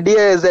 Because the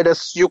idea is that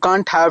you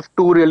can't have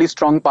two really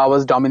strong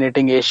powers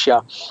dominating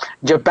Asia.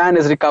 Japan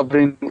is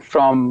recovering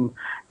from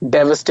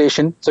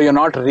devastation, so you're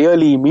not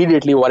really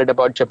immediately worried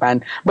about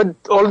Japan. But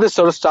all this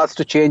sort of starts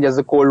to change as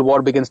the Cold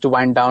War begins to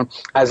wind down,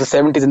 as the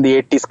 70s and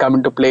the 80s come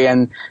into play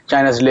and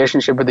China's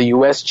relationship with the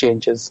US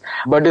changes.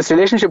 But this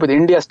relationship with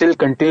India still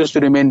continues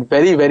to remain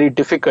very, very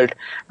difficult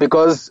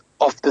because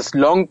of this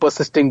long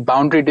persisting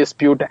boundary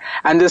dispute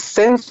and this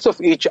sense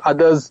of each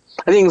other's,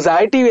 the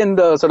anxiety and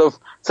the sort of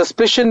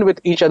suspicion with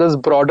each other's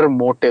broader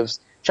motives.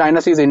 China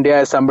sees India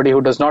as somebody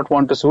who does not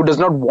want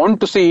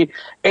to see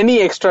any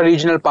extra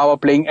regional power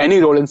playing any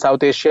role in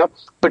South Asia,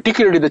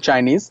 particularly the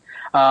Chinese.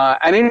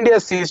 And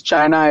India sees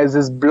China as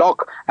this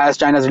bloc, as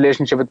China's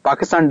relationship with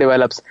Pakistan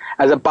develops,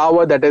 as a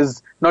power that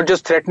is not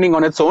just threatening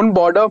on its own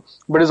border,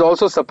 but is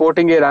also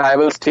supporting a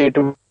rival state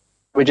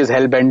which is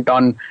hell-bent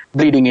on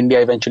bleeding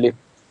India eventually.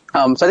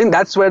 So I think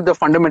that's where the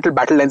fundamental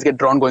battle lines get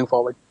drawn going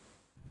forward.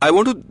 I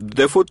want to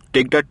therefore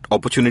take that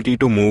opportunity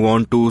to move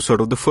on to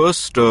sort of the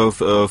first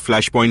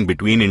flashpoint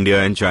between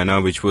India and China,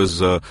 which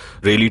was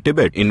really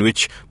Tibet, in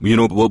which,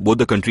 both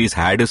the countries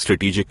had a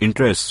strategic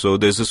interest. So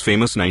there's this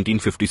famous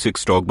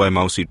 1956 talk by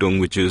Mao Zedong,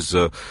 which is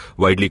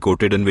widely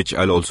quoted, and which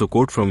I'll also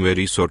quote from, where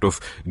he's sort of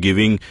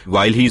giving,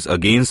 while he's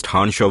against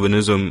Han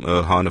chauvinism,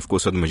 Han, of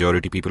course, are the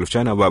majority people of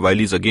China, while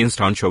he's against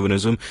Han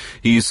chauvinism,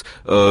 he's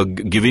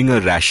giving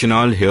a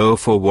rationale here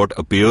for what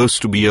appears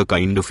to be a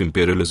kind of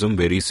imperialism,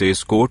 where he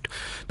says, quote,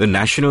 "The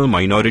national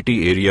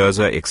minority areas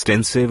are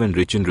extensive and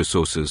rich in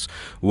resources.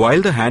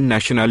 While the Han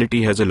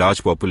nationality has a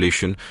large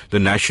population, the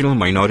national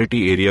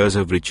minority areas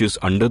have riches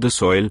under the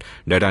soil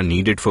that are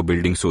needed for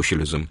building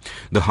socialism.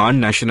 The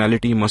Han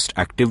nationality must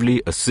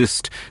actively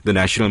assist the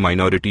national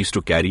minorities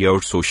to carry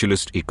out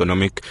socialist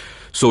economic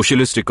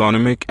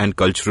and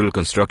cultural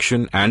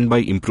construction, and by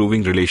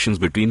improving relations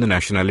between the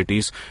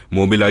nationalities,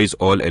 mobilize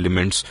all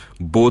elements,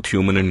 both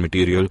human and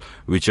material,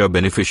 which are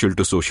beneficial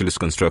to socialist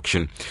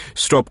construction."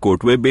 Stop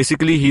quote, where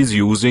basically he's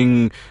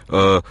using,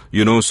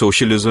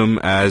 socialism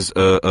as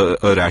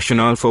a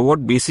rationale for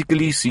what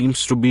basically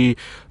seems to be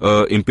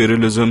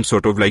imperialism,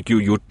 sort of like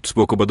you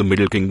spoke about the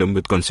Middle Kingdom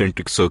with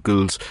concentric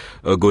circles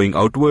going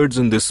outwards,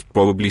 and this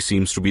probably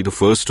seems to be the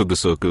first of the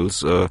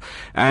circles.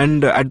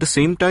 And at the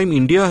same time,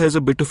 India has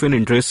a bit of an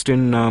interest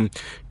in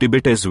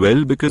Tibet as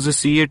well, because they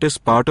see it as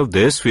part of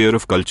their sphere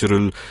of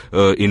cultural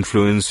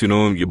influence.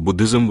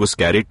 Buddhism was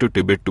carried to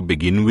Tibet to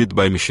begin with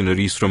by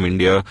missionaries from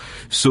India.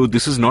 So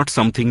this is not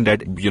something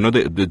that,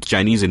 the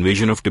Chinese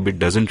invasion of Tibet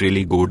doesn't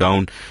really go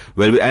down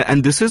well.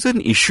 And this is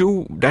an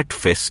issue that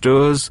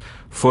festers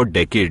for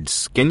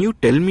decades. Can you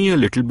tell me a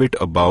little bit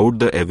about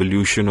the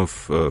evolution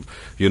of,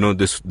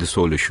 this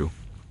whole issue?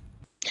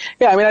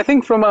 Yeah, I mean, I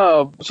think from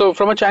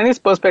a Chinese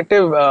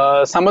perspective,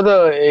 some of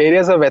the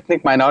areas of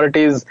ethnic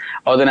minorities,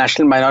 or the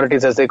national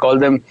minorities as they call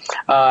them,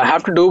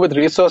 have to do with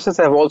resources,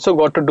 have also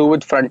got to do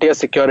with frontier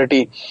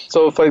security.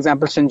 So, for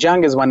example,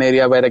 Xinjiang is one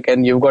area where,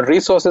 again, you've got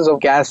resources of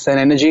gas and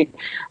energy,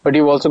 but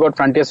you've also got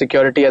frontier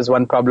security as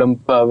one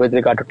problem with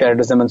regard to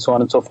terrorism and so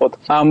on and so forth.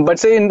 But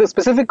say in the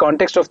specific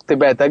context of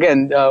Tibet,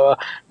 again, the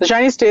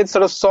Chinese state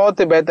sort of saw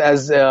Tibet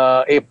as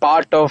a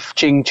part of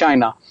Qing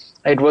China.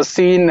 It was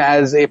seen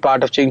as a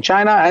part of Qing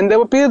China, and there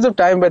were periods of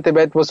time where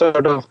Tibet was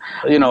sort of,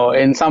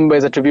 in some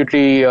ways a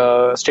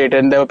tributary state,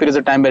 and there were periods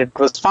of time where it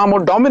was far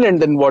more dominant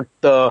than what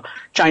the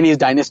Chinese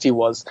dynasty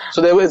was.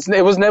 So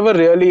it was never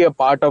really a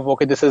part of,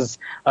 okay, this is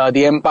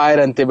the empire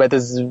and Tibet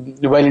is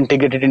well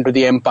integrated into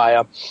the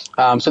empire.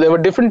 So there were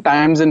different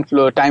times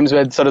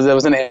where sort of there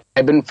was an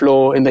ebb and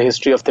flow in the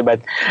history of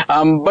Tibet.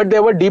 But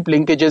there were deep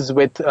linkages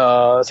with,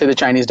 say, the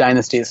Chinese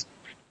dynasties.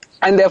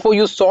 And therefore,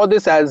 you saw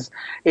this as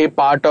a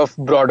part of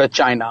broader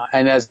China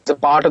and as a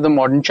part of the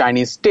modern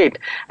Chinese state.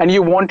 And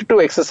you wanted to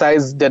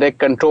exercise direct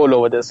control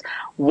over this.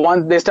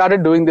 Once they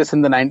started doing this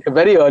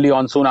very early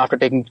on, soon after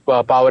taking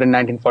power in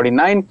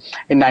 1949.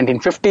 In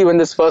 1950, when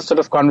this first sort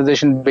of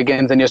conversation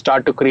begins and you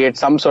start to create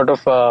some sort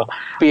of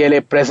PLA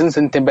presence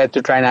in Tibet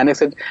to try and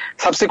annex it.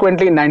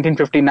 Subsequently, in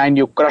 1959,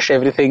 you crush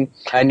everything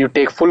and you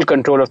take full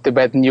control of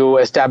Tibet and you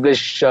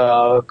establish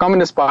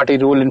Communist Party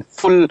rule in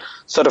full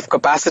sort of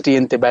capacity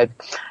in Tibet.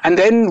 And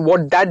then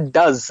what that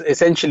does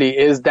essentially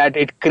is that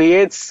it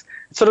creates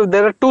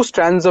there are two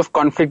strands of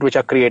conflict which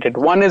are created.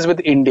 One is with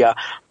India,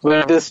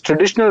 where this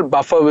traditional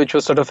buffer, which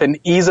was sort of an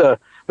easer,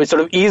 which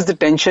sort of eased the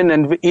tension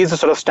and eased the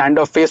sort of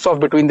standoff, face-off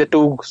between the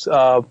two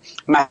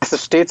massive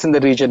states in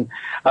the region,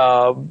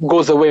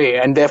 goes away,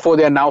 and therefore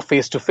they are now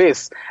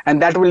face-to-face.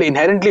 And that will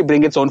inherently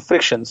bring its own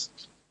frictions.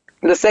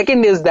 The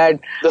second is that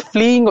the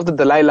fleeing of the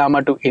Dalai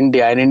Lama to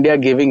India and India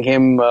giving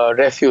him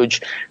refuge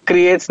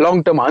creates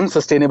long-term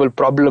unsustainable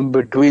problem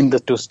between the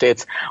two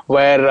states,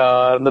 where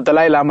the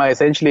Dalai Lama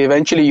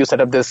eventually you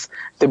set up this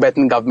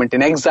Tibetan government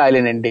in exile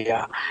in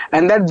India,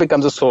 and that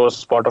becomes a sore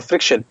spot of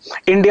friction.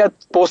 India,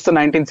 post the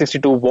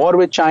 1962 war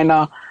with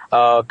China,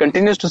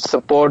 continues to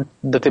support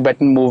the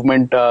Tibetan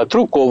movement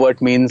through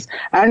covert means,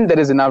 and there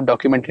is enough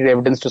documentary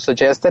evidence to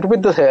suggest that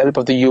with the help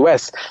of the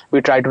US,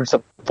 we try to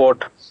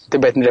support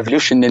Tibetan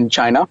revolution in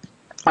China.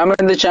 I mean,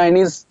 the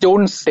Chinese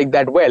don't take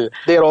that well.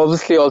 They are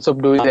obviously also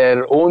doing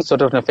their own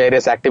sort of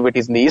nefarious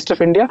activities in the east of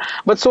India,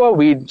 but so are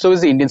we. So is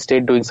the Indian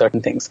state doing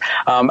certain things.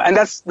 And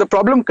that's the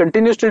problem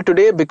continues till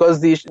today, because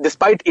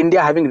despite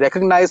India having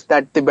recognized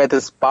that Tibet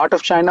is part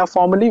of China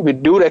formally, we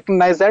do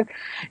recognize that.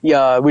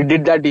 Yeah, we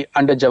did that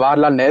under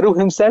Jawaharlal Nehru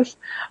himself.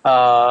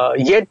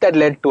 Yet that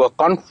led to a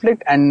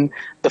conflict, and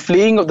the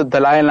fleeing of the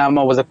Dalai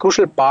Lama was a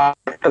crucial part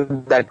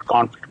of that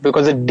conflict,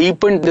 because it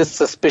deepened this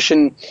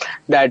suspicion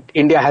that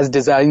India has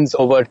designs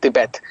over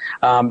Tibet,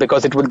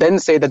 because it would then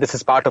say that this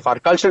is part of our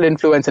cultural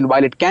influence, and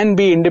while it can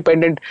be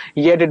independent,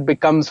 yet it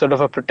becomes sort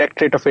of a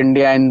protectorate of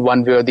India in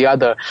one way or the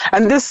other.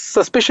 And this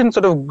suspicion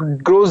sort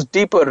of grows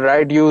deeper,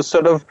 right?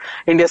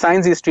 India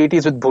signs these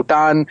treaties with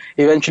Bhutan,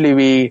 eventually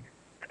we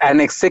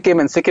annex Sikkim,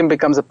 and Sikkim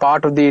becomes a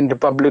part of the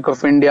Republic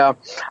of India.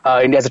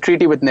 India has a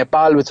treaty with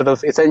Nepal, which sort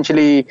of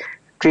essentially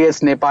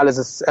creates Nepal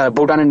as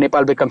Bhutan and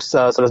Nepal becomes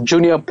sort of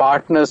junior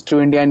partners to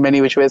India in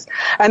many which ways.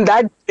 And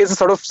that is a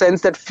sort of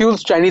sense that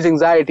fuels Chinese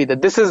anxiety,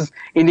 that this is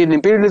Indian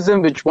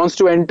imperialism which wants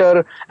to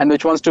enter and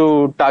which wants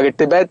to target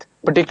Tibet,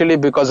 particularly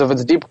because of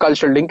its deep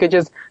cultural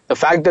linkages. The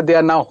fact that they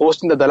are now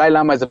hosting the Dalai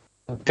Lama is a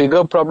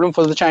bigger problem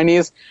for the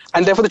Chinese,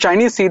 and therefore the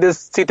Chinese see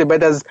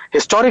Tibet as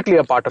historically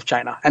a part of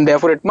China, and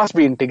therefore it must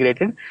be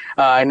integrated.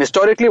 And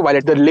historically, while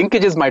the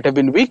linkages might have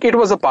been weak, it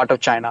was a part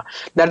of China.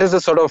 That is the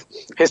sort of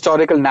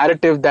historical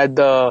narrative that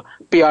the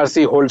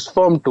PRC holds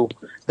firm to.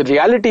 The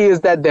reality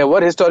is that there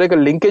were historical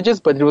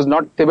linkages, but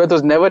Tibet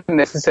was never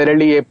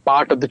necessarily a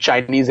part of the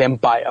Chinese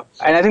empire.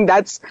 And I think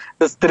that's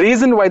the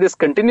reason why this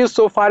continues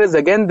so far is,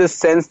 again, this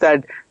sense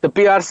that the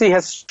PRC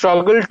has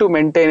struggled to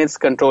maintain its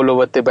control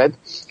over Tibet.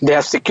 They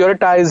have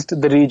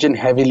securitized the region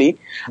heavily.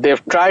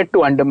 They've tried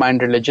to undermine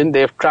religion.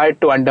 They've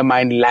tried to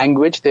undermine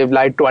language. They've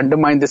tried to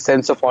undermine the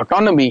sense of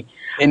autonomy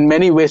in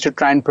many ways to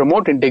try and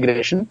promote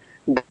integration.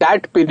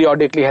 That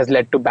periodically has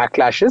led to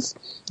backlashes.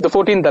 The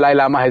 14th Dalai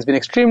Lama has been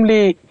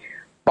extremely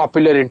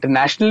popular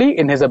internationally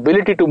in his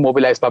ability to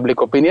mobilize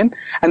public opinion,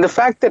 and the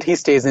fact that he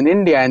stays in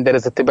India and there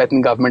is a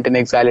Tibetan government in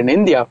exile in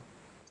India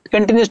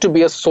continues to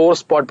be a sore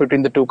spot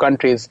between the two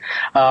countries,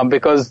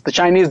 because the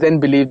Chinese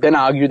then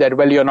argue that,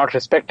 well, you're not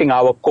respecting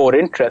our core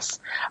interests.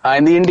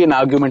 And the Indian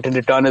argument in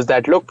return is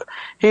that, look,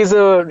 he's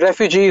a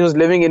refugee who's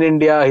living in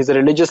India, he's a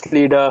religious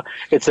leader,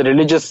 it's a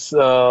religious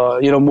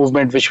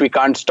movement which we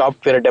can't stop,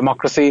 we're a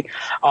democracy.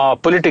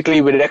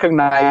 Politically, we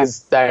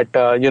recognize that,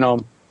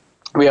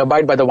 we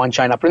abide by the One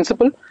China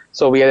principle,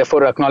 so we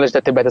therefore acknowledge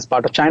that Tibet is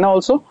part of China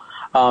also.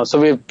 So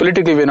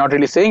we're not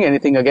really saying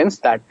anything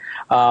against that.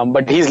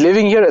 But he's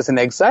living here as an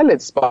exile.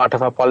 It's part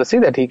of our policy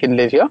that he can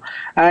live here.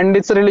 And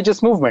it's a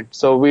religious movement.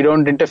 So we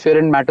don't interfere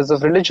in matters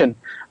of religion.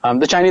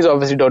 The Chinese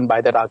obviously don't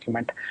buy that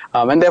argument.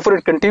 And therefore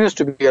it continues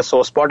to be a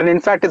sore spot. And in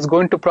fact, it's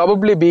going to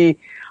probably be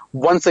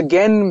once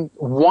again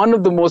one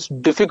of the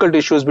most difficult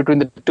issues between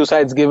the two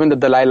sides, given the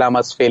Dalai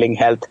Lama's failing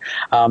health.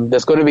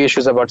 There's going to be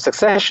issues about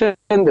succession,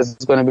 there's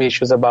going to be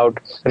issues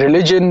about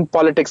religion,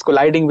 politics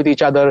colliding with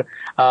each other,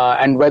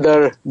 and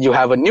whether you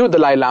have a new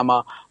Dalai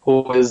Lama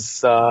who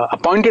is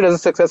appointed as a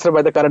successor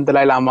by the current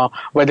Dalai Lama,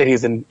 whether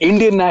he's an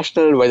Indian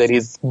national, whether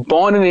he's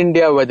born in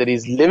India, whether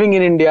he's living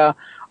in India,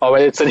 or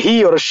whether it's a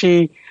he or a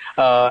she.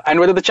 and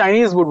whether the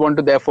Chinese would want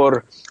to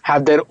therefore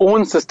have their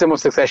own system of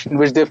succession,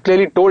 which they've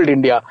clearly told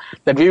India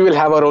that we will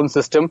have our own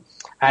system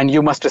and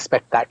you must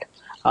respect that.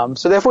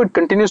 So therefore, it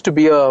continues to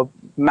be a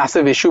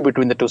massive issue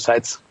between the two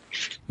sides.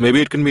 Maybe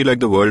it can be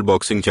like the World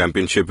Boxing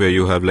Championship where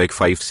you have like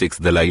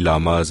 5-6 Dalai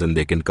Lamas and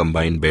they can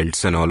combine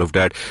belts and all of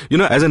that. You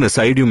know, as an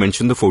aside, you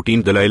mentioned the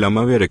 14th Dalai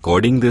Lama. We are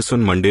recording this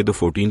on Monday, the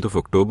 14th of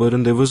October,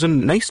 and there was a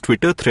nice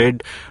Twitter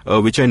thread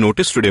which I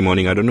noticed today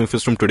morning. I don't know if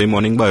it's from today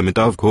morning by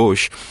Amitav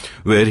Ghosh,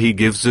 where he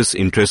gives this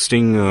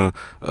interesting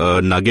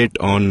nugget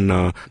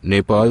on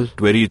Nepal,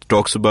 where he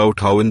talks about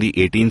how in the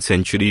 18th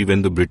century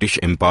when the British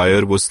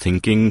Empire was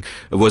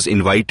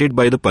invited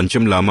by the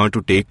Pancham Lama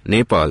to take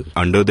Nepal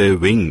under their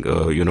wing,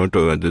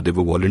 they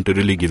were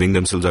voluntarily giving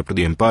themselves up to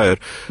the empire.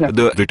 Yeah.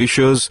 The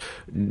Britishers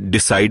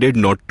decided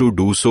not to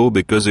do so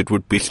because it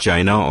would piss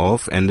China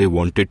off, and they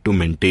wanted to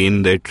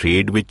maintain their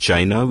trade with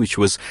China, which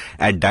was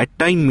at that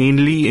time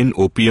mainly in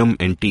opium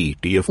and tea.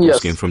 Tea, of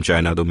course, came from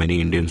China, though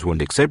many Indians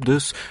won't accept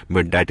this,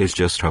 but that is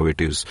just how it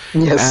is.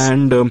 Yes.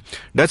 And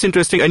that's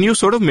interesting. And you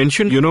sort of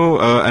mentioned, and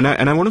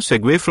I want to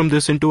segue from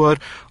this into our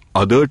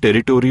other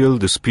territorial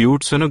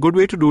disputes, and a good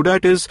way to do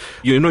that is,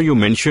 you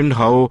mentioned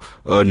how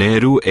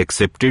Nehru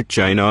accepted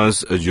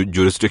China's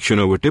jurisdiction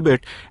over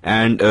Tibet,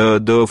 and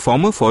the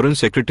former Foreign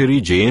Secretary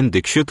J.N.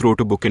 Dixit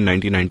wrote a book in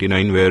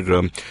 1999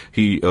 where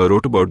he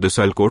wrote about this.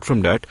 I'll quote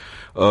from that.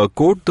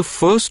 Quote, "The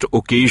first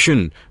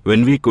occasion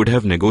when we could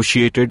have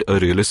negotiated a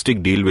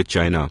realistic deal with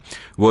China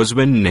was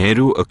when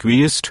Nehru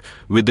acquiesced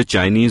with the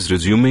Chinese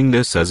resuming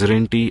their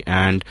suzerainty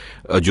and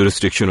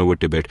jurisdiction over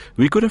Tibet.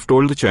 We could have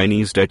told the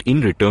Chinese that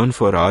in return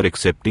for our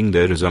accepting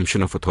their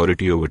resumption of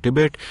authority over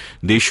Tibet,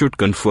 they should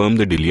confirm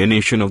the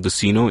delineation of the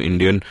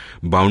Sino-Indian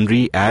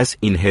boundary as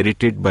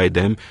inherited by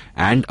them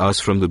and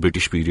us from the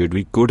British period.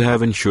 We could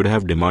have and should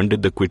have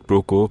demanded the quid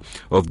pro quo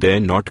of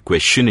their not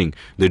questioning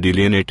the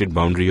delineated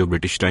boundary of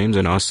British times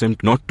and asked them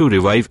not to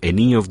revive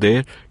any of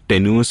their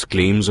tenuous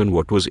claims on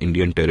what was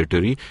Indian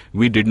territory.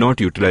 We did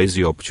not utilize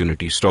the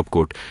opportunity." Stop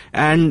quote.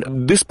 And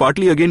this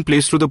partly again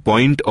plays to the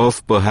point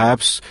of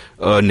perhaps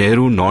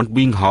Nehru not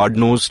being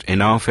hard-nosed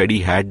enough. Had he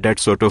had that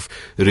sort of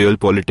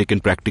realpolitik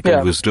and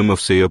practical wisdom of,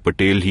 say, a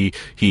Patel,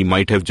 he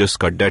might have just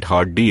cut that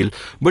hard deal.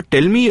 But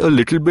tell me a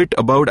little bit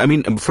about,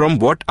 from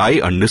what I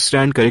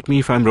understand, correct me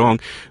if I'm wrong,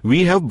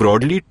 we have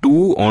broadly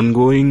two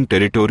ongoing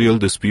territorial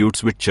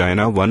disputes with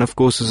China. One, of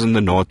course, is in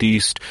the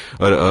northeast,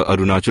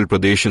 Arunachal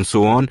Pradesh and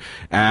so on.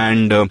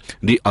 And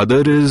the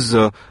other is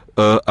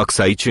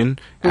Aksai Chin.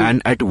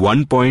 And at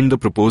one point, the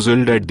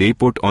proposal that they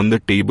put on the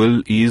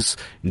table is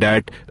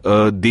that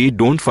they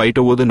don't fight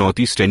over the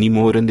northeast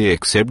anymore and they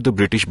accept the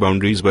British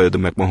boundaries by the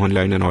McMahon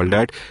line and all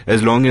that,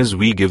 as long as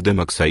we give them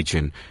Aksai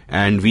Chin.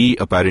 And we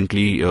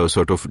apparently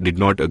sort of did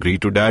not agree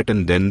to that,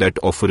 and then that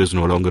offer is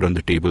no longer on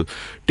the table.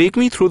 Take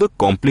me through the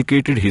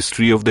complicated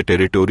history of the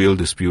territorial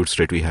disputes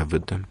that we have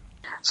with them.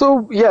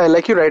 So,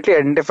 like you rightly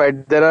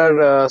identified, there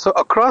are, so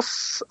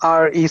across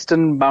our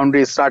eastern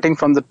boundaries, starting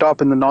from the top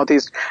in the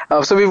northeast,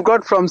 so we've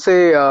got from,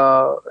 say,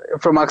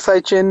 from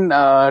Aksai Chin,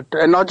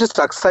 and not just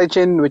Aksai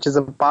Chin, which is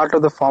a part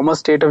of the former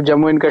state of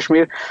Jammu and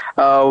Kashmir,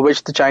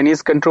 which the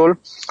Chinese control,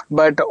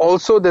 but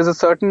also there's a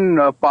certain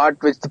part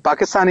which the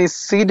Pakistanis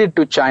ceded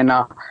to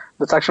China,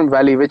 the Saksham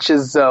Valley, which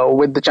is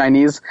with the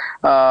Chinese,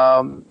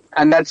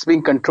 and that's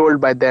being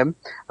controlled by them.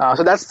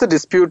 So that's the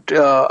dispute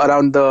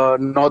around the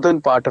northern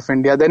part of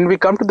India. Then we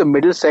come to the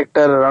middle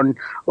sector around,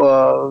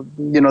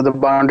 the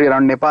boundary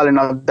around Nepal and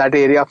all that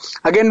area.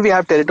 Again, we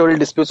have territorial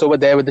disputes over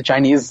there with the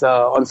Chinese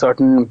on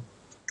certain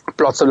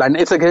plots of land.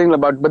 It's again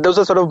but those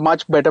are sort of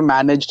much better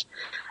managed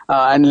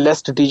and less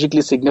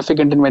strategically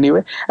significant in many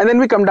ways. And then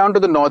we come down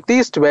to the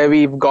northeast where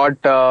we've got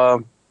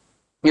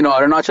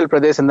Arunachal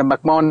Pradesh and the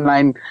McMahon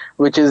line,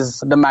 which is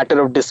the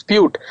matter of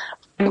dispute.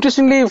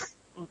 Interestingly,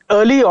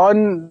 early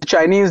on, the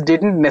Chinese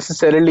didn't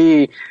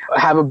necessarily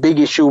have a big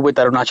issue with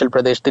Arunachal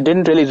Pradesh. They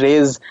didn't really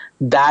raise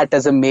that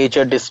as a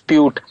major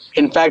dispute.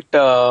 In fact,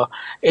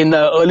 in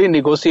the early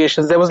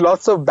negotiations, there was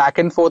lots of back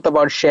and forth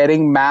about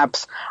sharing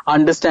maps,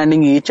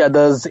 understanding each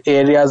other's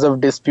areas of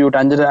dispute,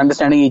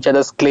 understanding each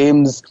other's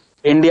claims.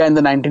 India in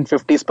the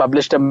 1950s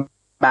published a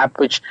map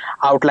which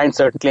outlined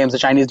certain claims. The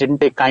Chinese didn't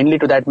take kindly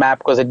to that map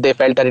because they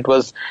felt that it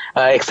was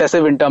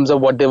excessive in terms of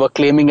what they were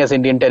claiming as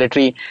Indian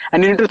territory.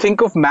 And you need to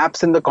think of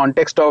maps in the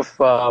context of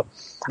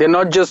they're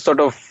not just sort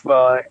of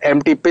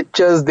empty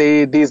pictures.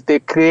 They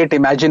create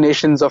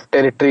imaginations of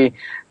territory.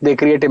 They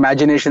create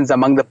imaginations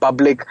among the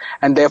public,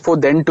 and therefore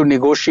then to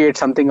negotiate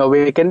something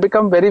away can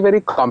become very,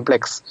 very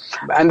complex.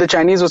 And the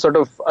Chinese were sort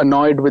of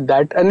annoyed with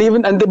that,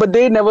 but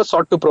they never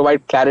sought to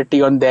provide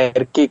clarity on their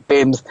key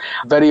claims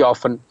very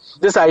often.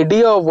 This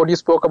idea of what you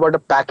spoke about, a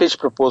package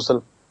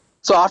proposal.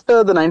 So after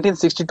the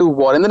 1962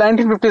 war, in the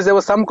 1950s, there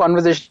was some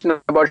conversation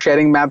about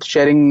sharing maps,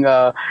 sharing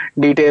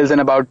details,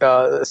 and about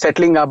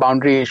settling our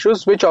boundary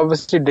issues, which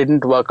obviously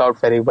didn't work out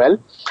very well.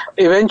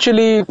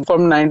 Eventually,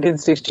 from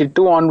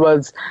 1962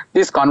 onwards,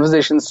 these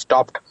conversations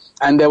stopped.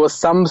 And there was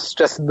some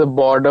stress at the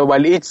border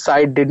while each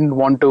side didn't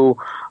want to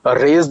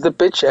raise the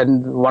pitch.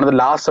 And one of the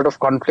last sort of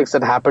conflicts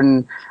that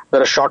happened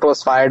where a shot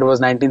was fired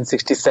was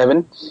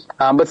 1967.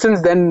 But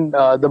since then,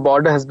 the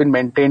border has been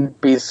maintained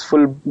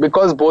peaceful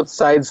because both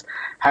sides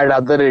had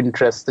other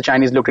interests. The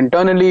Chinese looked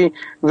internally,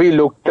 we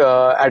looked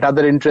at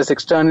other interests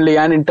externally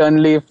and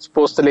internally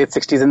post the late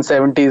 60s and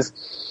 70s.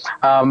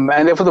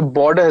 And therefore the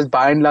border has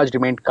by and large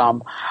remained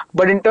calm.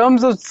 But in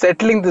terms of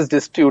settling this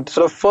dispute,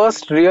 sort of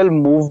first real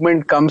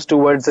movement comes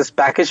towards this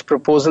package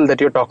proposal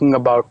that you're talking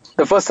about.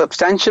 The first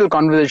substantial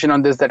conversation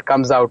on this that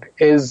comes out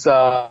is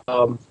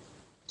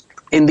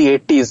in the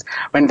 80s,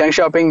 when Deng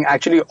Xiaoping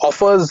actually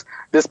offers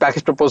this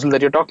package proposal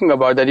that you're talking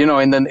about, that, in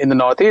the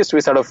Northeast,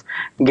 we sort of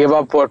gave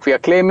up what we are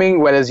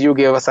claiming, whereas you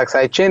gave us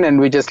Aksai Chin, and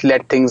we just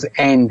let things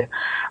end.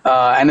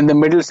 And in the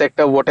middle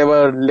sector,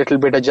 whatever little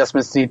bit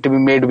adjustments need to be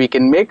made, we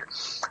can make,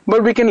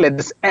 but we can let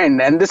this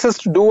end. And this has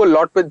to do a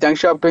lot with Deng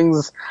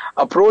Xiaoping's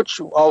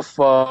approach of,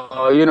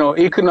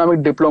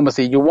 economic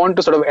diplomacy. You want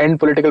to sort of end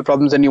political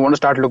problems and you want to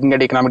start looking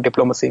at economic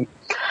diplomacy.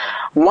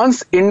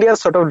 Once India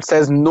sort of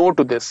says no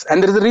to this,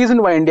 and there is a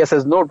reason why India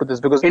says no to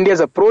this, because India's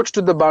approach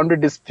to the boundary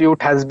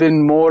dispute has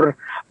been more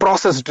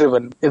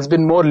process-driven. It's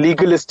been more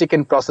legalistic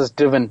and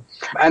process-driven.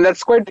 And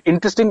that's quite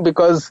interesting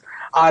because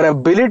our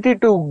ability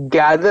to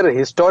gather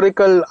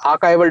historical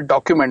archival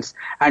documents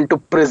and to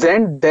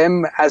present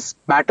them as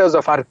matters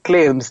of our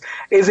claims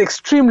is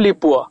extremely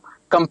poor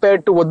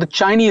compared to what the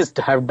Chinese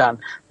have done.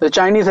 The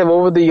Chinese have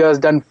over the years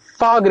done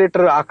far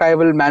greater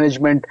archival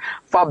management,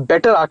 far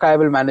better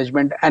archival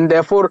management, and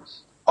therefore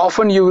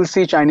often you will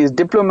see Chinese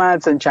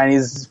diplomats and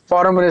Chinese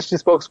foreign ministry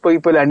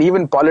spokespeople and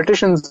even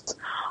politicians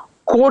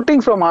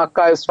quoting from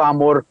archives far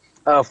more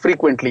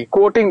frequently,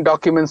 quoting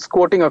documents,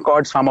 quoting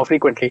accords far more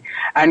frequently,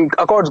 and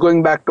accords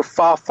going back to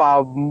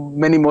far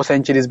many more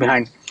centuries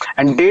behind,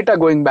 and data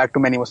going back to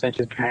many more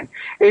centuries behind.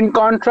 In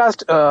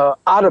contrast, our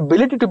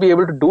ability to be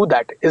able to do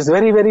that is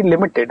very, very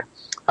limited.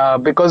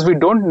 Because we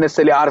don't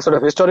necessarily, our sort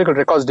of historical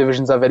records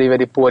divisions are very,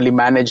 very poorly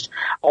managed.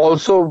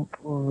 Also,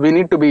 we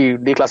need to be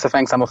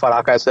declassifying some of our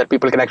archives so that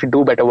people can actually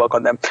do better work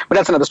on them. But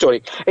that's another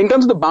story. In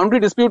terms of the boundary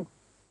dispute,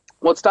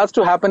 what starts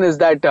to happen is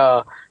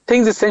that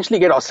things essentially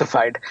get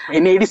ossified.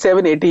 In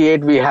 87,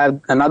 88, we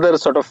had another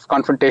sort of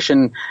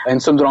confrontation in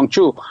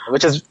Sundarong-Chu,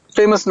 which is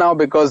famous now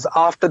because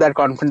after that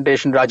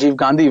confrontation, Rajiv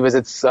Gandhi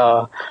visits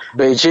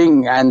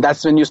Beijing, and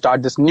that's when you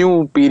start this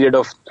new period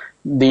of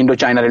the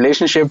Indo-China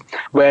relationship,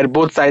 where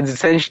both sides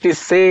essentially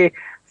say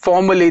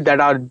formally that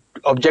our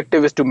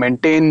objective is to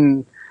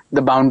maintain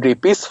the boundary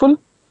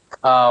peaceful,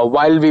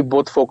 while we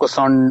both focus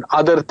on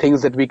other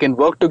things that we can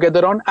work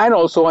together on, and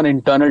also on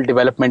internal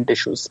development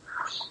issues.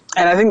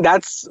 And I think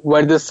that's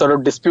where this sort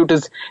of dispute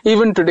is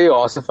even today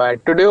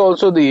ossified. Today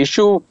also the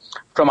issue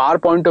from our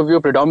point of view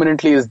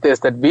predominantly is this,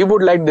 that we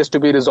would like this to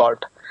be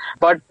resolved.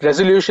 But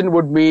resolution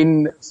would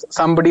mean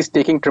somebody's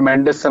taking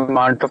tremendous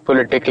amount of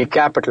political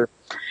capital.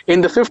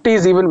 In the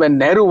 50s, even when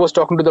Nehru was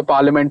talking to the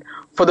parliament,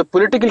 for the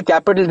political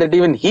capital that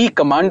even he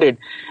commanded,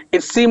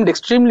 it seemed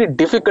extremely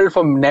difficult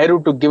for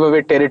Nehru to give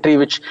away territory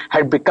which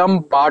had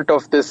become part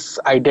of this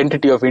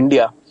identity of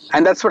India.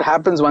 And that's what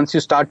happens once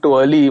you start to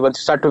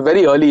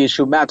very early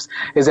issue maps,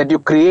 is that you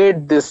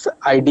create this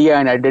idea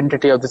and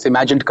identity of this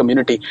imagined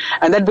community.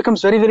 And that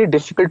becomes very, very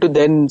difficult to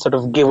then sort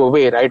of give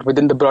away, right,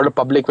 within the broader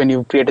public when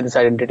you've created this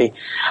identity.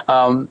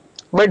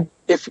 But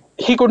if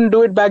he couldn't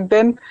do it back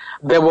then,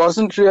 there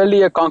wasn't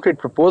really a concrete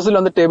proposal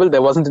on the table.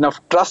 There wasn't enough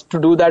trust to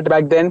do that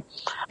back then.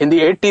 In the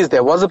 80s,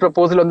 there was a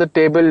proposal on the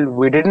table.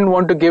 We didn't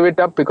want to give it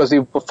up because we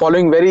were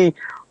following very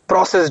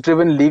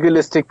process-driven,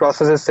 legalistic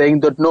processes saying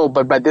that no,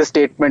 but by this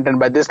statement and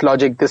by this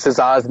logic, this is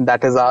ours and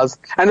that is ours.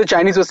 And the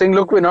Chinese were saying,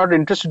 look, we're not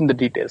interested in the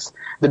details.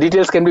 The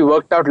details can be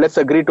worked out. Let's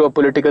agree to a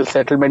political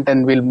settlement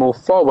and we'll move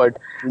forward.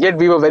 Yet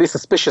we were very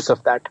suspicious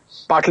of that,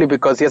 partly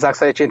because, yes,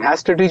 Aksai Chin has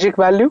strategic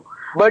value,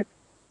 but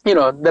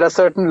there are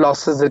certain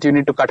losses that you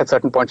need to cut at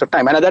certain points of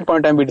time. And at that point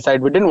in time, we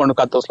decided we didn't want to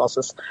cut those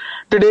losses.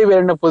 Today, we're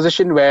in a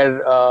position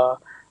where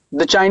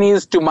the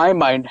Chinese, to my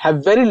mind,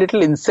 have very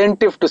little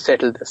incentive to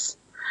settle this.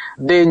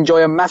 They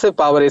enjoy a massive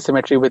power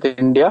asymmetry with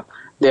India.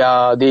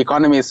 The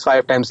economy is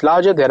 5 times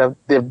larger. They're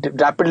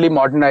rapidly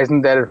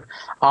modernizing their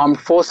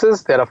armed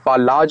forces. They're a far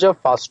larger,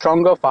 far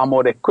stronger, far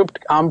more equipped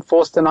armed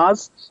force than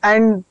ours.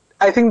 And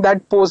I think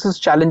that poses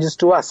challenges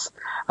to us.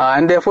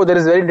 And therefore, there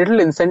is very little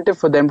incentive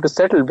for them to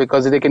settle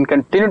because they can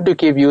continue to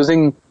keep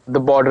using the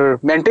border,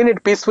 maintain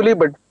it peacefully,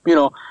 but,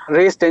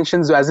 raise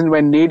tensions as and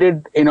when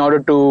needed in order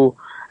to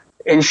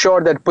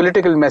ensure that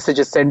political message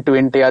is sent to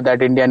India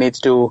that India needs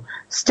to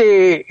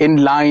stay in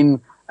line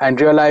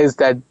and realize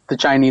that the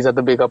Chinese are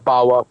the bigger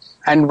power.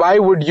 And why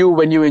would you,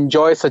 when you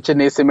enjoy such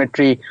an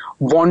asymmetry,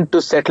 want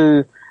to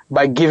settle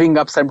by giving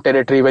up some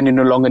territory when you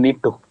no longer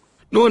need to?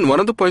 No, and one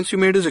of the points you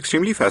made is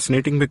extremely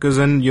fascinating because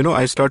then,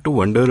 I start to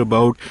wonder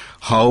about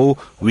how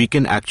we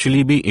can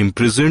actually be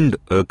imprisoned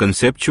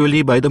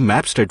conceptually by the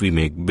maps that we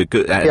make.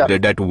 Because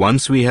that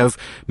once we have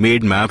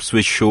made maps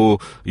which show,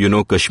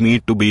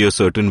 Kashmir to be a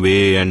certain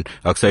way and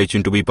Aksai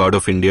Chin to be part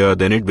of India,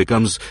 then it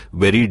becomes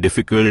very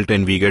difficult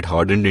and we get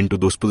hardened into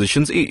those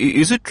positions.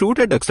 Is it true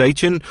that Aksai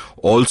Chin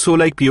also,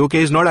 like POK,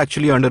 is not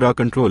actually under our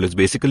control? It's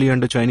basically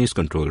under Chinese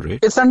control, right?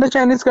 It's under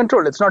Chinese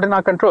control. It's not in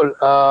our control.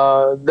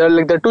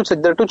 There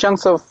are two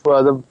chunks of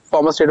the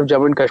former state of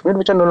Jammu and Kashmir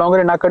which are no longer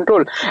in our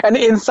control. And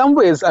in some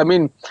ways,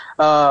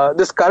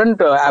 this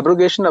current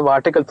abrogation of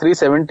Article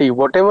 370,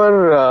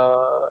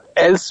 whatever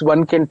else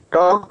one can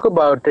talk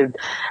about it,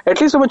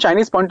 at least from a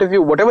Chinese point of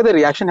view, whatever the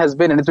reaction has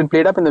been, and it's been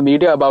played up in the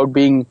media about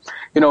being,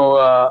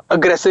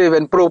 aggressive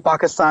and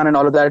pro-Pakistan and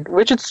all of that,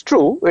 which it's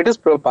true, it is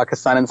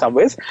pro-Pakistan in some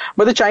ways,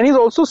 but the Chinese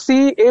also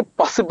see a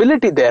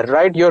possibility there,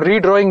 right? You're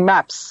redrawing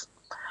maps,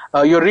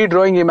 you're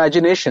redrawing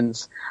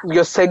imaginations,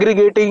 you're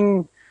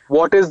segregating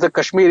what is the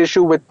Kashmir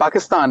issue with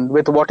Pakistan,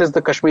 with what is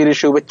the Kashmir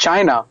issue with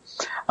China.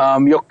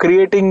 You're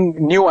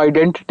creating new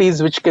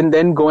identities which can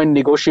then go and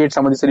negotiate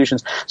some of the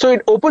solutions. So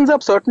it opens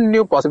up certain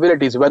new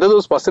possibilities. Whether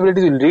those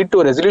possibilities will lead to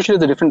a resolution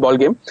is a different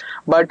ballgame,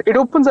 but it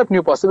opens up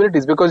new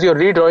possibilities because you're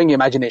redrawing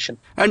imagination.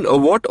 And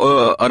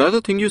another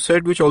thing you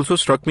said which also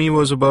struck me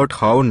was about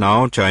how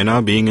now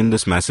China, being in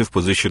this massive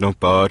position of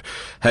power,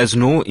 has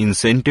no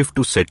incentive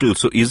to settle.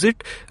 So is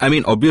it,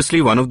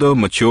 obviously one of the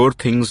mature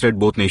things that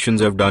both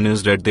nations have done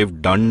is that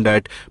they've done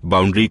that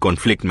boundary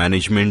conflict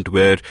management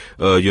where,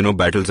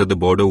 battles at the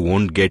border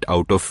won't get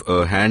out of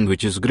hand,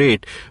 which is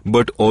great,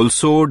 but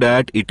also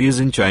that it is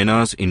in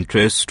China's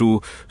interest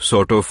to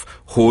sort of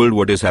hold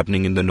what is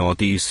happening in the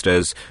northeast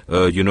as,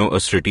 a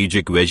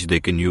strategic wedge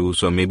they can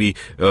use, or maybe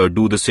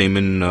do the same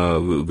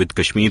with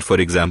Kashmir, for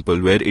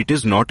example, where it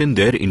is not in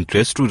their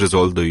interest to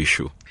resolve the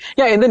issue.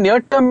 Yeah, in the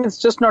near term, it's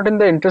just not in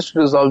their interest to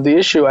resolve the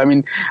issue.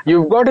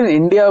 You've got in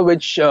India,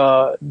 which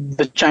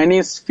the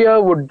Chinese fear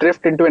would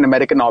drift into an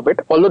American orbit,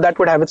 although that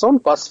would have its own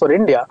costs for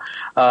India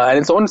and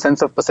its own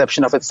sense of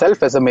perception of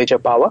itself as a major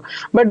power.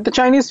 But the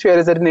Chinese fear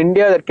is that in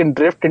India that can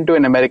drift into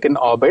an American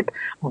orbit,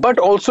 but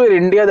also in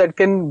India that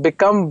can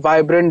become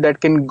vibrant, that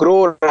can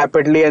grow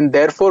rapidly, and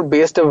therefore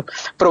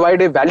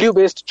provide a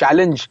value-based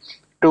challenge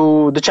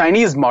to the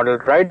Chinese model,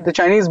 right? The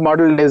Chinese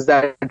model is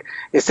that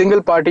a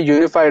single party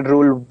unified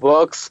rule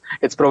works.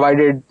 It's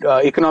provided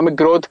economic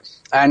growth.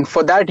 And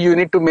for that, you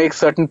need to make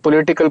certain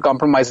political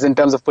compromises in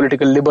terms of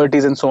political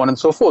liberties and so on and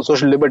so forth,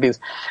 social liberties.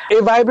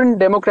 A vibrant,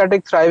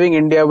 democratic, thriving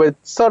India with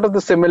sort of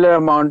the similar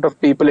amount of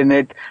people in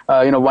it,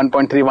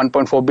 1.3,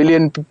 1.4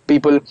 billion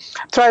people,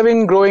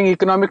 thriving, growing,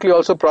 economically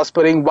also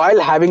prospering, while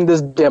having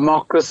this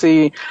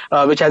democracy,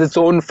 which has its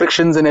own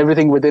frictions and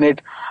everything within it,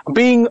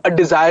 being a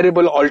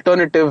desirable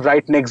alternative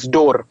right next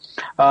door,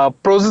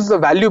 poses a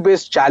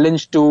value-based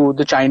challenge to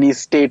the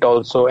Chinese state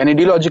also, an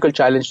ideological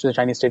challenge to the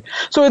Chinese state.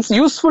 So it's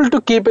useful to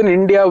keep in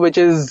India, which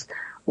is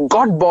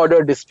got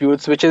border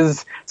disputes, which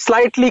is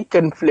slightly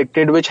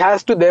conflicted, which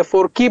has to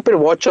therefore keep a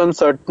watch on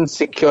certain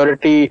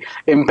security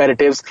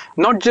imperatives,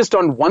 not just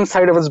on one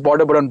side of its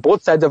border, but on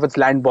both sides of its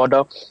land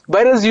border.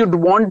 Whereas you'd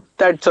want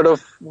that sort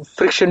of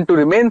friction to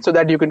remain so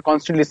that you can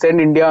constantly send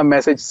India a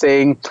message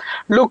saying,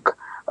 look,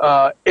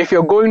 if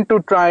you're going to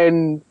try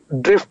and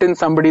drift in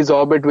somebody's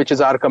orbit, which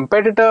is our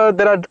competitor,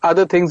 there are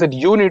other things that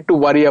you need to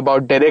worry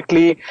about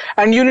directly,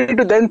 and you need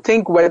to then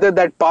think whether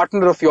that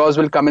partner of yours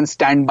will come and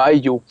stand by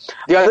you.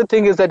 The other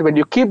thing is that when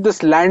you keep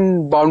this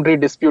land boundary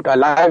dispute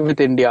alive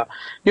with India,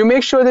 you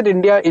make sure that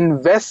India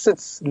invests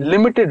its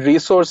limited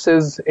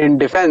resources in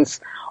defense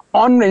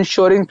on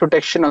ensuring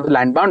protection of the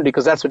land boundary,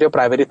 because that's what your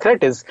primary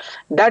threat is.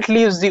 That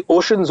leaves the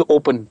oceans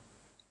open.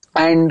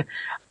 And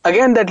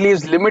again, that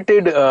leaves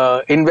limited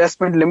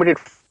investment, limited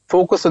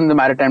focus on the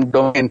maritime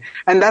domain.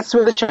 And that's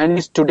where the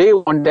Chinese today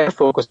want their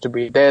focus to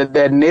be.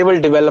 Their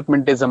naval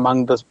development is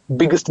among the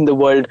biggest in the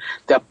world.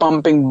 They're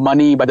pumping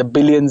money by the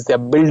billions. They're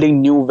building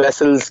new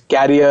vessels,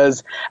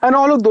 carriers, and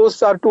all of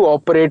those are to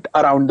operate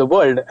around the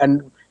world.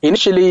 And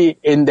initially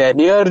in their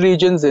near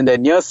regions, in their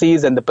near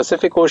seas and the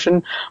Pacific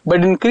Ocean,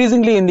 but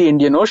increasingly in the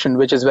Indian Ocean,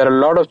 which is where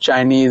a lot of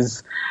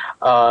Chinese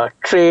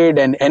trade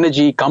and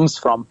energy comes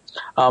from.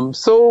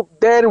 So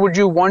there would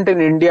you want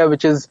an India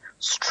which is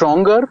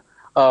stronger,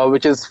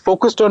 which is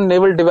focused on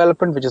naval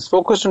development, which is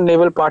focused on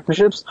naval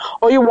partnerships,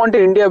 or you want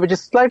an India which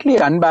is slightly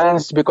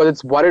unbalanced because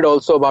it's worried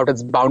also about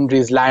its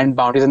boundaries, land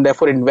boundaries, and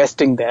therefore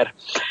investing there.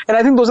 And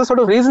I think those are sort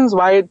of reasons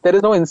why there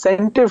is no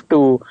incentive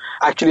to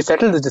actually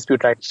settle this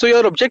dispute, right? So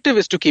your objective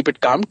is to keep it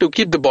calm, to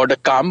keep the border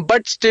calm,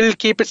 but still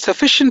keep it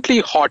sufficiently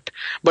hot,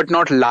 but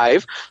not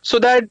live, so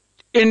that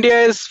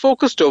India is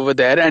focused over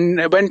there.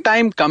 And when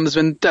time comes,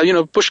 when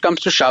push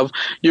comes to shove,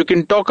 you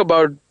can talk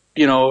about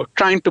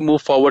trying to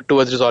move forward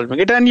towards resolving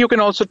it. And you can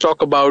also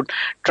talk about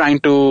trying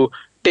to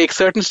take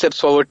certain steps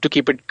forward to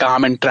keep it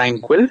calm and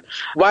tranquil,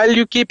 while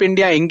you keep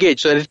India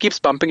engaged so that it keeps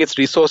pumping its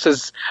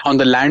resources on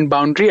the land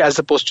boundary as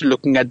opposed to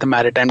looking at the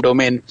maritime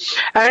domain.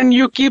 And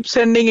you keep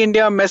sending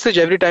India a message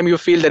every time you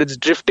feel that it's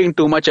drifting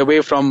too much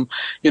away from,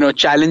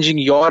 challenging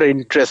your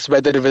interests,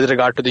 whether with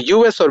regard to the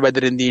US or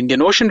whether in the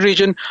Indian Ocean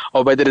region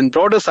or whether in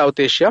broader South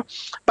Asia,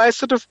 by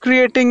sort of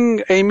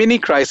creating a mini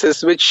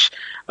crisis which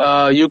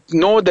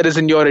that is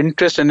in your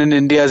interest and in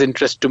India's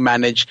interest to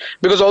manage.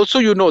 Because also,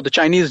 the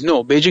Chinese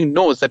know, Beijing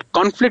knows that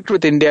conflict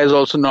with India is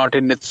also not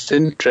in its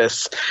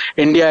interests.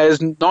 India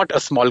is not a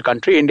small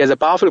country. India is a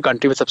powerful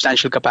country with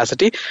substantial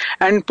capacity.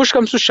 And push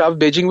comes to shove,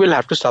 Beijing will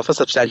have to suffer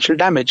substantial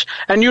damage.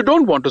 And you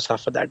don't want to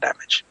suffer that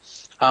damage.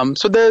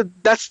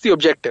 That's the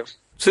objective.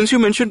 Since you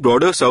mentioned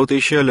broader South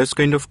Asia, let's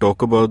kind of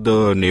talk about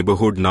the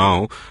neighborhood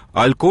now.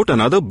 I'll quote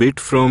another bit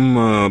from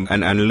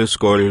an analyst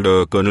called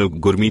Colonel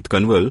Gurmeet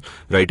Kanwal,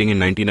 writing in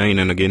 1999,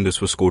 and again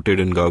this was quoted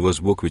in Garver's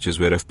book, which is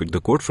where I've picked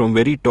the quote from,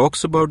 where he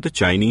talks about the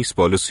Chinese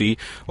policy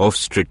of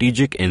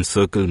strategic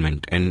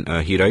encirclement. And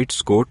he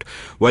writes, quote,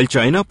 "While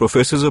China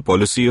professes a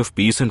policy of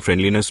peace and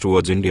friendliness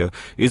towards India,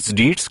 its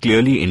deeds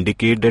clearly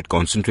indicate that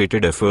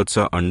concentrated efforts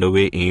are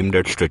underway aimed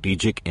at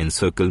strategic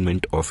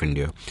encirclement of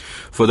India.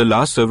 For the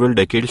last several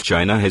decades,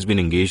 China has been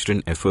engaged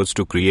in efforts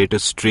to create a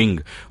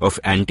string of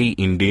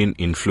anti-Indian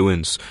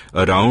influence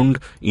around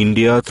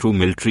India through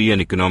military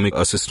and economic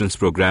assistance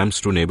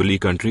programs to neighborly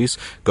countries.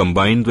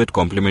 Combined with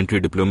complementary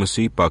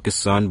diplomacy,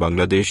 Pakistan,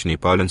 Bangladesh,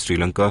 Nepal and Sri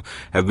Lanka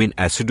have been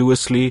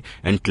assiduously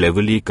and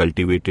cleverly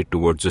cultivated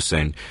towards this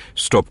end."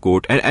 Stop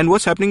quote. And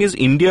what's happening is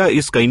India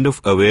is kind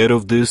of aware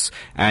of this,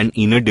 and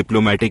in a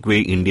diplomatic way,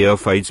 India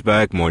fights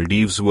back.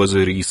 Maldives was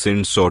a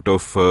recent sort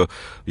of,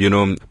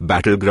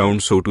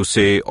 battleground, so to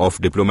say, of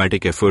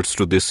diplomatic efforts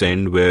to this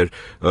end, where,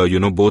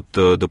 both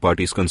the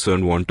parties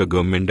concerned want a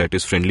government that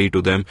is friendly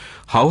to them.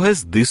 How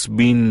has this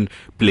been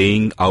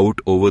playing out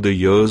over the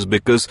years?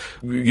 Because,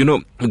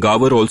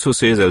 Garver also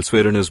says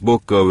elsewhere in his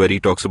book, where he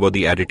talks about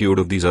the attitude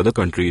of these other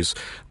countries,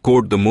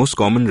 quote, "The most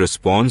common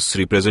response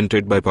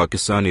represented by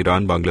Pakistan,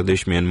 Iran,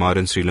 Bangladesh, Myanmar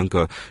and Sri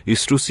Lanka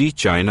is to see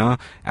China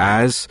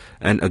as,"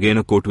 and again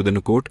a quote within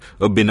a quote,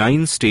 "a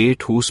benign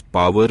state whose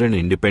power and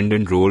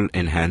independent role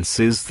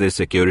enhances their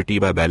security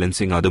by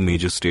balancing other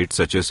major states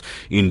such as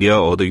India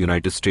or the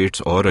United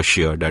States or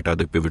Russia that are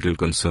the pivotal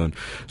concern."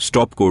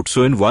 Stop quote.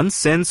 So in one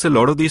sense, a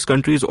lot of these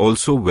countries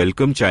also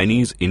welcome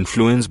Chinese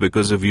influence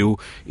because they view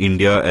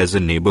India as a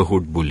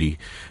neighborhood bully.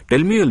 Tell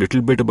me a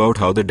little bit about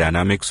how the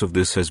dynamics of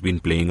this has been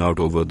playing out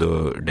over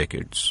the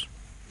decades.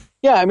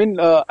 Yeah, I mean,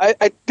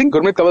 I think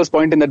Gurmeet Kanwal's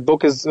point in that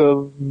book is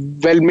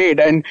well made.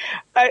 And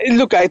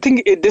look, I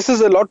think this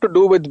is a lot to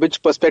do with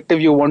which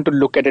perspective you want to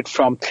look at it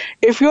from.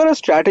 If you're a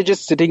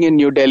strategist sitting in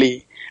New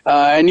Delhi,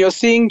 and you're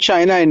seeing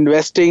China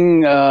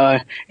investing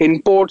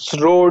in ports,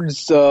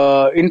 roads,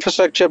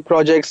 infrastructure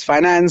projects,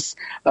 finance,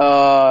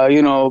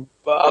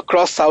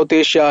 across South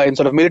Asia in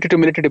sort of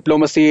military-to-military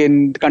diplomacy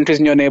in countries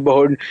in your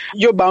neighborhood,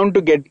 you're bound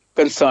to get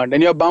concerned,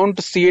 and you're bound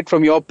to see it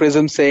from your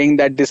prism, saying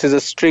that this is a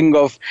string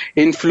of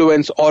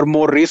influence, or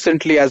more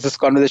recently, as this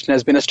conversation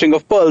has been, a string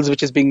of pearls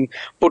which is being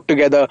put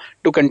together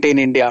to contain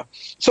India.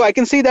 So I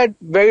can see that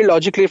very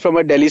logically from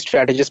a Delhi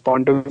strategist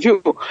point of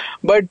view.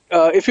 But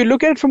if you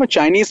look at it from a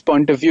Chinese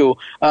point of view,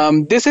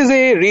 this is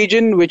a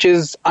region which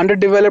is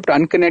underdeveloped,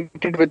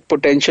 unconnected, with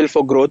potential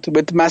for growth,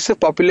 with massive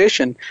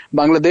population.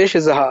 Bangladesh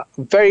is a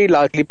very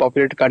largely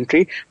populated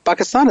country.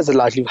 Pakistan is a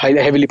largely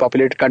heavily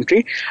populated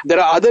country. There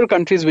are other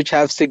countries which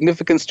have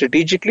significance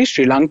strategically,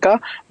 Sri Lanka,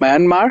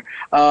 Myanmar,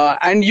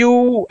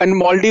 and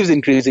Maldives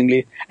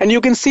increasingly. And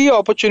you can see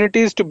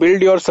opportunities to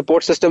build your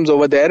support systems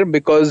over there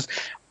because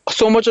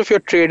so much of your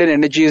trade and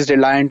energy is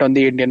reliant on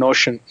the Indian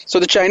Ocean. So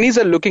the Chinese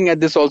are looking at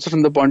this also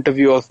from the point of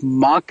view of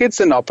markets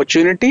and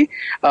opportunity,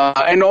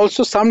 and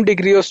also some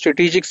degree of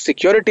strategic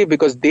security,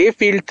 because they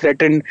feel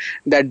threatened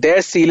that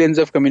their sea lanes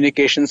of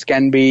communications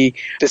can be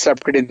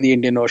disrupted in the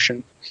Indian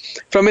Ocean.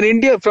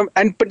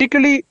 And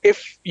particularly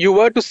if you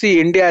were to see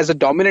India as a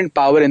dominant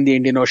power in the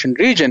Indian Ocean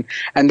region,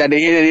 and that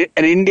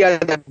an India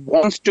that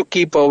wants to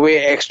keep away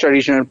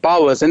extra-regional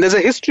powers, and there's a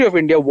history of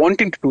India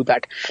wanting to do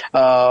that.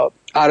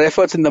 Our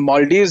efforts in the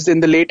Maldives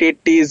in the late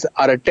 80s,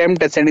 our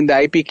attempt at sending the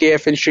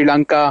IPKF in Sri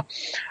Lanka,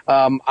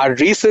 our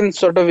recent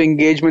sort of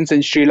engagements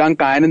in Sri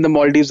Lanka and in the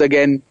Maldives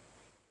again,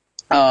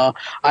 our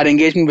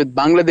engagement with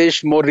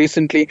Bangladesh more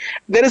recently,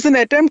 there is an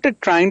attempt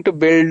at trying to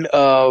build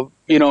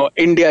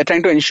India,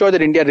 trying to ensure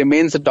that India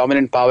remains the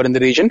dominant power in the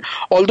region,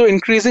 although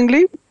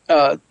increasingly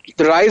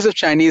the rise of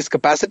Chinese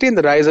capacity and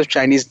the rise of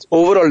Chinese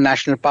overall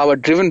national power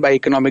driven by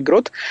economic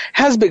growth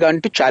has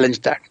begun to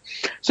challenge that.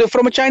 So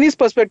from a Chinese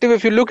perspective,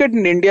 if you look at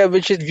an India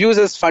which it views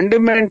as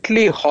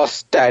fundamentally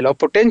hostile or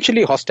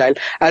potentially hostile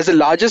as the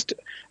largest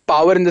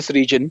power in this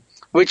region,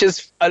 which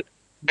is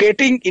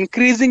getting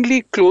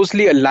increasingly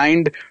closely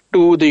aligned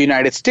to the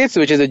United States,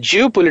 which is a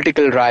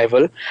geopolitical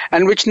rival,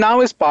 and which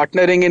now is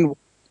partnering in,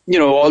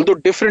 although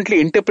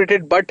differently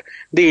interpreted, but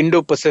the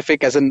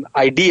Indo-Pacific as an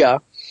idea,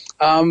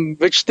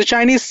 which the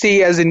Chinese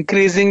see as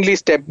increasingly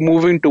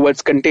moving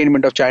towards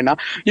containment of China.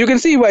 You can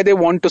see why they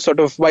want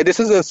to why this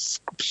is a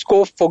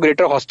scope for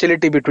greater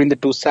hostility between the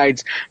two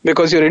sides,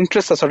 because your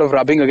interests are sort of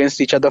rubbing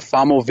against each other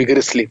far more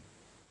vigorously.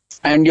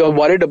 And you're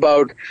worried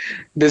about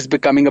this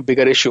becoming a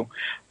bigger issue.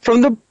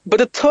 But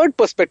the third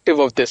perspective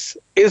of this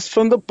is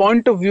from the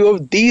point of view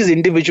of these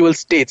individual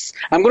states.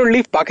 I'm going to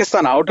leave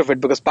Pakistan out of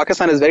it because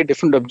Pakistan has very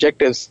different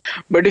objectives.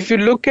 But if you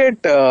look at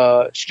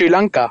Sri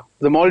Lanka,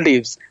 the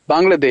Maldives,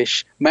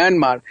 Bangladesh,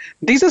 Myanmar,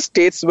 these are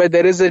states where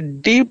there is a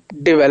deep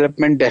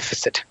development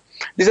deficit.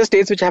 These are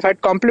states which have had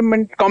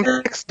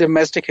complex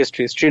domestic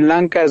histories. Sri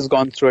Lanka has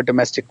gone through a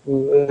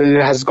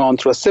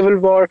civil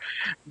war.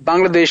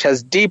 Bangladesh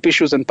has deep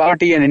issues in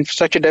poverty and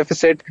infrastructure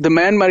deficit. The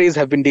Myanmaris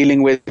have been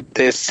dealing with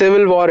the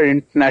civil war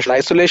and international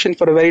isolation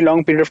for a very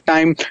long period of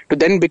time, to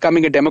then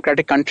becoming a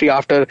democratic country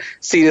after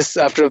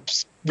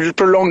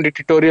prolonged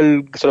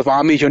dictatorial sort of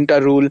army junta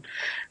rule.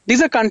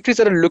 These are countries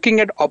that are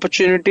looking at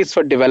opportunities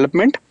for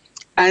development,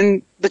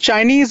 and the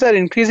Chinese are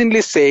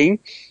increasingly saying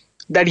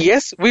that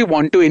yes, we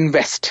want to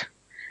invest.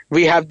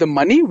 We have the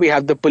money, we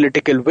have the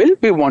political will,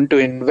 we want to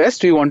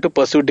invest, we want to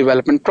pursue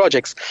development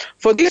projects.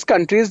 For these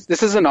countries,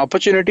 this is an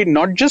opportunity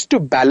not just to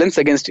balance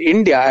against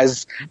India,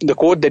 as the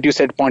quote that you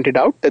said pointed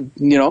out, that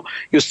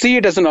you see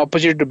it as an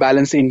opportunity to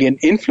balance Indian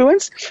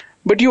influence,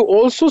 but you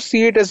also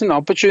see it as an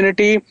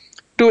opportunity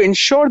to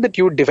ensure that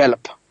you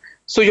develop.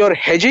 So you're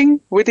hedging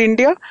with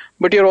India,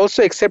 but you're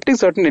also accepting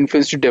certain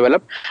influence to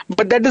develop.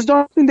 But that does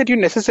not mean that you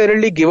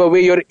necessarily give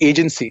away your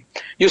agency.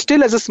 You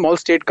still, as a small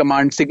state,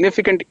 command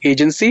significant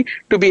agency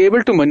to be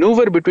able to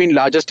maneuver between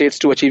larger states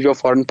to achieve your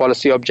foreign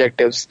policy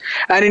objectives.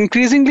 And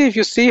increasingly, if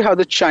you see how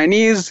the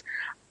Chinese,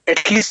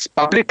 at least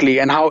publicly,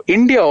 and how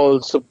India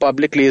also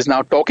publicly is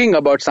now talking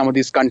about some of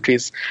these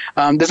countries,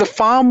 there's a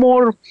far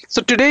more.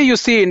 So today you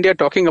see India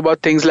talking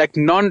about things like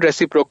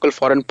non-reciprocal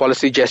foreign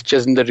policy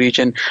gestures in the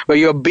region, where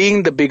you're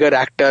being the bigger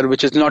actor,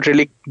 which is not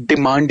really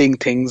demanding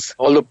things.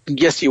 Although,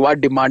 yes, you are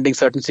demanding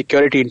certain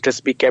security interests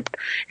be kept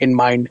in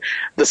mind.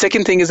 The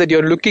second thing is that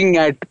you're looking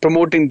at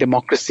promoting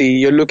democracy.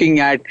 You're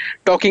looking at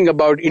talking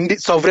about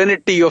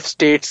sovereignty of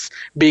states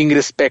being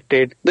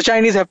respected. The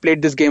Chinese have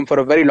played this game for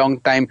a very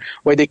long time,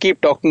 where they keep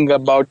talking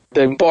about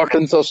the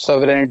importance of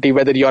sovereignty,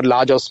 whether you're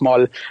large or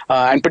small,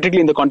 and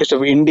particularly in the context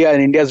of India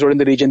and India's role in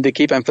the region, they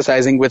keep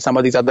emphasizing with some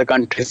of these other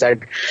countries that,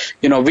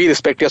 we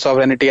respect your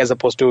sovereignty as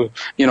opposed to,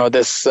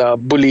 this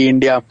bully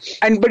India.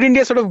 But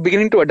India is sort of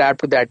beginning to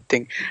adapt to that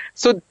thing.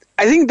 So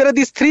I think there are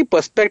these three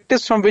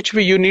perspectives from which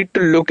you need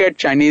to look at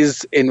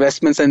Chinese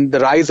investments and the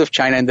rise of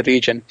China in the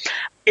region.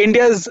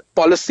 India's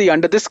policy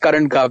under this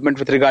current government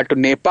with regard to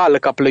Nepal a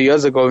couple of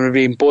years ago, when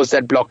we imposed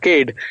that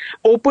blockade,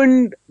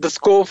 opened the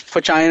scope for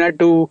China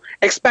to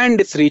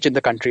expand its reach in the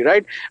country,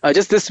 right?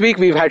 Just this week,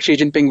 we've had Xi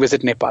Jinping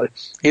visit Nepal.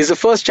 He's the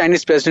first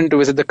Chinese president to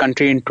visit the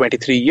country in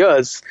 23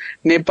 years.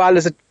 Nepal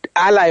is an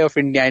ally of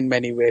India in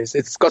many ways.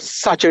 It's got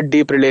such a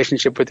deep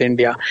relationship with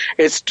India.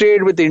 Its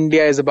trade with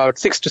India is about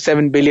 $6 to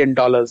 $7 billion.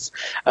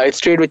 Its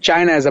trade with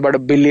China is about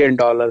 $1 billion.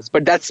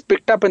 But that's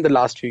picked up in the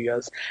last few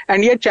years.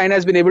 And yet China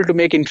has been able to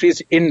make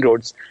increased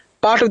inroads.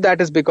 Part of that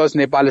is because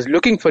Nepal is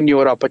looking for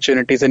newer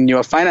opportunities and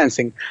newer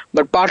financing.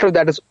 But part of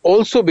that is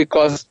also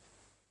because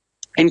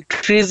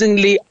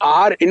increasingly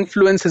our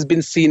influence has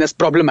been seen as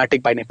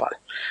problematic by Nepal.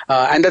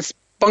 And that's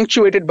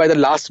punctuated by the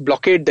last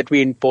blockade that we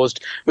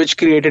imposed, which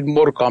created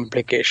more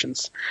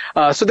complications.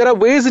 So there are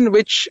ways in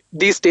which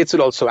these states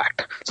will also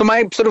act. So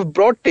my sort of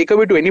broad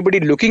takeaway to anybody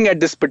looking at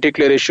this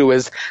particular issue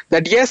is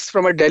that yes,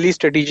 from a Delhi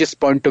strategist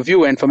point of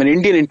view and from an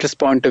Indian interest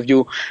point of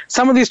view,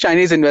 some of these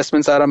Chinese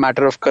investments are a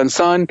matter of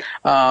concern.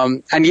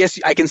 And yes,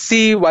 I can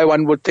see why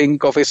one would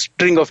think of a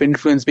string of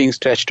influence being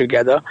stretched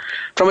together.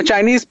 From a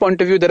Chinese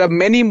point of view, there are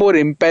many more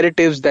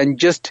imperatives than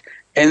just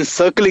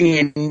encircling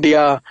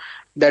India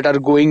that are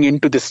going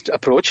into this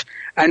approach.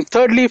 And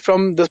thirdly,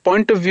 from the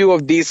point of view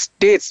of these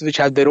states which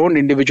have their own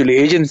individual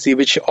agency,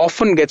 which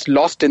often gets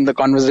lost in the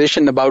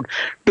conversation about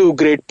two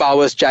great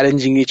powers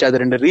challenging each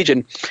other in the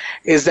region,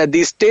 is that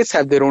these states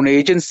have their own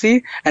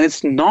agency, and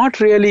it's not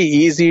really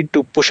easy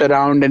to push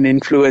around and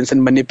influence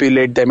and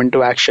manipulate them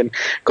into action,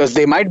 because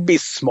they might be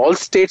small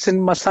states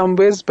in some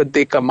ways, but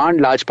they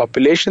command large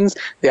populations.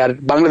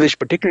 Bangladesh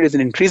particularly is an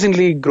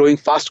increasingly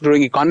fast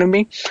growing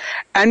economy,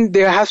 and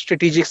they have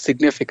strategic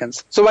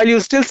significance. So while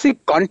you still see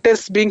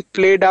contests being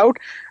played out,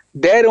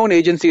 their own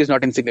agency is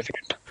not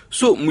insignificant.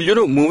 So,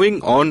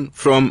 moving on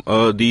from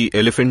the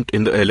elephant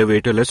in the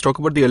elevator, let's talk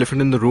about the elephant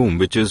in the room,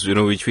 which is,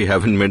 which we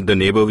haven't met, the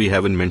neighbor we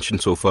haven't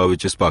mentioned so far,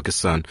 which is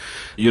Pakistan.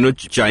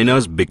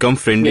 China's become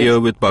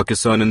friendlier with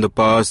Pakistan in the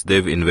past.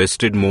 They've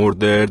invested more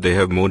there. They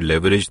have more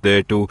leverage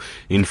there to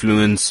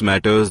influence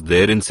matters.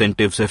 Their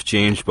incentives have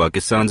changed.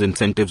 Pakistan's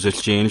incentives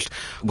have changed.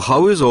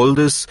 How is all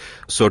this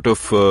sort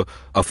of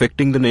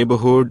affecting the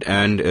neighborhood?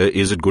 And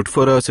is it good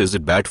for us? Is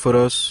it bad for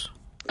us?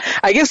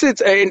 I guess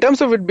it's in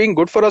terms of it being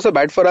good for us or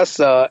bad for us,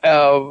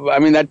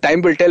 that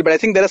time will tell. But I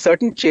think there are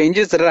certain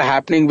changes that are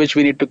happening which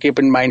we need to keep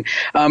in mind.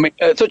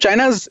 So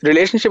China's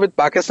relationship with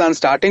Pakistan,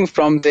 starting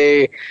from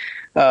the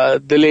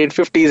the late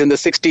 50s and the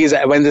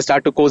 60s, when they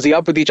start to cozy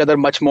up with each other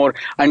much more,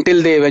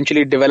 until they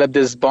eventually develop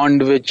this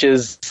bond which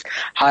is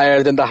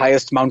higher than the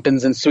highest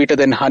mountains and sweeter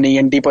than honey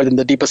and deeper than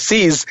the deepest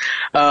seas,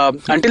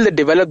 until they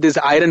develop this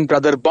iron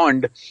brother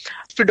bond.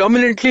 It's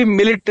predominantly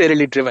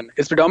militarily driven.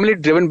 It's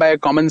predominantly driven by a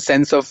common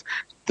sense of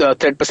the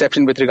threat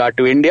perception with regard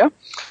to India.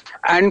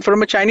 And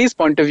from a Chinese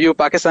point of view,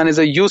 Pakistan is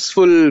a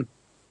useful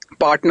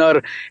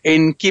partner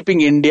in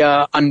keeping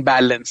India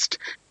unbalanced.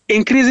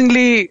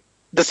 Increasingly,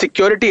 the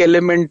security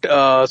element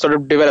sort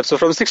of develops. So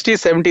from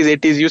 60s, 70s,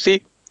 80s, you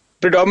see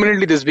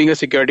predominantly this being a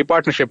security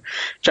partnership.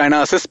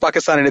 China assists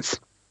Pakistan in its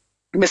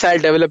missile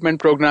development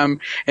program,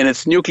 in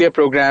its nuclear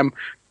program.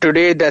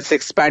 Today, that's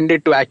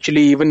expanded to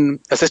actually even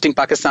assisting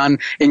Pakistan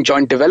in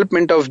joint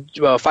development of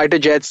fighter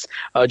jets,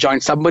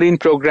 joint submarine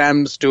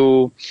programs,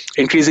 to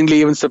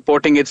increasingly even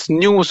supporting its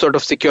new sort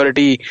of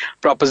security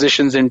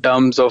propositions in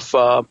terms of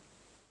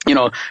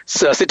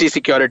city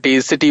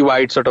securities,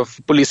 citywide sort of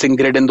policing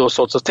grid and those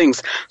sorts of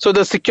things. So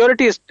the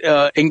security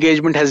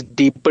engagement has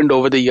deepened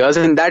over the years,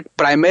 and that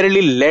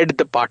primarily led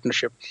the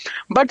partnership.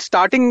 But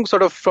starting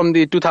sort of from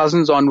the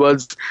 2000s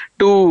onwards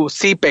to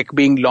CPEC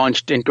being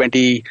launched in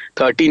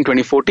 2013,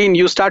 2014,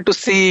 you start to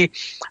see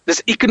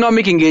this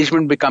economic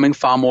engagement becoming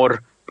far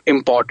more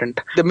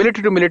important. The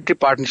military-to-military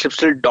partnership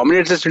still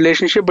dominates this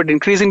relationship, but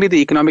increasingly the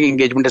economic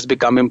engagement has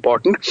become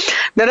important.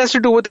 That has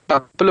to do with a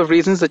couple of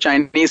reasons. The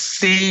Chinese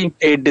see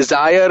a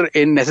desire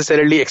in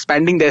necessarily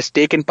expanding their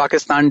stake in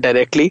Pakistan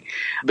directly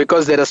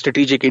because there are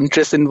strategic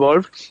interests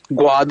involved.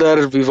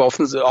 Gwadar, we've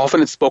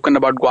often spoken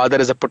about Gwadar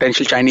as a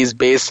potential Chinese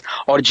base,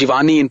 or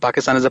Jiwani in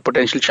Pakistan as a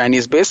potential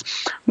Chinese base.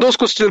 Those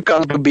could still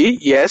come to be.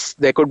 Yes,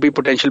 there could be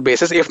potential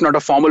bases, if not a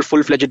formal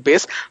full-fledged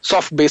base.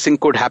 Soft basing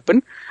could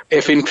happen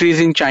if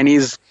increasing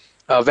Chinese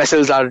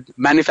vessels are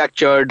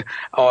manufactured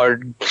or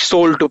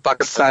sold to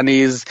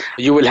Pakistanis.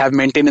 You will have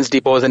maintenance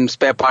depots and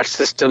spare parts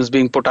systems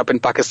being put up in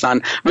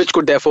Pakistan, which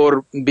could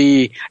therefore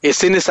be a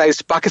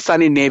Sinicized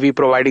Pakistani Navy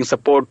providing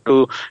support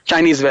to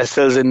Chinese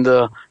vessels in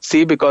the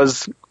sea,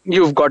 because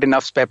you've got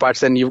enough spare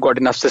parts and you've got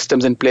enough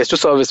systems in place to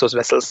service those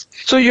vessels.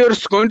 So you're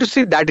going to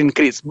see that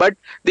increase. But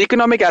the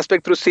economic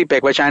aspect through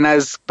CPEC, where China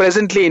has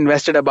presently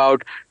invested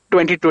about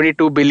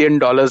 $22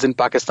 billion in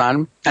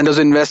Pakistan, and those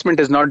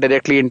investment is not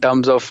directly in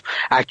terms of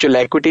actual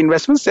equity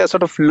investments. They are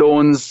sort of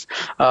loans.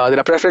 There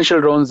are preferential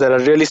loans. There are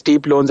really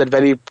steep loans at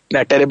very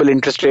terrible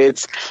interest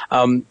rates.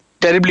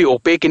 Terribly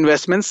opaque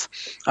investments,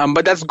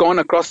 but that's gone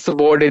across the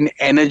board in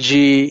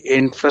energy,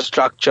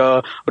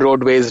 infrastructure,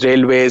 roadways,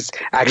 railways,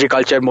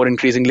 agriculture, more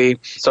increasingly,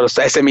 sort of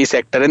SME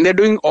sector, and they're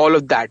doing all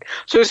of that.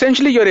 So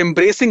essentially, you're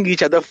embracing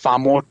each other far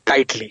more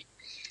tightly.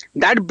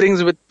 That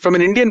brings from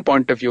an Indian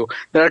point of view,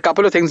 there are a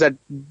couple of things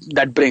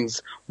that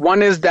brings.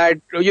 One is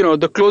that,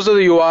 the closer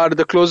you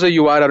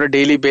are on a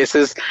daily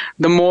basis,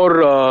 the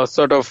more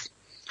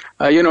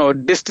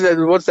distance,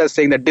 what's that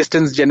saying? That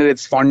distance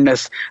generates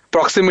fondness.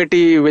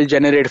 Proximity will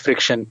generate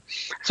friction.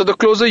 So the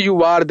closer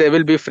you are, there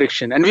will be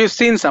friction. And we've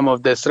seen some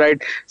of this, right?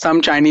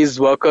 Some Chinese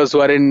workers who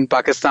are in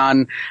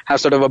Pakistan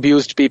have sort of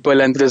abused people,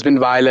 and there's been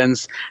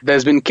violence.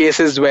 There's been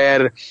cases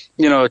where,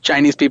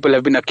 Chinese people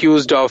have been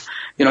accused of,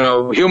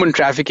 human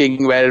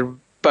trafficking, where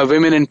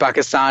women in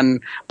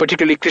Pakistan,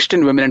 particularly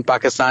Christian women in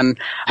Pakistan,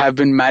 have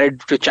been married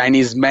to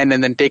Chinese men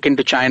and then taken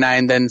to China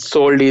and then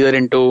sold either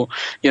into,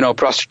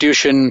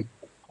 prostitution,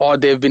 or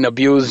they've been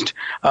abused.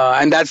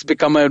 And that's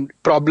become a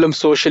problem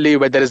socially,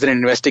 where there is an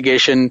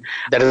investigation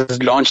that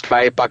is launched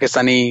by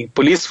Pakistani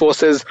police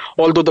forces,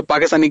 although the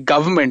Pakistani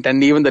government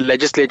and even the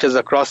legislatures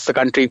across the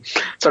country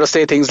sort of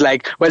say things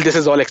like, well, this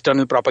is all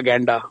external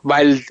propaganda,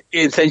 while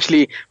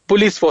essentially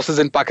police forces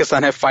in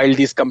Pakistan have filed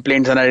these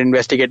complaints and are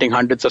investigating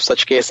hundreds of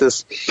such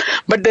cases.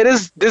 But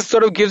this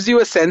sort of gives you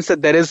a sense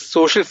that there is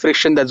social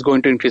friction that's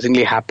going to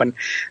increasingly happen.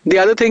 The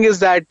other thing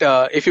is that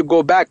if you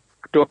go back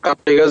to a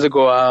couple of years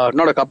ago,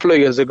 not a couple of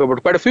years ago,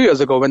 but quite a few years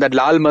ago, when that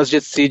Lal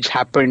Masjid siege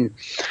happened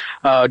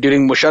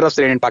during Musharraf's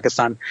reign in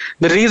Pakistan.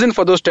 The reason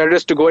for those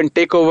terrorists to go and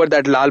take over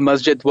that Lal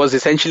Masjid was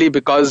essentially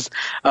because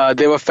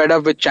they were fed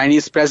up with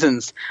Chinese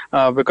presence,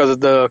 because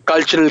of the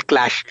cultural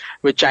clash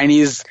with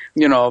Chinese,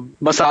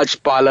 massage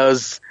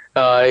parlors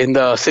in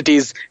the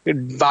cities,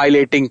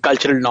 violating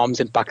cultural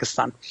norms in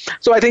Pakistan.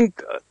 So I think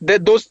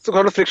that those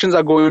sort of frictions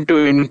are going to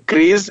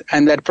increase,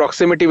 and that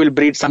proximity will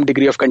breed some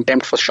degree of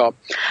contempt for sure.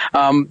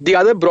 The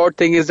other broad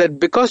thing is that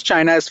because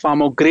China is far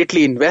more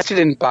greatly invested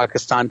in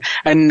Pakistan,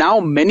 and now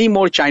many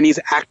more Chinese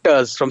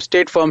actors from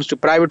state firms to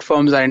private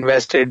firms are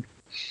invested,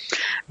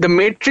 the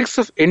matrix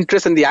of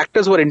interest and the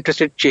actors who are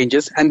interested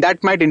changes, and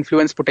that might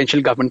influence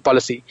potential government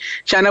policy.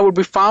 China would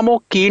be far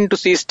more keen to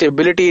see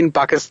stability in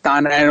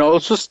Pakistan and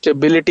also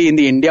stability in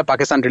the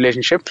India-Pakistan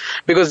relationship,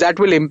 because that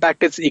will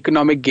impact its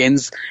economic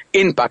gains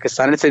in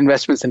Pakistan, its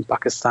investments in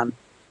Pakistan.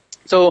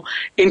 So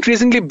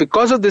increasingly,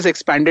 because of this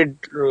expanded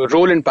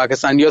role in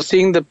Pakistan, you're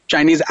seeing the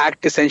Chinese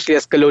act essentially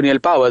as colonial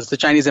powers. The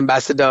Chinese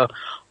ambassador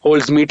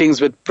holds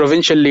meetings with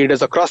provincial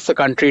leaders across the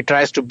country,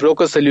 tries to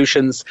broker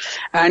solutions,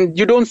 and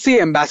you don't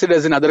see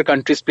ambassadors in other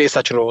countries play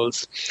such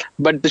roles.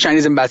 But the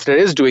Chinese ambassador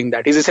is doing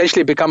that. He's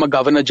essentially become a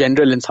governor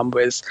general in some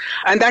ways.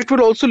 And that would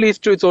also lead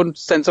to its own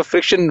sense of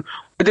friction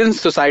within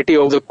society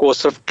over the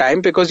course of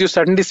time, because you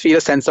suddenly feel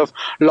a sense of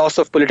loss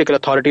of political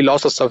authority,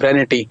 loss of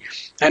sovereignty.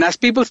 And as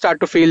people start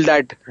to feel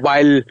that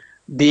while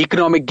the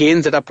economic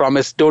gains that are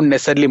promised don't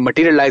necessarily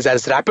materialize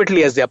as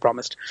rapidly as they are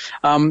promised,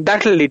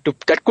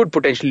 that could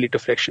potentially lead to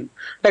friction.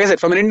 Like I said,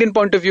 from an Indian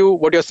point of view,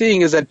 what you're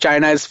seeing is that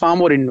China is far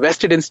more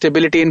invested in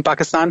stability in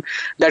Pakistan.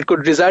 That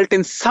could result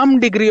in some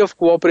degree of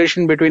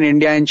cooperation between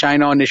India and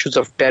China on issues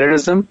of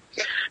terrorism,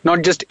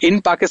 not just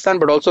in Pakistan,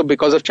 but also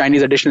because of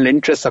Chinese additional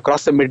interests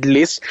across the Middle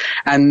East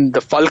and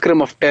the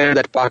fulcrum of terror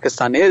that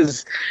Pakistan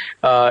is.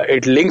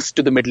 It links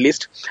to the Middle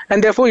East,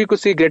 and therefore you could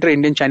see greater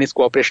Indian-Chinese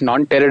cooperation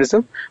on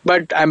terrorism.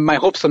 But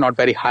my hopes are not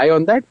very high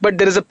on that, but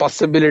there is a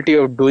possibility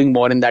of doing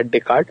more in that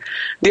regard.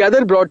 The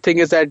other broad thing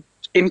is that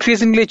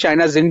increasingly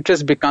China's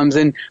interest becomes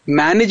in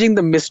managing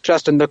the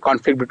mistrust and the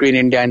conflict between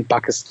India and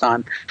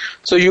Pakistan.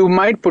 So you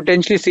might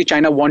potentially see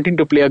China wanting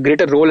to play a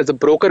greater role as a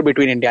broker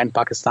between India and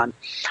Pakistan.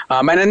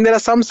 And then there are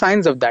some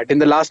signs of that. In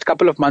the last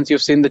couple of months,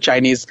 you've seen the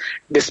Chinese,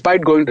 despite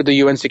going to the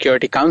UN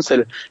Security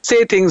Council,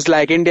 say things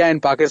like India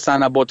and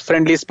Pakistan are both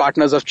friendliest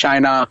partners of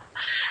China,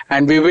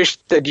 and we wish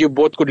that you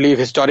both could leave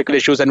historical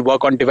issues and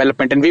work on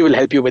development, and we will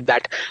help you with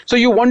that. So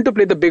you want to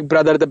play the big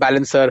brother, the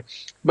balancer.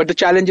 But the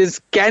challenge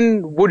is,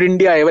 would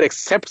India ever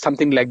accept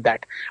something like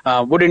that?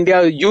 Would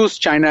India use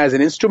China as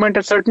an instrument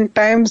at certain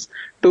times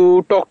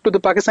to talk to the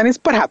Pakistanis?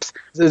 Perhaps.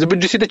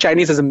 Would you see the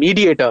Chinese as a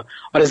mediator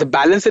or as a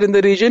balancer in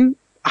the region?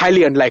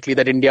 Highly unlikely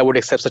that India would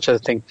accept such a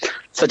thing,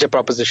 such a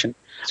proposition.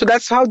 So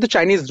that's how the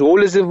Chinese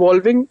role is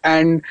evolving,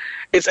 and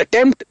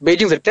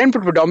Beijing's attempt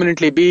would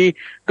predominantly be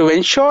to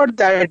ensure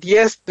that,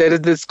 yes,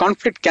 this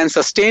conflict can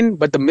sustain,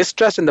 but the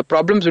mistrust and the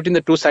problems between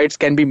the two sides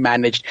can be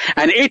managed,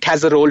 and it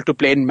has a role to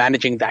play in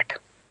managing that.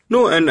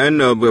 No, and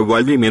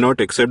while we may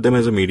not accept them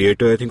as a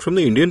mediator, I think from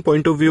the Indian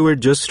point of view, it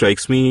just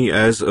strikes me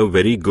as a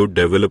very good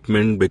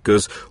development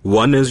because,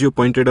 one, as you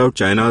pointed out,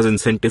 China's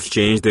incentives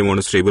change. They want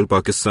a stable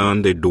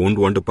Pakistan. They don't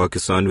want a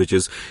Pakistan which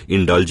is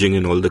indulging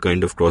in all the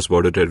kind of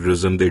cross-border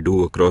terrorism they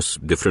do across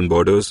different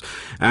borders.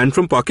 And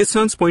from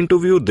Pakistan's point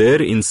of view,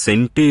 their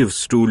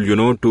incentives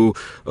to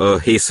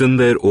hasten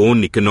their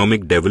own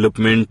economic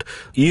development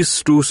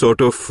is to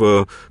sort of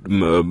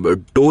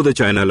toe the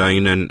China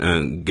line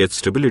and get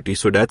stability.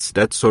 So that's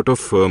sort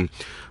of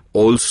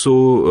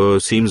also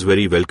seems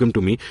very welcome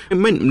to me.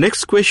 And my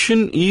next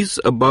question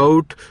is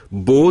about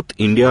both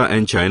India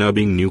and China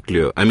being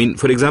nuclear. I mean,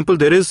 for example,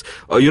 there is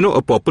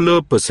a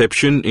popular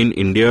perception in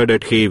India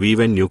that, hey, we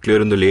went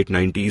nuclear in the late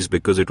 90s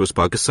because it was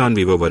Pakistan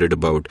we were worried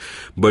about.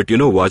 But,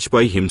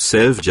 Vajpayee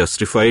himself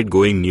justified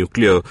going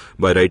nuclear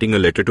by writing a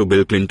letter to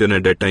Bill Clinton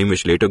at that time,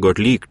 which later got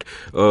leaked,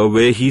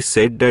 where he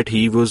said that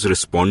he was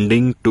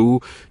responding to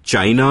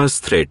China's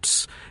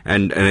threats.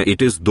 And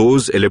it is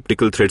those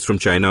elliptical threats from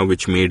China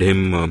which made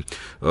him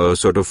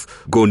sort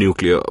of go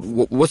nuclear.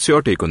 What's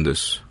your take on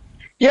this?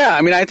 Yeah,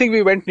 I mean, I think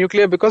we went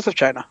nuclear because of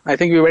China.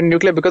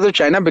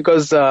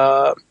 Because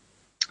I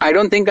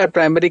don't think our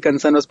primary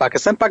concern was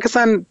Pakistan.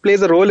 Pakistan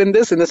plays a role in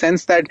this in the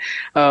sense that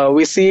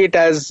we see it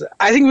as,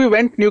 I think we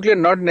went nuclear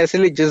not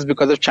necessarily just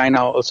because of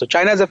China also.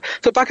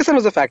 So Pakistan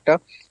was a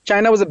factor.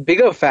 China was a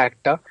bigger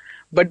factor.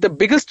 But the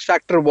biggest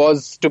factor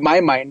was, to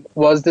my mind,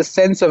 was the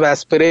sense of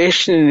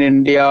aspiration in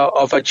India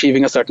of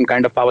achieving a certain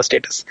kind of power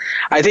status.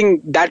 I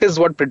think that is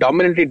what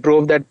predominantly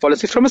drove that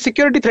policy. From a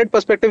security threat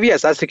perspective,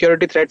 yes, our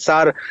security threats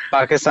are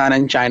Pakistan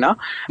and China.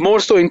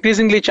 More so,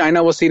 increasingly,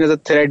 China was seen as a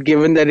threat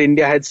given that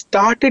India had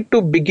started to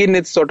begin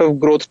its sort of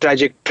growth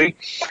trajectory.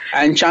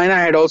 And China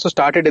had also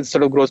started its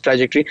sort of growth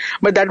trajectory.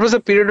 But that was a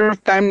period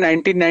of time,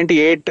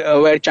 1998,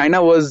 where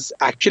China was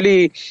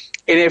actually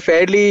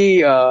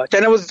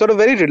China was sort of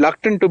very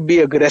reluctant to be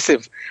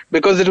aggressive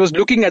because it was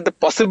looking at the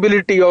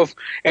possibility of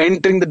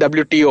entering the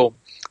WTO.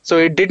 So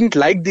it didn't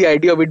like the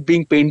idea of it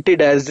being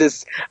painted as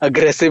this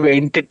aggressive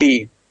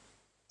entity.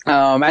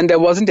 And there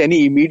wasn't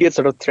any immediate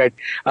sort of threat.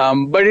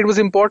 But it was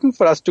important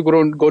for us to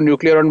go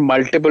nuclear on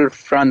multiple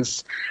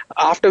fronts.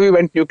 After we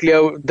went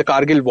nuclear, the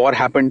Kargil war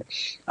happened.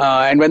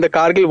 And when the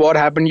Kargil war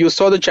happened, you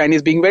saw the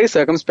Chinese being very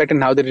circumspect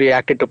in how they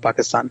reacted to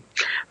Pakistan.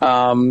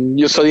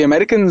 You saw the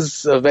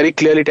Americans very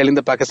clearly telling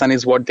the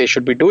Pakistanis what they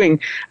should be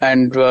doing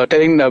and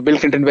telling Bill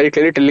Clinton very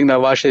clearly telling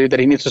Nawaz Sharif that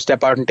he needs to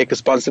step out and take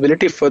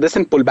responsibility for this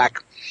and pull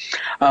back.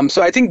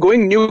 So I think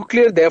going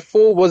nuclear,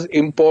 therefore, was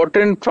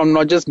important from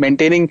not just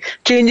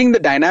changing the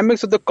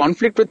dynamics of the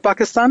conflict with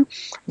Pakistan,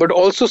 but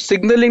also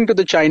signaling to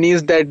the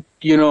Chinese that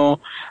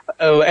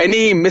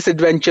any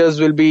misadventures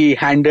will be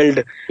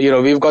handled.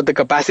 We've got the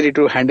capacity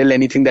to handle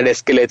anything that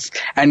escalates,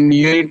 and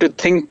you need to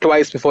think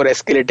twice before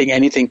escalating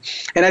anything.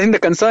 And I think the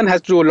concern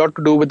has a lot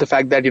to do with the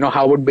fact that,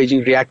 how would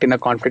Beijing react in a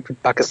conflict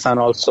with Pakistan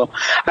also.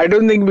 I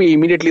don't think we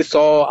immediately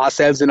saw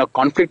ourselves in a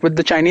conflict with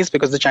the Chinese,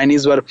 because the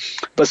Chinese were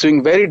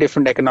pursuing very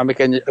different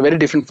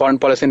foreign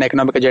policy and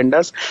economic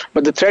agendas.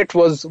 But the threat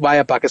was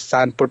via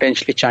Pakistan,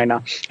 potentially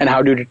China, and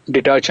how do you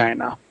deter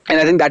China? And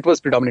I think that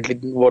was predominantly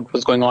what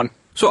was going on.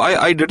 So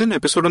I did an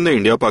episode on the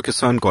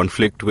India-Pakistan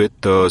conflict with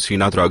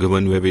Srinath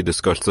Raghavan, where we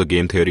discussed the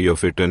game theory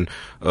of it and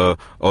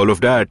all of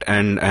that,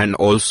 and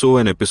also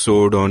an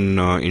episode on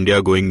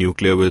India going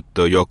nuclear with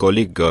your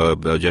colleague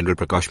General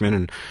Prakash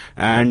Menon.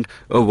 And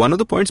one of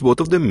the points both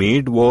of them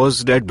made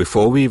was that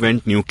before we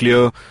went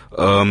nuclear,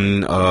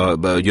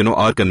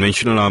 our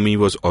conventional army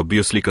was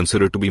obviously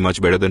considered to be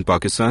much better than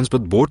Pakistan's,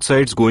 but both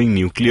sides going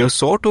nuclear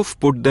sort of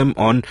put them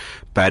on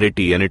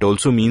parity, and it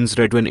also means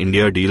that when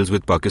India deals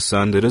with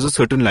Pakistan, there is a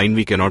certain line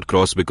we cannot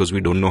cross because we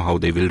don't know how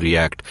they will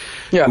react.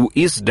 Yeah.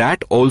 Is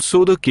that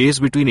also the case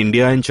between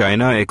India and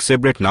China,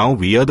 except that now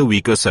we are the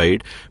weaker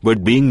side,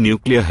 but being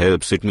nuclear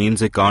helps? It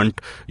means they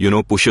can't,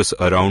 push us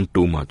around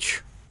too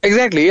much.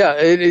 Exactly, yeah.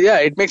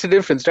 It makes a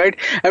difference, right?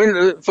 I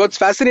mean, what's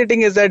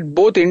fascinating is that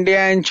both India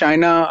and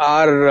China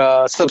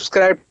are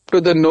subscribed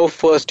to the no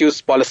first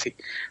use policy.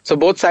 So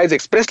both sides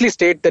expressly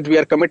state that we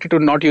are committed to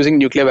not using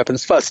nuclear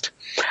weapons first.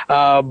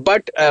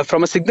 But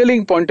from a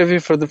signaling point of view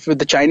for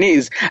the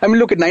Chinese, I mean,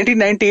 look, in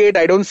 1998,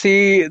 I don't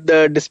see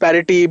the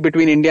disparity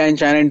between India and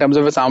China in terms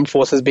of its armed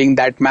forces being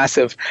that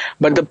massive.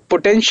 But the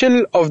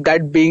potential of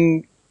that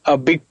being a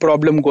big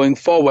problem going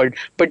forward,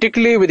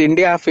 particularly with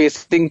India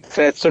facing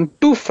threats on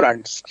two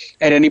fronts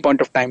at any point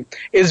of time,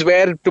 is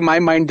where, to my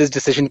mind, this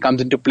decision comes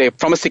into play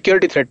from a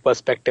security threat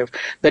perspective,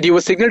 that you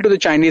will signal to the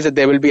Chinese that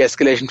there will be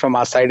escalation from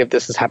our side if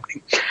this is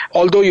happening.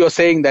 Although you're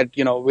saying that,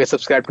 we're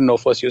subscribed to no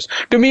first use.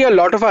 To me, a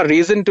lot of our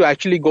reason to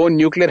actually go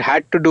nuclear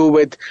had to do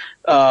with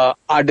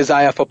our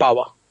desire for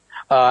power.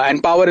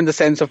 And power in the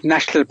sense of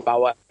national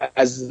power,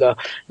 that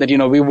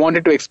we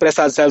wanted to express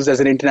ourselves as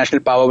an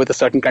international power with a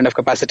certain kind of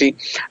capacity.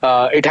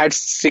 It had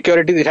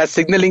security, it has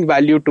signaling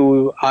value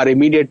to our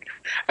immediate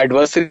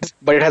adversaries,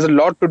 but it has a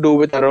lot to do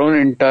with our own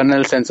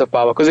internal sense of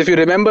power. Because if you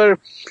remember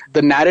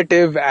the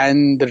narrative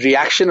and the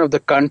reaction of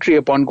the country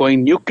upon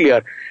going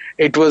nuclear,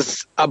 it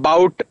was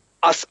about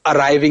us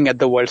arriving at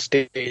the world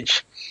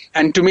stage.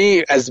 And to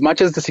me, as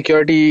much as the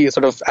security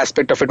sort of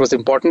aspect of it was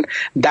important,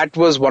 that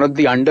was one of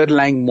the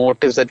underlying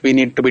motives that we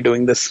need to be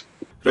doing this.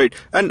 Right.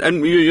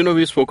 And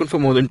we've spoken for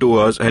more than 2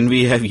 hours, and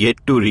we have yet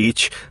to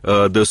reach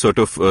the sort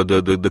of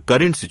the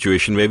current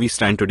situation where we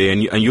stand today.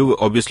 And you've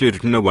obviously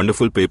written a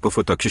wonderful paper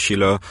for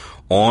Takshashila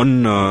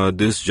on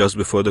this just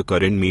before the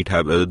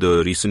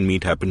the recent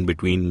meet happened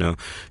between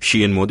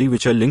Xi and Modi,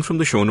 which I'll link from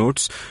the show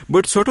notes.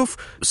 But sort of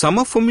sum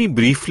up for me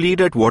briefly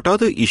that what are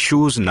the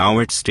issues now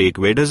at stake?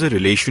 Where does the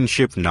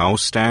relationship now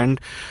stand?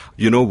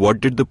 What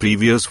did the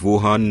previous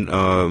Wuhan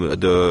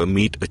the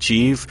meet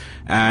achieve,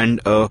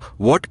 and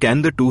what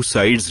can the two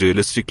sides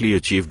realistically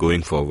achieve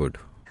going forward?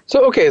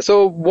 So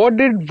what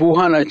did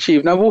Wuhan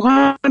achieve? Now,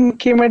 Wuhan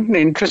came at an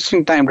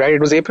interesting time, right? It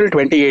was April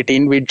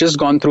 2018. We'd just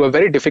gone through a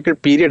very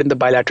difficult period in the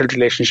bilateral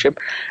relationship.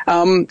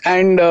 And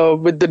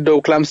with the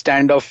Doklam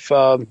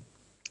standoff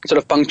sort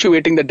of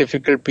punctuating the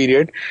difficult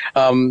period,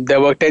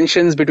 there were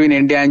tensions between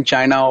India and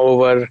China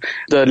over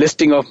the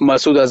listing of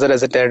Masood Azhar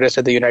as a terrorist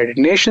at the United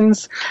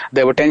Nations.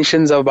 There were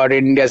tensions about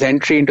India's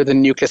entry into the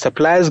nuclear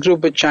suppliers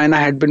group, which China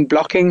had been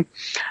blocking.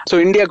 So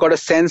India got a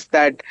sense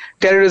that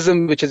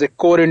terrorism, which is a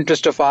core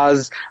interest of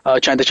ours,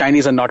 the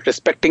Chinese are not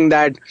respecting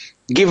that,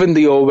 given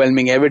the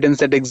overwhelming evidence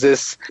that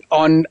exists.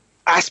 On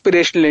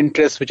aspirational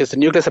interests, which is the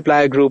nuclear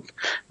supplier group,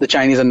 the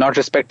Chinese are not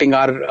respecting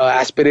our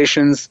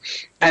aspirations.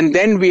 And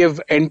then we have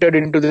entered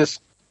into this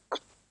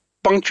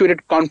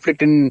punctuated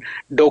conflict in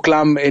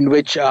Doklam, in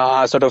which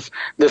sort of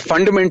the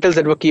fundamentals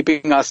that were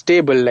keeping us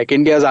stable, like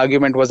India's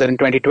argument was that in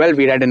 2012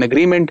 we had an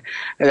agreement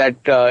that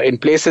in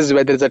places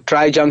where there's a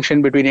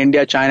tri-junction between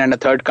India, China and a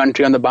third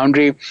country on the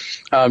boundary,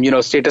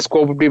 status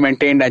quo would be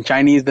maintained, and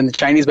the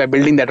Chinese by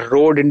building that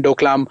road in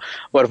Doklam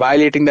were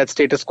violating that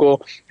status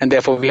quo, and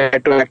therefore we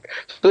had to act.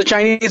 So the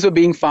Chinese were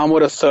being far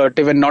more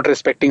assertive and not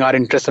respecting our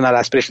interests and our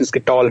aspirations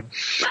at all.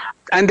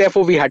 And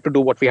therefore, we had to do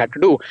what we had to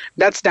do.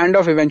 That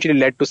standoff eventually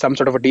led to some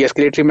sort of a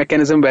de-escalatory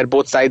mechanism where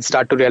both sides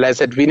start to realize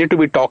that we need to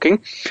be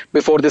talking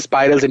before this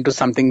spirals into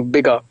something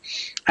bigger.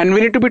 And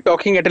we need to be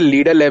talking at a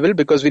leader level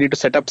because we need to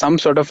set up some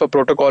sort of a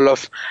protocol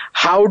of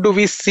how do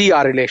we see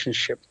our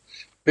relationship.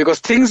 Because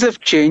things have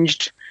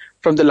changed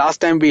from the last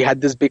time we had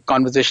this big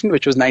conversation,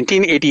 which was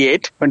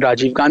 1988 when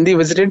Rajiv Gandhi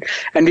visited,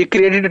 and we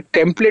created a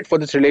template for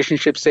this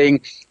relationship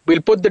saying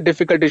we'll put the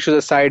difficult issues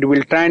aside,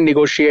 we'll try and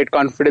negotiate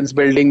confidence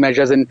building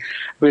measures, and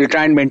we'll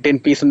try and maintain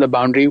peace on the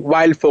boundary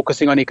while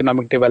focusing on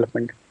economic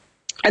development.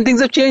 And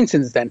things have changed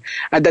since then.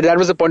 And that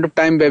was a point of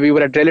time where we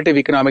were at relative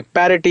economic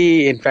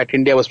parity. In fact,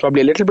 India was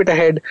probably a little bit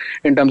ahead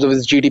in terms of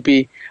its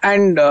GDP.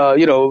 And,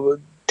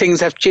 things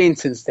have changed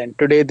since then.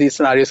 Today, the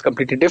scenario is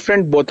completely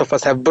different. Both of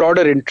us have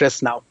broader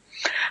interests now.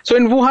 So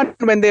in Wuhan,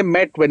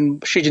 when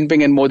Xi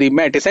Jinping and Modi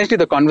met, essentially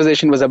the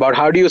conversation was about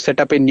how do you set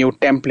up a new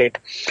template.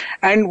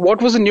 And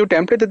what was the new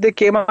template that they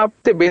came up?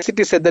 They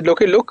basically said that,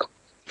 okay, look,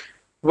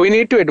 we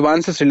need to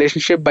advance this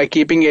relationship by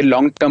keeping a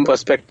long-term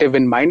perspective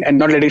in mind and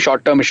not letting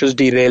short-term issues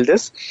derail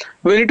this.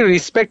 We need to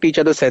respect each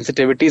other's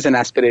sensitivities and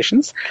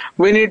aspirations.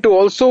 We need to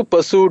also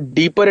pursue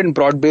deeper and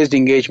broad-based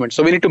engagement.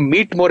 So we need to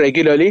meet more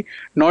regularly,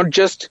 not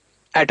just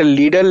at a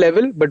leader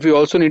level, but we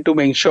also need to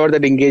make sure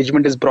that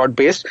engagement is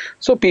broad-based,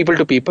 so people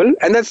to people.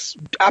 And that's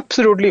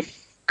absolutely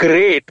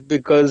great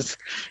because,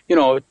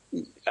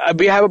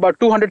 we have about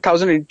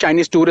 200,000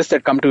 Chinese tourists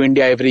that come to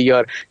India every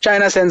year.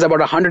 China sends about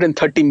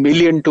 130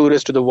 million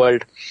tourists to the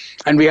world,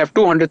 and we have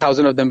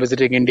 200,000 of them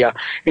visiting India.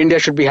 India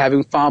should be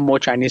having far more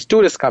Chinese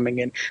tourists coming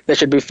in. There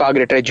should be far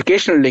greater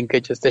educational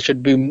linkages. There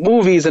should be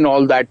movies and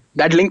all that.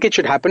 That linkage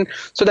should happen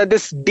so that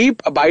this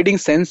deep, abiding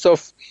sense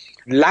of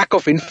lack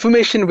of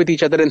information with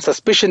each other and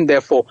suspicion,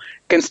 therefore,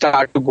 can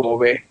start to go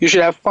away. You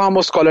should have far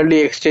more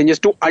scholarly exchanges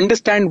to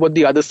understand what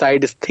the other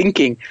side is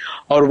thinking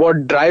or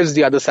what drives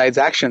the other side's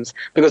actions,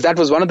 because that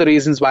was one of the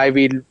reasons why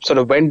we sort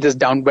of went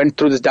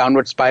through this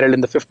downward spiral in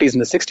the 50s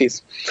and the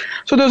 60s.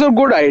 So those are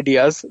good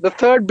ideas. The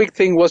third big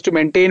thing was to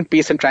maintain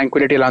peace and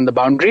tranquility along the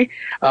boundary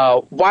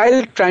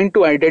while trying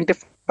to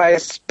identify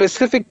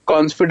specific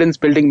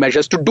confidence-building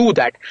measures to do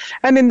that.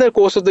 And in the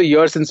course of the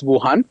year since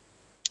Wuhan,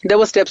 there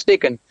were steps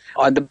taken.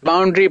 On the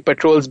boundary,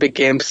 patrols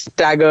became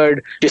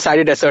staggered,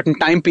 decided at certain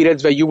time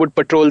periods where you would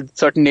patrol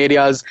certain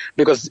areas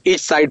because each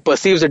side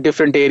perceives a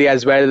different area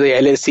as where the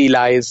LAC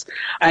lies.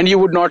 And you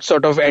would not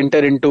sort of enter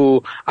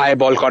into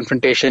eyeball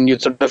confrontation.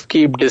 You'd sort of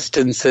keep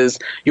distances.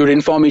 You'd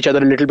inform each other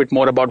a little bit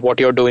more about what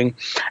you're doing.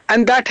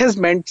 And that has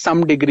meant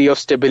some degree of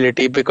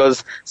stability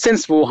because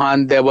since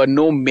Wuhan, there were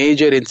no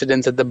major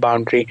incidents at the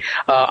boundary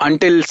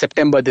until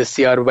September this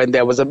year when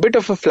there was a bit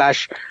of a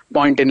flash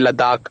point in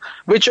Ladakh,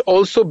 which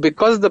also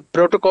because the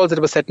protocols that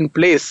were set in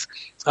place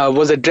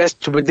was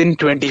addressed within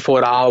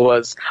 24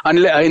 hours.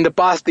 In the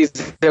past,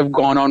 these have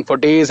gone on for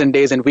days and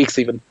days and weeks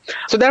even.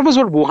 So that was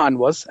what Wuhan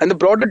was. And the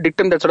broader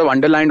dictum that sort of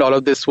underlined all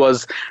of this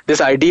was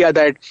this idea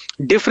that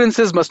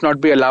differences must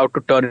not be allowed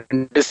to turn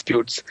into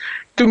disputes.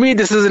 To me,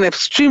 this is an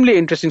extremely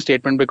interesting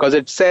statement because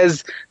it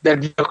says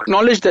that we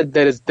acknowledge that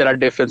there are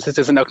differences.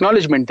 There's an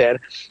acknowledgement there.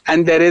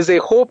 And there is a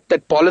hope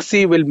that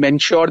policy will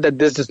ensure that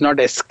this does not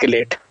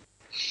escalate.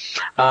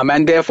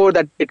 And therefore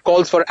that it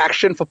calls for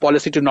action for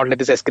policy to not let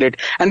this escalate.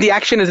 And the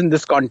action is in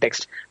this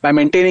context, by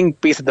maintaining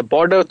peace at the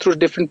border through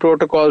different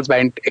protocols,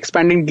 by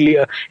expanding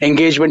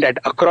engagement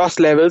across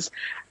levels,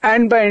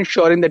 and by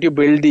ensuring that you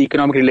build the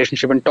economic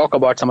relationship and talk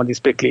about some of these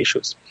prickly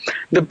issues.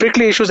 The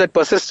prickly issues that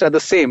persist are the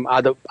same,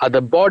 are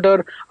the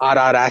border, are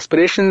our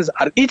aspirations,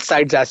 are each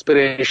side's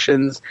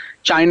aspirations,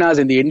 China's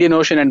in the Indian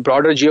Ocean and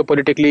broader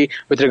geopolitically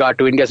with regard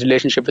to India's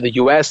relationship with the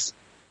US,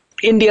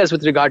 India's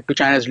with regard to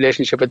China's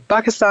relationship with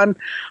Pakistan,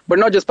 but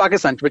not just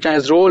Pakistan, but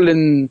China's role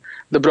in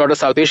the broader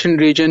South Asian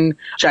region,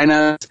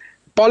 China's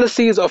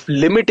policies of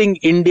limiting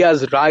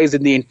India's rise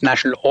in the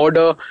international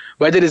order,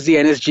 whether it's the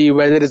NSG,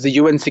 whether it's the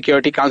UN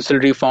Security Council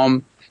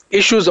reform,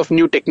 issues of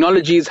new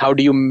technologies, how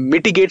do you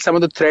mitigate some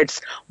of the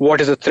threats, what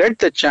is a threat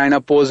that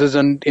China poses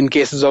in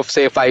cases of,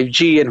 say,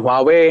 5G and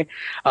Huawei,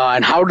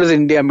 and how does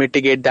India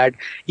mitigate that,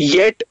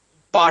 yet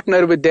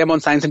partner with them on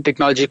science and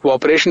technology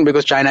cooperation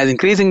because China is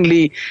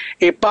increasingly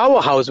a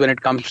powerhouse when it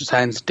comes to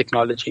science and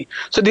technology.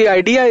 So the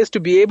idea is to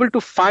be able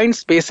to find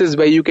spaces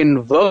where you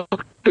can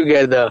work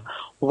together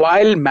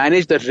while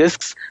manage the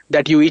risks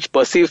that you each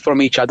perceive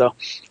from each other.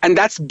 And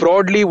that's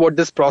broadly what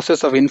this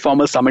process of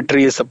informal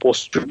symmetry is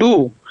supposed to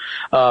do.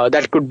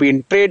 That could be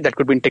in trade, that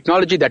could be in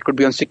technology, that could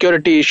be on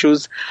security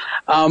issues.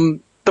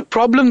 The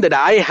problem that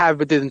I have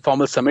with this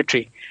informal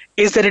symmetry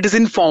is that it is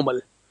informal.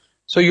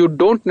 So you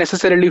don't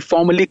necessarily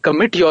formally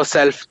commit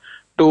yourself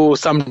to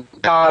some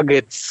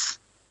targets.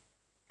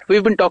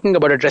 We've been talking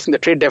about addressing the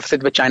trade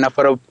deficit with China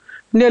for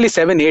nearly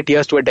 7-8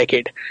 years to a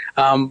decade.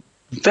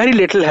 Very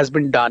little has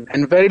been done,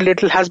 and very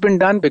little has been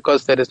done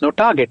because there is no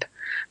target.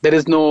 There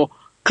is no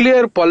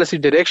clear policy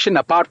direction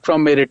apart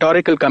from a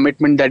rhetorical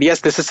commitment that,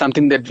 yes, this is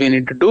something that we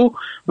need to do.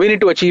 We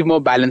need to achieve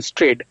more balanced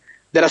trade.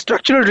 There are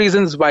structural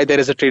reasons why there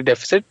is a trade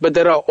deficit, but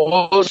there are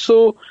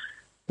also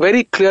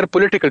very clear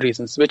political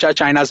reasons, which are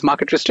China's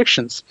market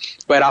restrictions,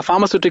 where our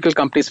pharmaceutical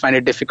companies find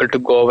it difficult to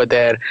go over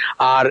there.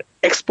 Our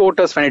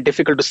exporters find it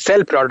difficult to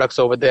sell products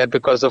over there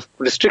because of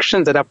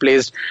restrictions that are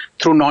placed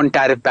through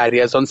non-tariff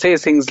barriers on, say,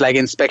 things like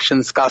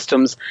inspections,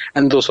 customs,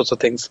 and those sorts of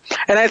things.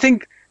 And I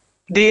think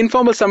the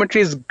informal symmetry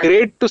is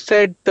great to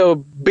set the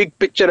big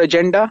picture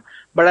agenda,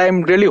 but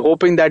I'm really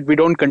hoping that we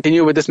don't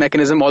continue with this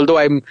mechanism, although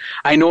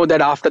I know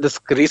that after this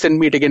recent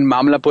meeting in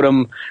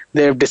Mamallapuram,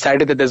 they've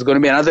decided that there's going to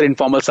be another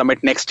informal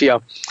summit next year.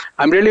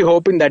 I'm really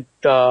hoping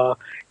that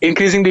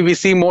increasingly we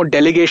see more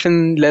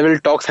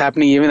delegation-level talks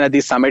happening even at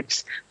these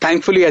summits.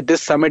 Thankfully, at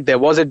this summit, there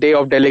was a day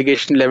of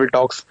delegation-level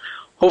talks.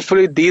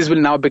 Hopefully, these will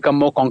now become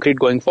more concrete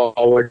going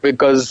forward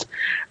because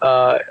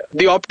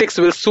the optics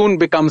will soon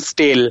become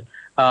stale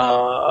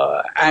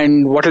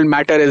And what will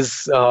matter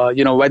is,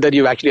 whether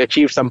you actually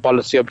achieve some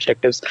policy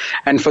objectives.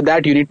 And for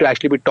that, you need to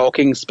actually be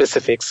talking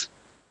specifics.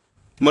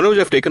 Manoj,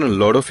 I've taken a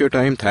lot of your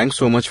time. Thanks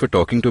so much for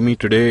talking to me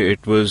today.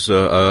 It was,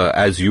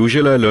 as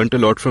usual, I learned a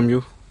lot from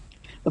you.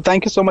 Well,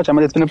 thank you so much,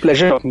 Amit. It's been a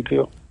pleasure talking to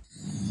you.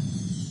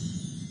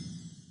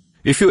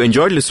 If you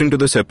enjoyed listening to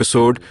this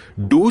episode,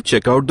 do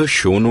check out the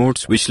show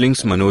notes which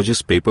links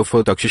Manoj's paper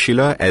for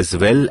Takshashila as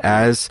well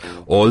as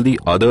all the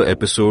other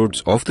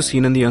episodes of The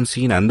Seen and the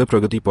Unseen and the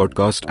Pragati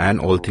podcast and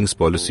All Things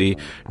Policy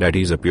that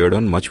he's appeared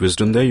on. Much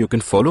wisdom there. You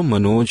can follow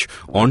Manoj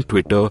on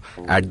Twitter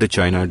at the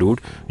China Dude.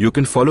 You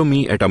can follow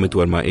me at Amit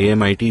Varma,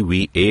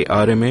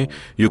 AMITVARMA.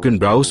 You can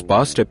browse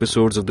past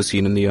episodes of The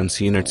Seen and the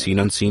Unseen at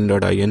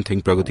seenunseen.in,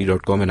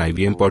 thinkpragati.com and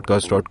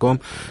ivmpodcast.com.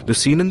 The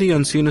Seen and the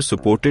Unseen is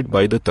supported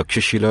by the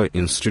Takshashila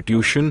Institute.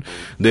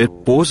 Their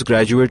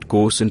postgraduate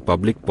course in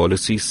public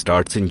policy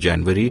starts in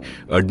January.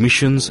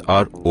 Admissions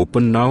are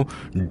open now.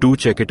 Do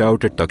check it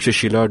out at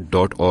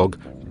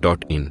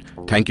takshashila.org.in.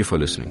 Thank you for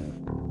listening.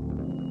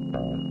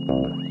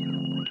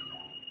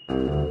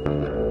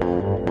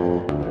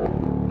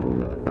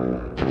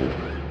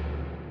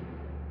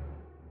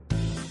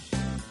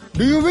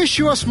 Do you wish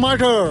you were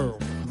smarter?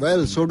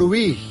 Well, so do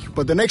we.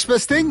 But the next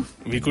best thing?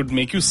 We could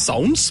make you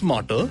sound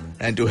smarter.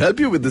 And to help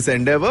you with this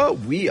endeavor,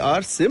 we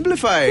are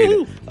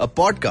Simplified, a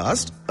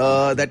podcast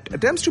that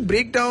attempts to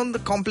break down the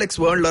complex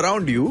world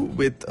around you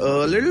with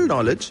a little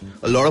knowledge,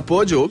 a lot of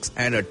poor jokes,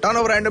 and a ton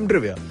of random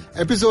trivia.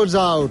 Episodes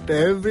out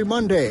every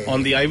Monday.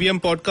 On the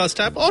IVM Podcast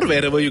app or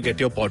wherever you get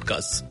your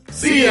podcasts.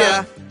 See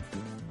ya!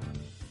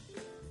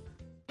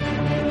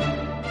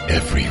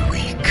 Every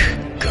week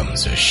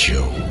comes a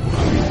show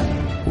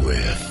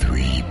where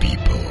three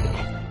people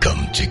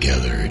come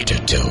together to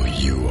tell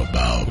you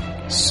about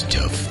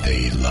stuff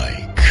they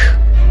like.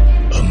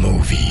 A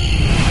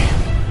movie,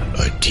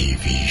 a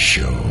TV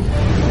show,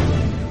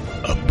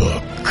 a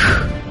book,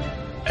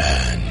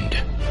 and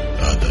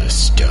other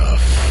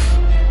stuff.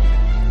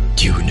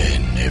 Tune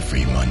in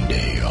every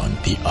Monday on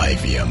the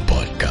IVM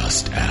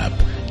Podcast app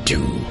to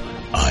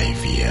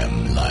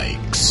IVM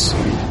Likes.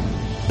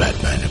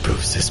 Batman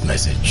approves this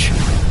message.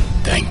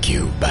 Thank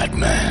you,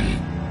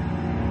 Batman.